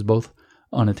identities as both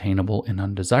unattainable and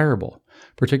undesirable,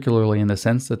 particularly in the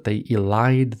sense that they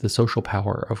elide the social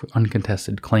power of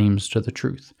uncontested claims to the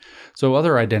truth. So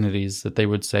other identities that they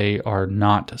would say are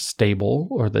not stable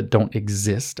or that don't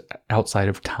exist outside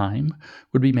of time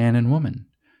would be man and woman.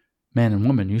 Man and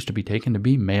woman used to be taken to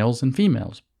be males and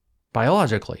females,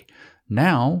 biologically.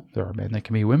 Now, there are men that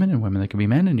can be women and women that can be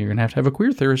men, and you're going to have a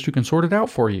queer theorist who can sort it out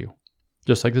for you.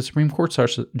 Just like the Supreme Court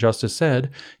Justice said,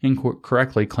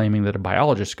 incorrectly claiming that a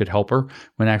biologist could help her,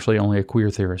 when actually only a queer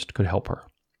theorist could help her.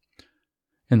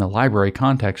 In the library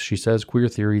context, she says queer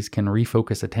theories can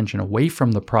refocus attention away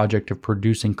from the project of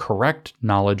producing correct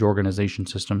knowledge organization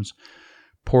systems,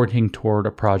 pointing toward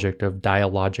a project of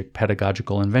dialogic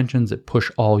pedagogical inventions that push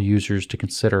all users to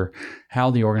consider how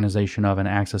the organization of and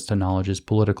access to knowledge is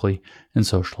politically and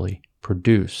socially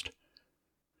produced.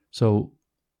 So,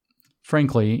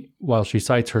 frankly, while she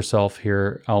cites herself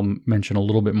here, I'll mention a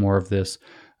little bit more of this.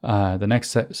 The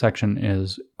next section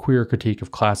is queer critique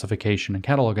of classification and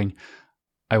cataloging.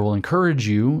 I will encourage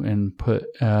you and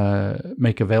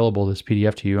make available this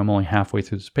PDF to you. I'm only halfway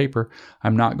through this paper.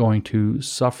 I'm not going to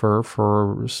suffer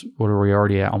for, what are we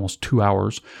already at, almost 2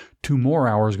 hours, 2 more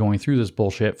hours going through this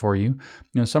bullshit for you. I'm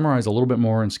going to summarize a little bit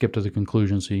more and skip to the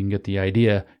conclusion so you can get the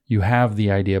idea. You have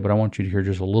the idea, but I want you to hear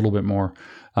just a little bit more,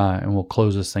 and we'll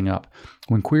close this thing up.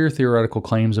 When queer theoretical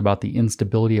claims about the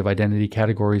instability of identity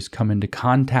categories come into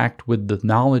contact with the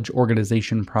knowledge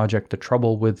organization project, the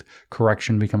trouble with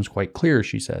correction becomes quite clear,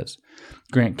 she says.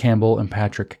 Grant Campbell and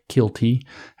Patrick Kilty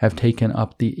have taken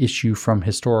up the issue from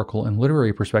historical and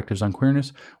literary perspectives on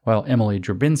queerness, while Emily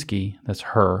Drabinski, that's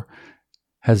her,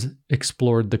 has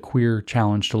explored the queer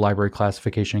challenge to library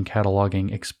classification and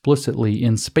cataloging explicitly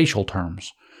in spatial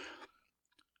terms.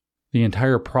 The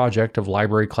entire project of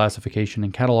library classification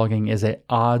and cataloging is at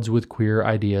odds with queer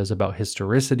ideas about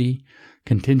historicity,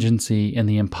 contingency, and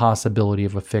the impossibility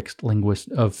of a fixed system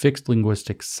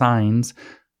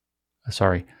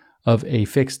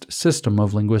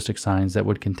of linguistic signs that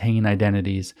would contain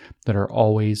identities that are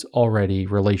always already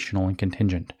relational and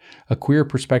contingent. A queer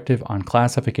perspective on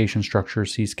classification structure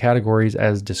sees categories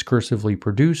as discursively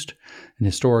produced and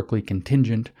historically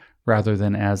contingent, rather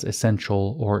than as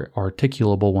essential or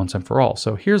articulable once and for all.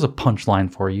 So here's a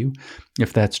punchline for you.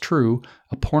 If that's true,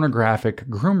 a pornographic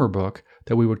groomer book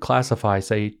that we would classify,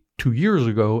 say, 2 years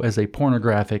ago as a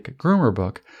pornographic groomer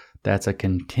book, that's a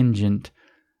contingent,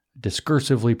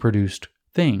 discursively produced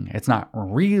thing. It's not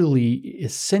really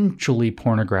essentially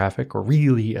pornographic or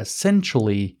really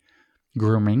essentially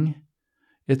grooming.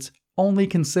 It's only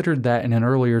considered that in an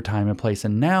earlier time and place.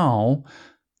 And now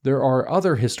there are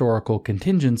other historical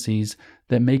contingencies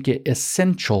that make it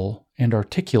essential and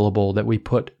articulable that we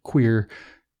put queer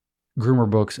groomer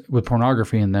books with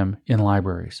pornography in them in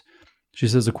libraries. She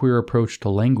says a queer approach to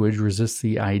language resists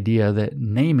the idea that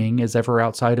naming is ever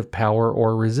outside of power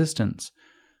or resistance.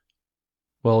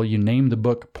 Well, you name the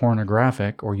book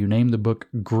pornographic, or you name the book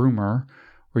groomer,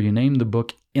 or you name the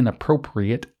book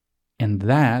inappropriate, and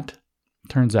that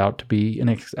turns out to be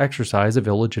an exercise of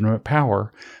illegitimate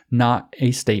power, not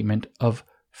a statement of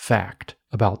fact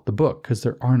about the book, because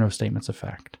there are no statements of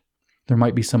fact. There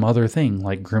might be some other thing,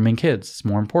 like grooming kids. It's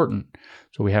more important.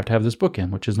 So we have to have this book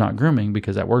in, which is not grooming,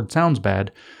 because that word sounds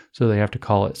bad, so they have to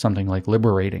call it something like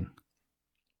liberating.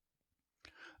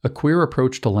 A queer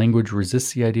approach to language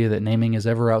resists the idea that naming is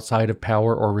ever outside of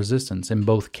power or resistance. In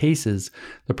both cases,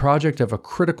 the project of a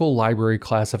critical library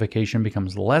classification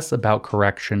becomes less about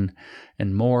correction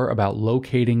and more about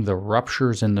locating the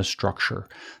ruptures in the structure,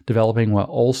 developing what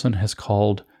Olson has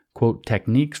called, quote,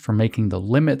 techniques for making the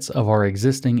limits of our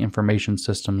existing information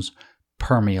systems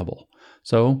permeable.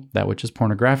 So that which is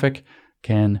pornographic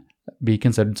can be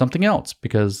considered something else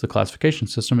because the classification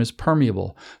system is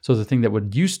permeable. So the thing that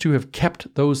would used to have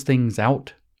kept those things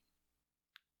out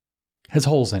has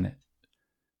holes in it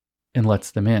and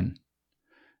lets them in.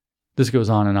 This goes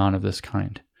on and on of this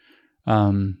kind.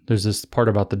 There's this part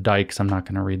about the dykes. I'm not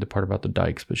going to read the part about the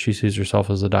dykes, but she sees herself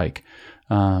as a dyke.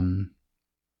 Trying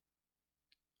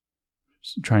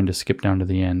to skip down to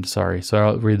the end. Sorry. So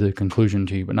I'll read the conclusion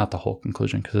to you, but not the whole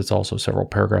conclusion because it's also several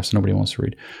paragraphs nobody wants to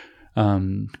read.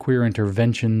 Queer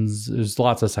interventions. There's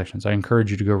lots of sections. I encourage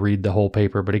you to go read the whole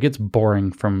paper, but it gets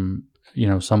boring from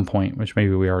some point, which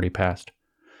maybe we already passed.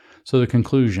 So the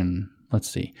conclusion, let's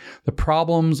see. The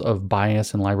problems of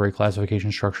bias in library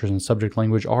classification structures and subject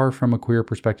language are, from a queer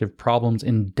perspective, problems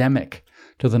endemic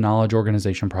to the knowledge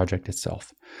organization project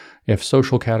itself. If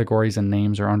social categories and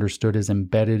names are understood as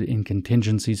embedded in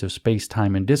contingencies of space,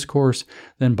 time, and discourse,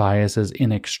 then bias is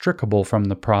inextricable from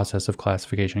the process of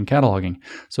classification and cataloging.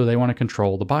 So they want to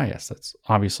control the bias. That's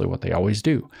obviously what they always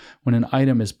do. When an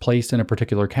item is placed in a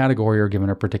particular category or given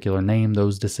a particular name,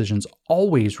 those decisions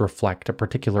always reflect a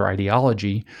particular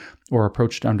ideology or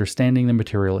approach to understanding the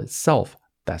material itself.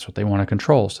 That's what they want to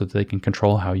control, so that they can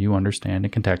control how you understand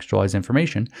and contextualize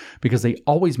information, because they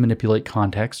always manipulate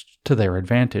context to their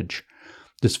advantage.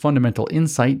 This fundamental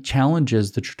insight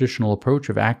challenges the traditional approach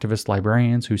of activist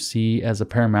librarians who see as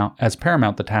paramount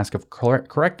the task of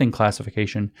correcting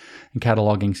classification and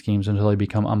cataloging schemes until they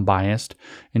become unbiased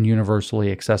and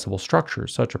universally accessible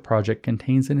structures. Such a project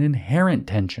contains an inherent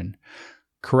tension.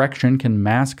 Correction can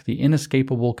mask the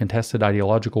inescapable contested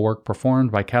ideological work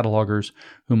performed by catalogers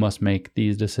who must make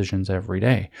these decisions every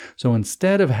day. So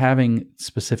instead of having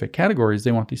specific categories,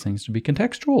 they want these things to be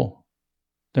contextual.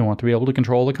 They want to be able to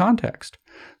control the context.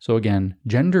 So again,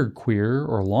 Genderqueer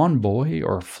or Lawn Boy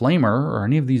or Flamer or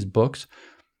any of these books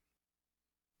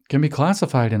can be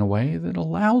classified in a way that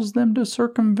allows them to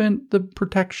circumvent the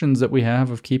protections that we have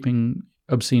of keeping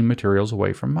obscene materials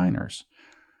away from minors.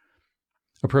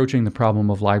 Approaching the problem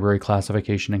of library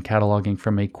classification and cataloging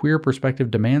from a queer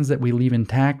perspective demands that we leave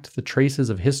intact the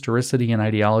traces of historicity and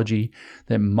ideology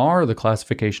that mar the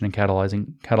classification and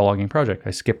cataloging project. I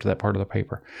skipped that part of the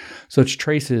paper. Such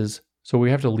traces, so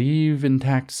we have to leave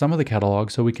intact some of the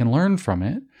catalog so we can learn from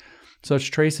it.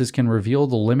 Such traces can reveal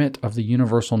the limit of the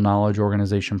Universal Knowledge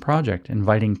Organization project,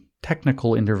 inviting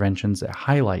technical interventions that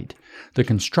highlight the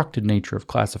constructed nature of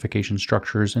classification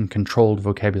structures and controlled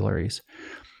vocabularies.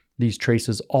 These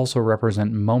traces also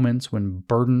represent moments when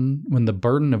the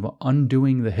burden of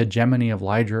undoing the hegemony of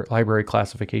library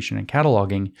classification and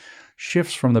cataloging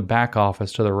shifts from the back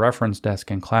office to the reference desk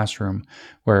and classroom,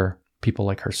 where people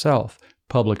like herself,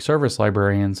 public service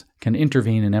librarians, can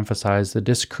intervene and emphasize the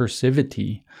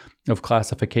discursivity of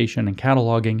classification and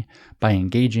cataloging by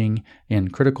engaging in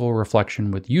critical reflection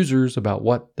with users about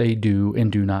what they do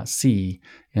and do not see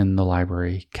in the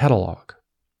library catalog.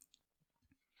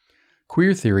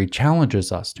 Queer theory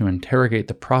challenges us to interrogate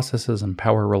the processes and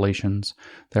power relations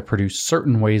that produce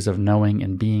certain ways of knowing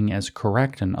and being as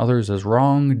correct and others as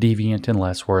wrong, deviant, and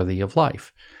less worthy of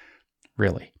life.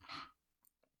 Really.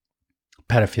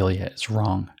 Pedophilia is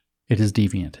wrong. It is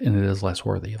deviant, and it is less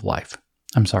worthy of life.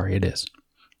 I'm sorry, it is.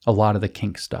 A lot of the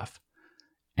kink stuff.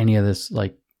 Any of this,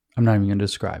 I'm not even going to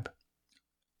describe.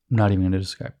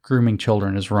 Grooming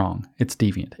children is wrong. It's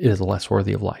deviant. It is less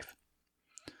worthy of life.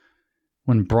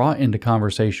 When brought into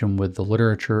conversation with the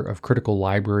literature of critical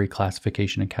library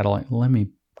classification and cataloging, let me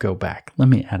go back. Let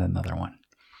me add another one.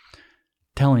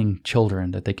 Telling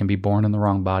children that they can be born in the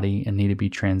wrong body and need to be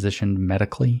transitioned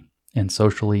medically and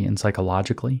socially and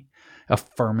psychologically,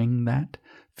 affirming that,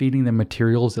 feeding them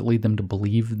materials that lead them to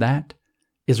believe that,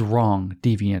 is wrong,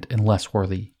 deviant, and less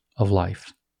worthy of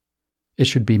life. It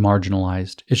should be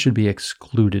marginalized. It should be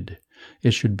excluded.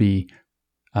 It should be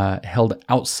held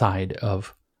outside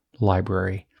of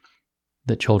library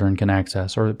that children can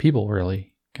access, or that people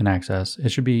really can access. It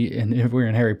should be, if we were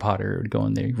in Harry Potter, it would go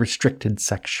in the restricted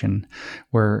section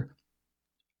where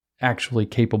actually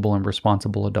capable and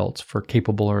responsible adults for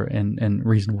capable and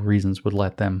reasonable reasons would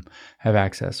let them have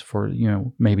access for,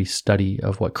 maybe study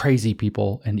of what crazy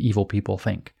people and evil people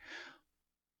think.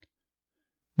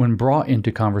 When brought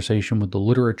into conversation with the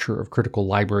literature of critical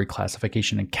library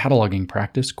classification and cataloging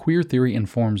practice, queer theory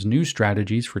informs new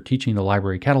strategies for teaching the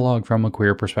library catalog from a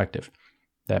queer perspective.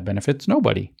 That benefits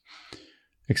nobody,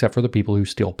 except for the people who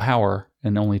steal power,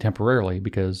 and only temporarily,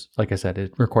 because, like I said,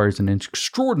 it requires an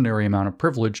extraordinary amount of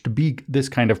privilege to be this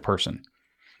kind of person.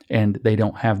 And they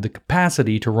don't have the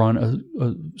capacity to run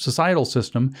a societal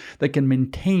system that can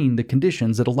maintain the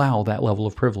conditions that allow that level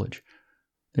of privilege.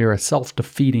 They are a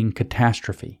self-defeating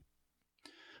catastrophe.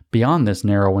 Beyond this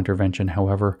narrow intervention,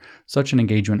 however, such an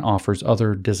engagement offers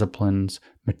other disciplines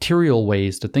material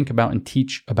ways to think about and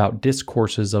teach about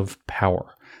discourses of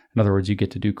power. In other words, you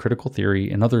get to do critical theory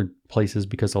in other places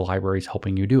because the library is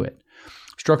helping you do it.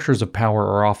 Structures of power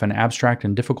are often abstract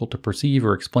and difficult to perceive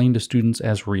or explain to students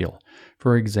as real.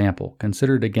 For example,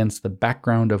 considered against the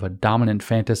background of a dominant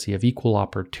fantasy of equal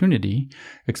opportunity,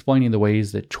 explaining the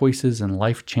ways that choices and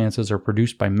life chances are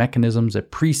produced by mechanisms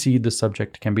that precede the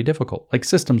subject can be difficult, like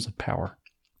systems of power.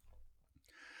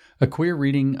 A queer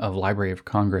reading of Library of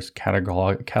Congress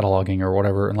cataloging or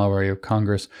whatever in Library of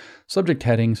Congress subject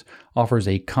headings offers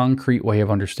a concrete way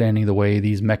of understanding the way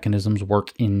these mechanisms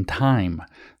work in time.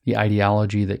 The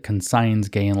ideology that consigns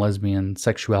gay and lesbian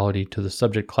sexuality to the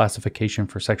subject classification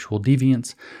for sexual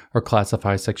deviance or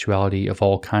classifies sexuality of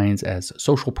all kinds as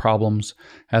social problems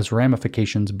has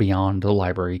ramifications beyond the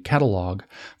library catalog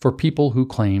for people who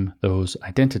claim those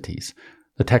identities.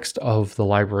 The text of the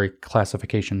library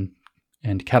classification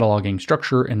and cataloging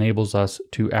structure enables us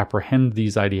to apprehend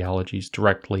these ideologies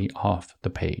directly off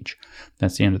the page.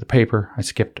 That's the end of the paper. I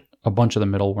skipped a bunch of the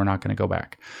middle. We're not going to go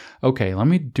back. Okay, let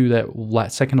me do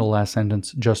that second to last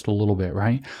sentence just a little bit,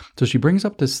 right? So she brings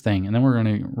up this thing, and then we're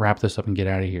going to wrap this up and get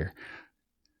out of here.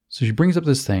 So she brings up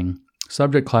this thing,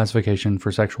 subject classification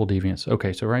for sexual deviance.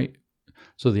 Okay, so right.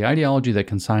 So the ideology that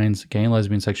consigns gay and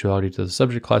lesbian sexuality to the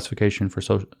subject classification for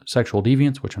sexual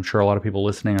deviance, which I'm sure a lot of people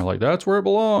listening are like, that's where it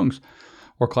belongs,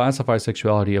 or classifies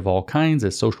sexuality of all kinds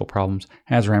as social problems,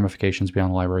 has ramifications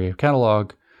beyond the library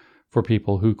catalog for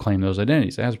people who claim those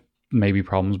identities. It has maybe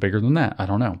problems bigger than that. I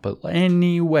don't know. But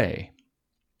anyway,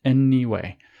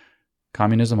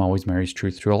 communism always marries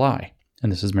truth to a lie.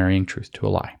 And this is marrying truth to a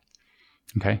lie.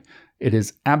 Okay? It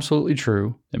is absolutely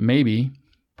true that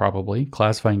probably,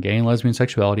 classifying gay and lesbian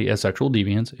sexuality as sexual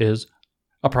deviance is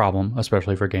a problem,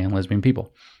 especially for gay and lesbian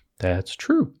people. That's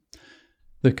true.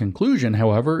 The conclusion,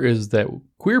 however, is that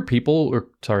queer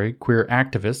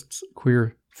activists,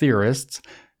 queer theorists,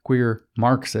 queer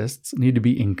Marxists need to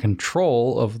be in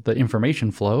control of the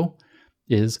information flow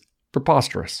is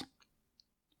preposterous,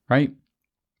 right?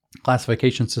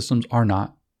 Classification systems are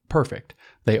not perfect.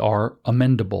 They are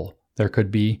amendable. There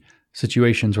could be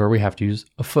situations where we have to use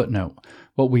a footnote.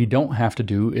 What we don't have to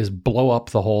do is blow up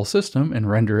the whole system and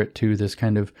render it to this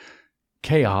kind of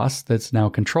chaos that's now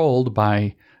controlled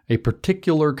by a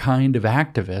particular kind of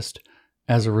activist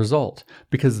as a result,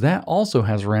 because that also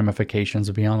has ramifications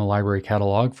beyond the library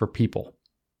catalog for people.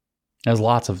 It has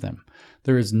lots of them.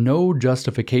 There is no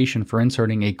justification for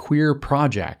inserting a queer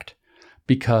project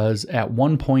because at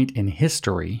one point in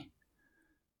history,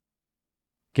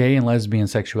 gay and lesbian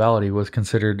sexuality was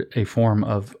considered a form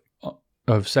of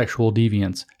sexual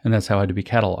deviance, and that's how it had to be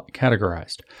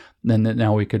categorized. Then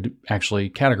now we could actually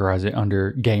categorize it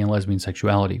under gay and lesbian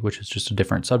sexuality, which is just a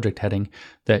different subject heading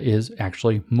that is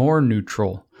actually more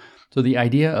neutral. So the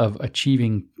idea of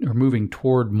achieving or moving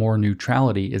toward more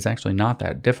neutrality is actually not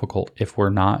that difficult if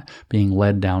we're not being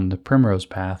led down the primrose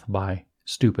path by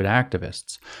stupid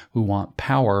activists who want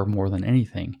power more than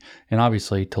anything, and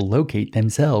obviously to locate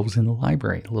themselves in the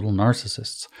library, little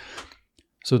narcissists.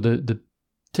 So the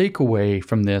takeaway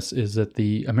from this is that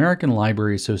the American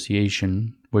Library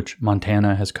Association, which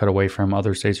Montana has cut away from,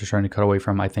 other states are trying to cut away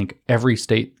from, I think every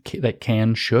state that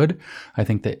should. I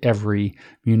think that every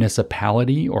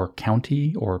municipality or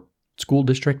county or school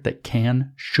district that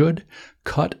should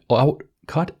cut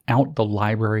out the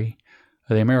library,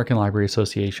 the American Library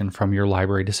Association, from your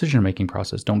library decision-making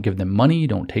process. Don't give them money,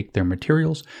 don't take their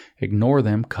materials, ignore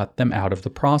them, cut them out of the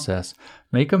process.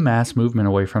 Make a mass movement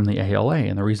away from the ALA.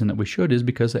 And the reason that we should is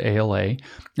because the ALA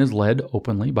is led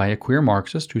openly by a queer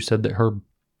Marxist who said that her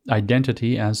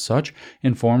identity as such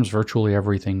informs virtually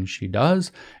everything she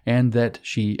does, and that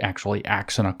she actually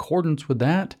acts in accordance with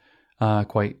that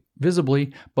quite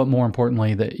visibly, but more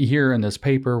importantly, that here in this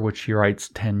paper, which she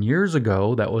writes 10 years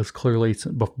ago, that was clearly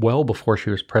well before she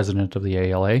was president of the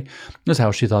ALA, is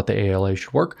how she thought the ALA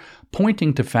should work,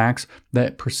 pointing to facts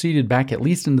that proceeded back at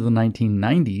least into the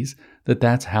 1990s,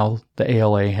 that's how the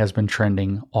ALA has been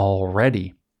trending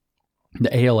already.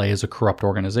 The ALA is a corrupt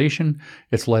organization.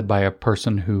 It's led by a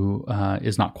person who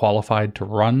is not qualified to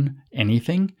run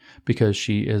anything because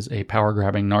she is a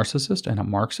power-grabbing narcissist and a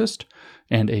Marxist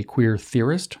and a queer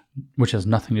theorist, which has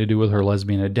nothing to do with her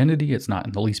lesbian identity. It's not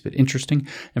in the least bit interesting.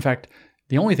 In fact,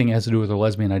 the only thing it has to do with her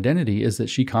lesbian identity is that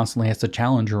she constantly has to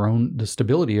challenge the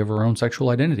stability of her own sexual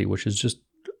identity, which is just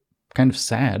kind of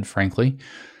sad, frankly.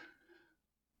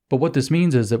 But what this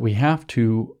means is that we have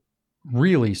to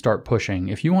really start pushing.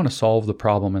 If you want to solve the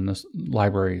problem in the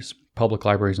libraries, public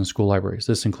libraries and school libraries,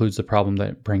 this includes the problem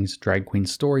that brings Drag Queen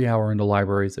Story Hour into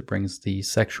libraries, that brings the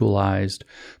sexualized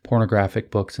pornographic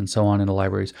books and so on into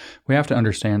libraries. We have to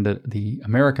understand that the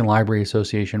American Library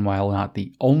Association, while not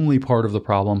the only part of the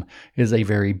problem, is a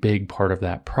very big part of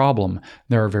that problem.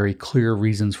 There are very clear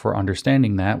reasons for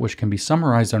understanding that, which can be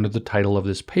summarized under the title of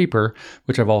this paper,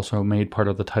 which I've also made part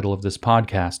of the title of this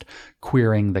podcast,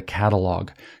 Queering the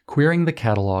Catalog. Queering the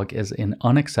Catalog is an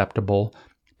unacceptable,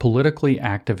 politically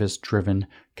activist-driven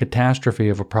catastrophe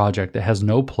of a project that has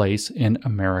no place in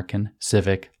American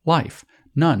civic life.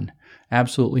 None.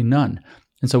 Absolutely none.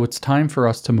 And so it's time for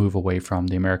us to move away from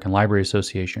the American Library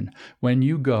Association. When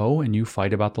you go and you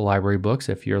fight about the library books,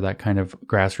 if you're that kind of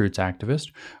grassroots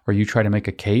activist, or you try to make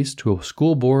a case to a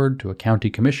school board, to a county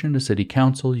commission, to city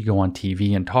council, you go on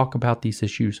TV and talk about these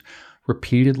issues,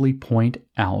 repeatedly point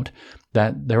out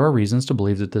that there are reasons to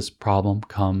believe that this problem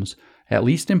comes at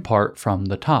least in part from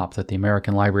the top, that the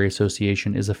American Library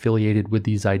Association is affiliated with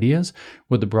these ideas,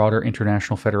 with the broader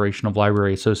International Federation of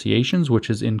Library Associations, which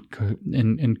is in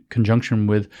conjunction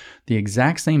with the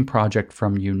exact same project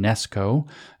from UNESCO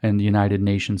and the United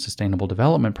Nations Sustainable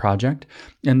Development Project,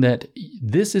 and that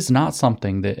this is not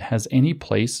something that has any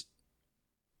place.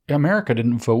 America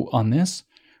didn't vote on this.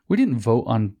 We didn't vote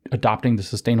on adopting the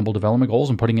Sustainable Development Goals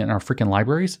and putting it in our freaking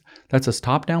libraries. That's a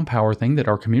top-down power thing that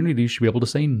our communities should be able to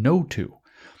say no to.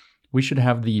 We should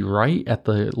have the right at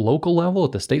the local level,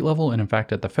 at the state level, and in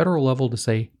fact at the federal level to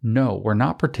say, no, we're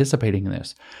not participating in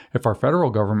this. If our federal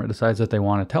government decides that they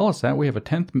want to tell us that, we have a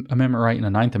 10th Amendment right and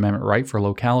a 9th Amendment right for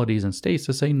localities and states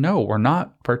to say, no, we're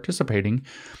not participating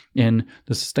in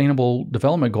the Sustainable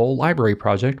Development Goal Library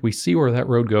Project. We see where that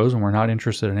road goes and we're not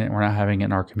interested in it and we're not having it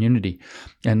in our community.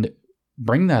 And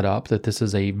bring that up, that this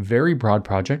is a very broad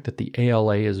project, that the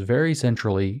ALA is very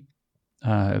centrally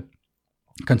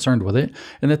concerned with it,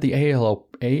 and that the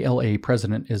ALA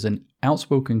president is an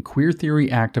outspoken queer theory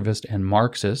activist and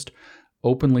Marxist,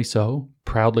 openly so,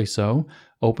 proudly so,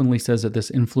 openly says that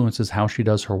this influences how she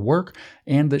does her work,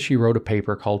 and that she wrote a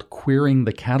paper called Queering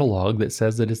the Catalog that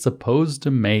says that it's supposed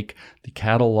to make the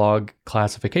catalog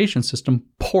classification system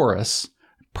porous,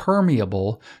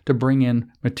 permeable, to bring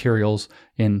in materials,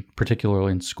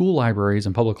 particularly in school libraries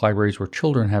and public libraries where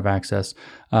children have access,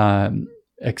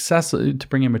 to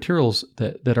bring in materials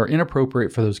that are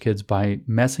inappropriate for those kids by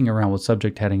messing around with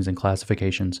subject headings and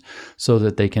classifications so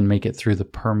that they can make it through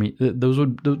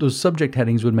those subject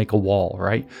headings would make a wall,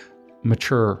 right?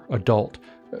 Mature, adult,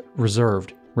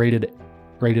 reserved, rated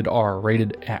R,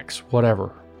 rated X,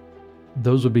 whatever.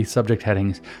 Those would be subject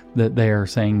headings that they are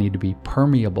saying need to be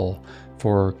permeable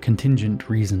for contingent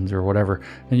reasons or whatever.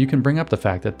 And you can bring up the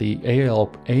fact that the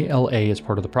ALA is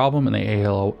part of the problem, and the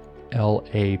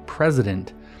ALA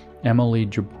president, Emily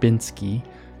Drabinski,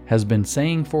 has been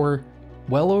saying for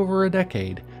well over a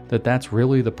decade that that's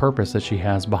really the purpose that she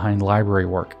has behind library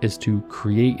work, is to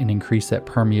create and increase that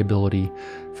permeability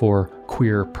for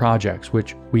queer projects,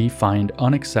 which we find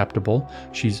unacceptable.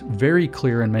 She's very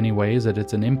clear in many ways that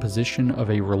it's an imposition of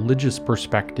a religious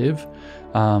perspective.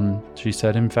 She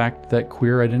said, in fact, that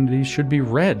queer identities should be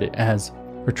read as,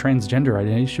 or transgender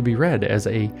identities should be read as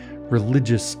a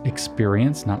religious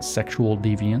experience, not sexual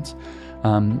deviance,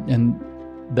 and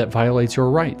that violates your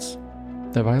rights.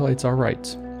 That violates our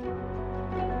rights.